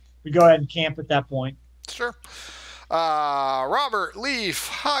would, we go ahead and camp at that point. Sure. Robert, Leaf,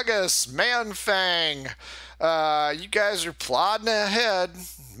 Haggis, Manfang, you guys are plodding ahead,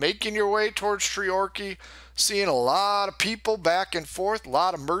 making your way towards Treorchy, seeing a lot of people back and forth, a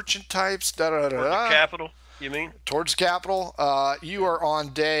lot of merchant types, Towards the capital, you mean? towards the capital. You are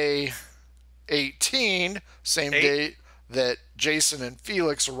on day 18, same day that Jason and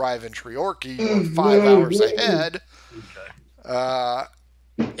Felix arrive in Treorchy. You are 5 hours ahead. Okay.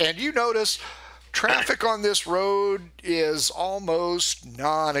 And you notice traffic on this road is almost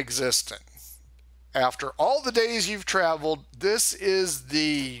non-existent. After all the days you've traveled, this is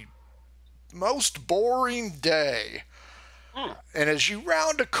the most boring day. And as you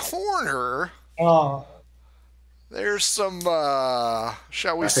round a corner, Oh, there's some,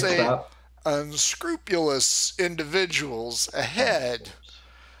 shall we say, unscrupulous individuals ahead.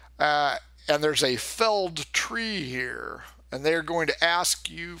 And there's a felled tree here. And they're going to ask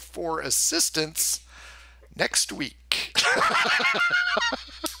you for assistance next week.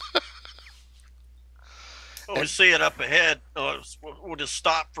 Oh, we see it up ahead. We'll just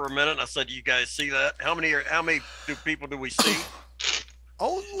stop for a minute. I said, "You guys see that? How many people do we see?"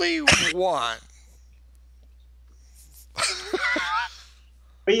 Only one.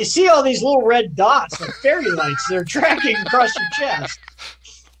 but you see all these little red dots, like fairy lights. They're tracking across your chest.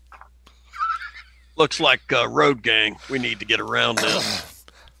 Looks like road gang. We need to get around this.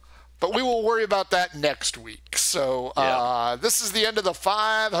 But we will worry about that next week. So this is the end of the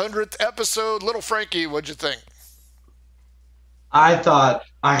 500th episode. Little Frankie, what'd you think? I thought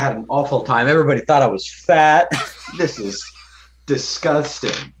I had an awful time. Everybody thought I was fat. This is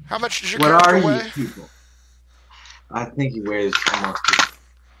disgusting. How much did your What are character you weigh? people? I think he weighs almost 50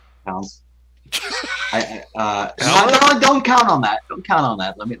 pounds. Don't count on that. Don't count on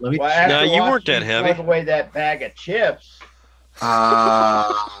that. Let me. Well, after No, you weren't watching that heavy. Take away that bag of chips.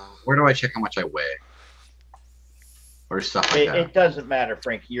 Where do I check how much I weigh? Or stuff like that. It doesn't matter,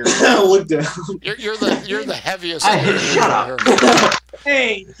 Frank. You're Look down. You're the heaviest. Hey, shut up.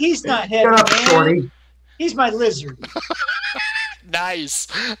 Hey, he's not heavy, Shut up, man. Shorty. He's my lizard. Nice.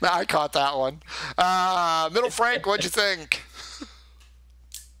 I caught that one. Middle Frank, what'd you think?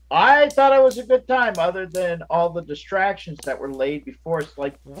 I thought it was a good time, other than all the distractions that were laid before us,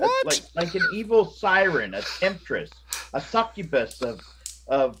 like an evil siren, a temptress, a succubus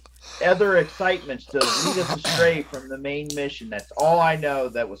of other excitements to lead us astray from the main mission. That's all I know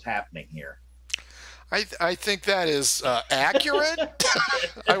that was happening here. I think that is accurate.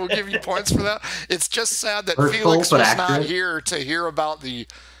 I will give you points for that. It's just sad that Hurtful, Felix but was accurate. not here to hear about the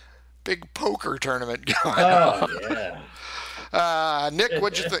big poker tournament going Oh on. yeah. Nick,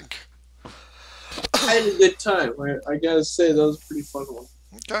 what'd you think? I had a good time. I gotta say, that was a pretty fun one.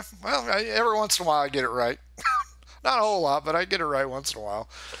 Okay. Well, every once in a while I get it right. Not a whole lot, but I get it right once in a while.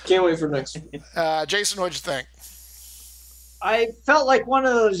 Can't wait for next week. Jason, what'd you think? I felt like one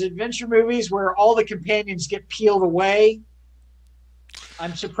of those adventure movies where all the companions get peeled away.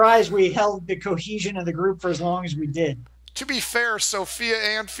 I'm surprised we held the cohesion of the group for as long as we did. To be fair, Sophia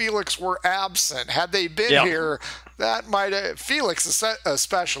and Felix were absent. Had they been Yeah. here, that might have, Felix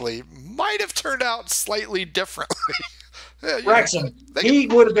especially, might have turned out slightly differently. Yeah, you know, Wrexham. they He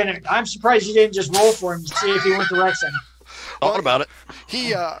would have been. I'm surprised you didn't just roll for him to see if he went to Wrexham. Thought about it.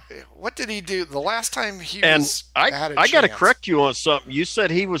 He, what did he do the last time he And was? I had a got to chance? correct you on something. You said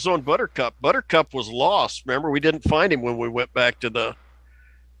he was on Buttercup. Buttercup was lost. Remember, we didn't find him when we went back to the.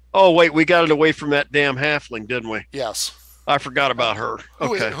 Oh wait, we got it away from that damn halfling, didn't we? Yes. I forgot about her.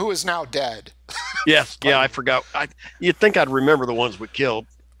 Okay. Who is now dead? Yes. Yeah, I forgot. You'd think I'd remember the ones we killed.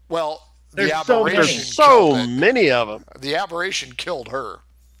 Well, There's the so many. aberration. There's so killed it. many of them. The aberration killed her.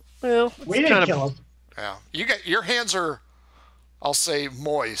 Well, We didn't kill him. Yeah. You got your hands are, I'll say,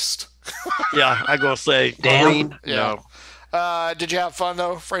 moist. Yeah, I go say Damn. green. Yeah. No. Did you have fun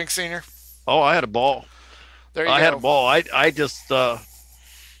though, Frank Senior? Oh, I had a ball. There you I go. had a ball. I just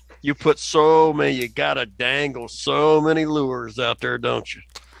you put so many. You gotta dangle so many lures out there, don't you?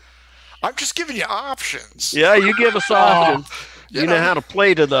 I'm just giving you options. Yeah, you give us options. You You know know- how to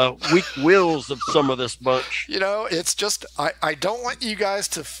play to the weak wills of some of this bunch. You know, it's just I don't want you guys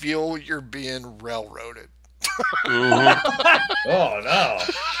to feel you're being railroaded. Mhm. Oh no.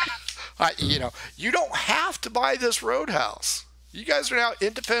 You don't have to buy this roadhouse. You guys are now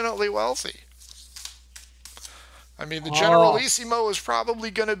independently wealthy. I mean, the Generalissimo is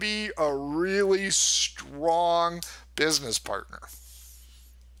probably going to be a really strong business partner.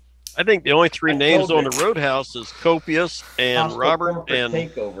 I think the only three I names told on you. the Roadhouse is Copious and Hostile Robert corporate and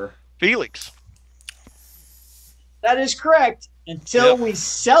takeover. Felix. That is correct until Yep. we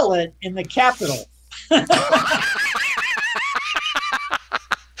sell it in the capital.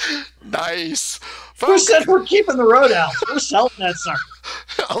 Nice. Who Folks, said we're keeping the Roadhouse? We're selling that sucker.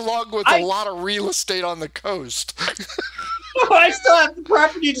 along with a lot of real estate on the coast. I still have the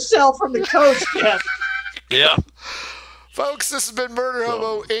property to sell from the coast yet. Yeah. Folks, this has been Murder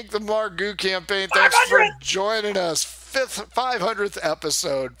Hobo Inc., the Margou campaign. Thanks for 500! joining us. 500th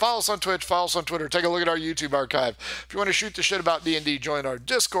episode. Follow us on Twitch, follow us on Twitter. Take a look at our YouTube archive. If you want to shoot the shit about D&D, join our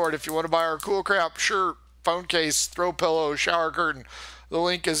Discord. If you want to buy our cool crap, shirt, phone case, throw pillow, shower curtain, the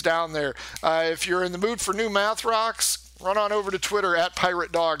link is down there. If you're in the mood for new math rocks, run on over to Twitter at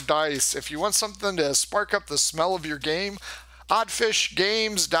Pirate Dog Dice. If you want something to spark up the smell of your game,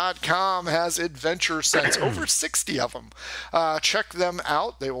 oddfishgames.com has adventure sets, over 60 of them. Check them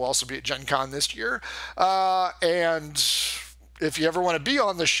out. They will also be at Gen Con this year. And if you ever want to be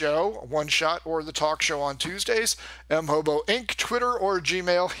on the show, One Shot or the talk show on Tuesdays, mhobo Inc., Twitter or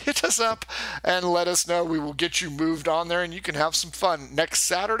Gmail, hit us up and let us know. We will get you moved on there and you can have some fun. Next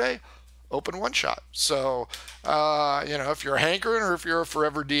Saturday, open One Shot. So, if you're hankering or if you're a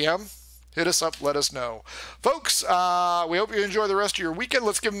forever DM, hit us up, let us know. Folks, we hope you enjoy the rest of your weekend.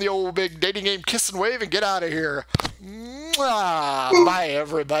 Let's give them the old big dating game kiss and wave and get out of here. Mwah! Bye,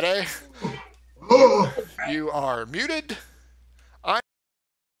 everybody. You are muted.